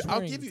 Garrett's I'll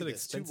wearing- give it's you an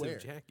this to expensive wear.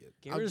 jacket.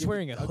 Garrett's give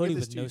wearing it- a I'll give hoodie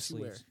this with to no you to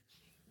wear. sleeves.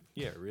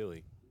 Yeah,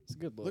 really. It's a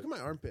good look. Look at my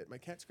armpit. My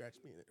cat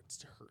scratched me and it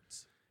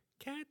hurts.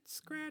 Cat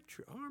scratch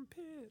your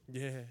armpit.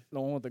 Yeah. The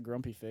one with the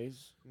grumpy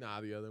face.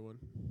 Nah, the other one.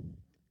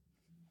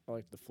 I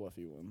like the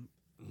fluffy one.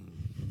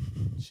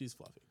 She's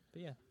fluffy.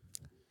 But yeah,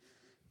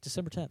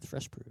 December 10th,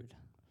 Fresh Brewed.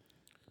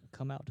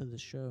 Come out to the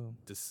show.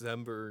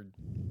 December.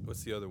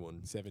 What's the other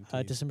one?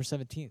 17. December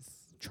 17th,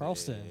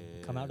 Charleston.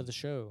 Come out to Yeah. the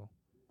show.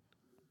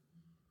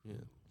 Yeah.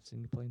 See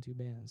me playing 2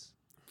 bands.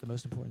 The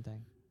most important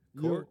thing.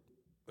 Corey.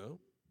 Oh,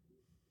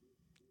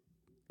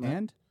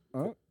 And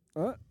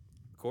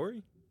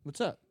Corey.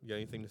 what's up? You got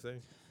anything to say?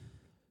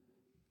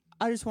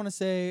 I just want to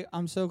say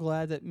I'm so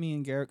glad that me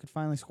and Garrett could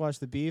finally squash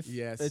the beef.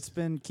 Yes. It's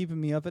been keeping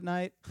me up at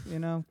night, you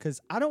know,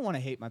 because I don't want to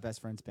hate my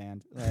best friend's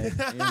band. Like,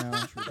 you know,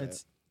 True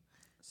it's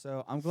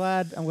so I'm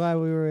glad we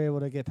were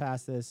able to get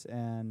past this,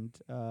 and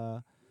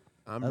I'm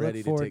I look ready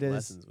to forward take to this.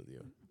 lessons with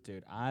you.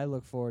 dude, I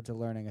look forward to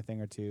learning a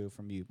thing or two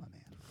from you, my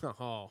man.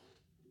 Oh,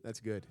 that's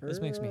good. This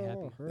makes me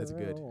happy. That's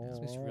good. This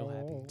makes me real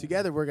happy.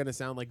 Together, we're going to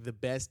sound like the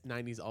best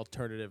 90s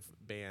alternative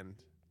band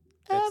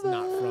that's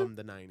not from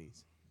the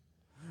 90s.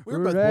 We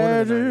were both born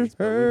in the 90s,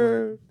 but we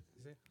weren't.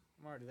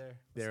 I'm already there.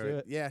 There. do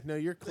it. Yeah, no,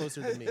 you're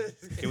closer than me.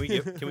 Can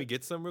we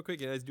get some real quick?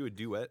 Can you guys do a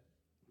duet?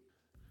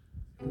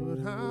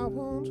 But I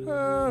want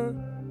her.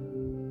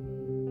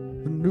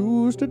 The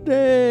news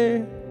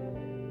today.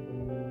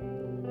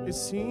 It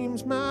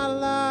seems my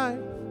life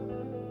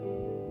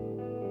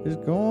Is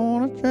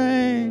gonna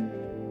change.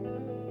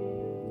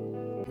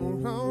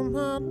 around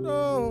my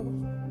door.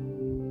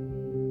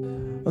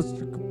 Let's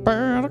talk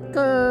about a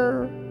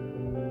girl.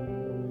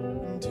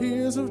 And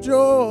tears of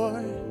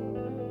joy.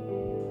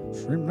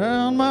 Stream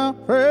down my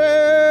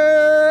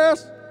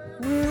face.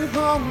 With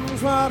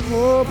arms wide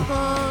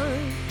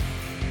open.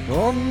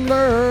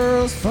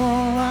 Under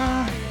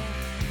sunlight.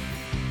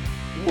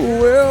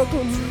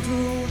 Welcome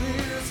to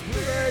this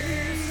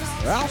place.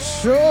 I'll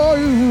show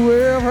you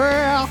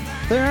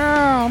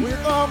everything.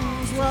 With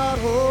arms wide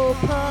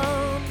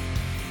open.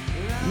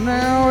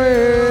 Now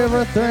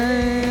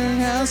everything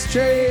has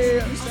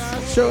changed.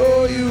 I'll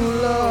show you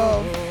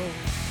love.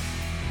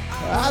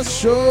 I'll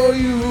show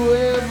you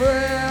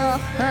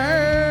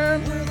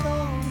everything. With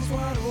arms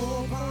wide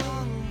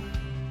open.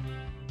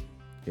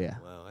 Yeah.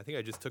 Wow, I think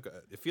I just took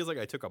a. It feels like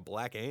I took a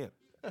black ant.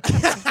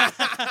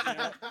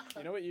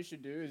 You know what you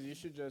should do is you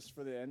should just,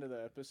 for the end of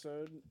the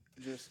episode,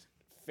 just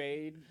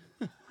fade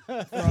from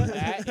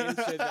that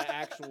into the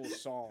actual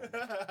song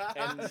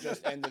and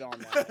just end it on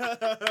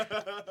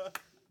that.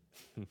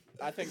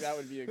 I think that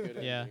would be a good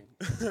Yeah.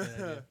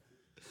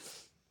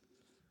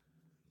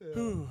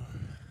 ending.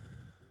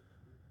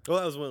 Well,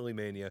 that was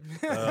WindleyMania.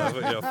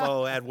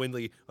 Follow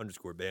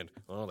 @Windley_band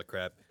on all the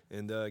crap,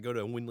 and go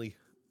to Windley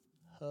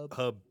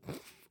Hub.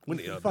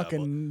 Windley Hub.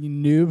 Fucking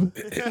noob.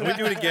 Let me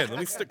do it again. Let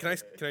me.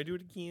 Can I do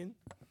it again?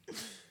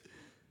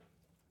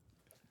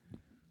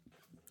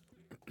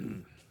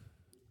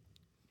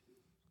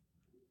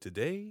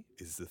 Today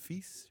is the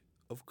feast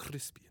of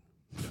Crispian.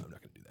 No, I'm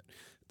not gonna do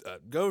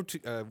that. Go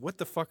to what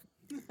the fuck?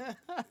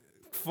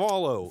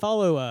 Follow.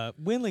 Follow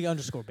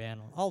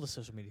Winley_band on all the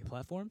social media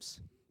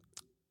platforms.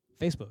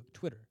 Facebook,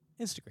 Twitter,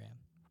 Instagram,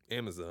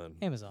 Amazon,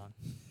 Amazon,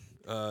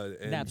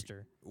 and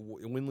Napster,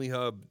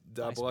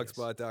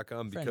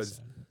 WindleyHub.blogspot.com because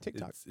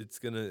TikTok. it's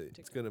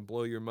gonna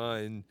blow your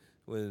mind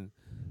when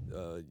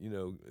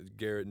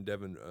Garrett and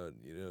Devin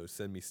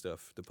send me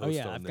stuff to post. Oh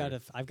yeah, on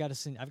I've got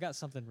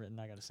something written.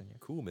 I got to send you.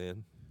 Cool,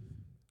 man.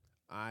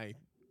 I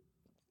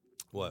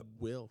What?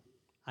 will.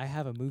 I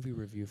have a movie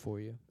review for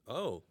you.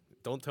 Oh,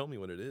 don't tell me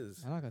what it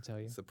is. I'm not gonna tell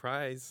you.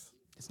 Surprise.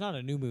 It's not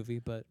a new movie,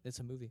 but it's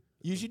a movie.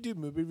 You should do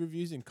movie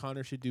reviews, and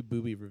Connor should do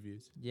booby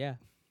reviews. Yeah.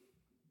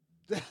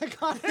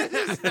 Connor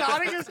is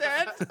nodding his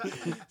head.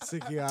 It's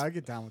like, yeah, I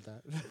get down with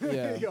that.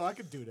 Yeah. Yo, I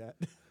could do that.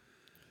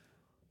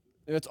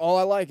 That's all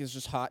I like is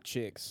just hot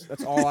chicks.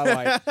 That's all I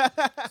like.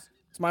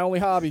 It's my only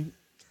hobby.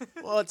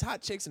 Well, it's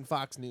hot chicks and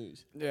Fox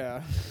News.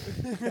 Yeah.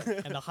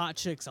 And the hot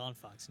chicks on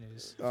Fox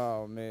News.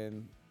 Oh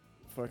man.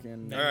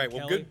 Fucking. Megyn All right.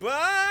 Well, Kelly.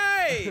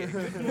 goodbye.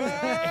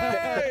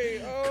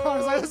 Goodbye.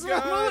 Connor's like, this is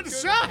my moment to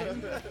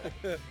shine.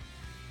 Hey,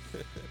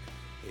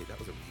 that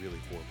was a really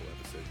horrible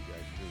episode, you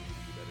guys. You really need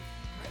to do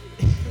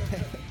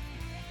better.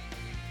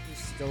 He's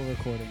still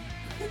recording.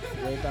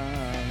 Way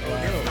down. Oh,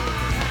 no.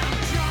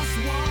 Just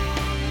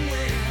one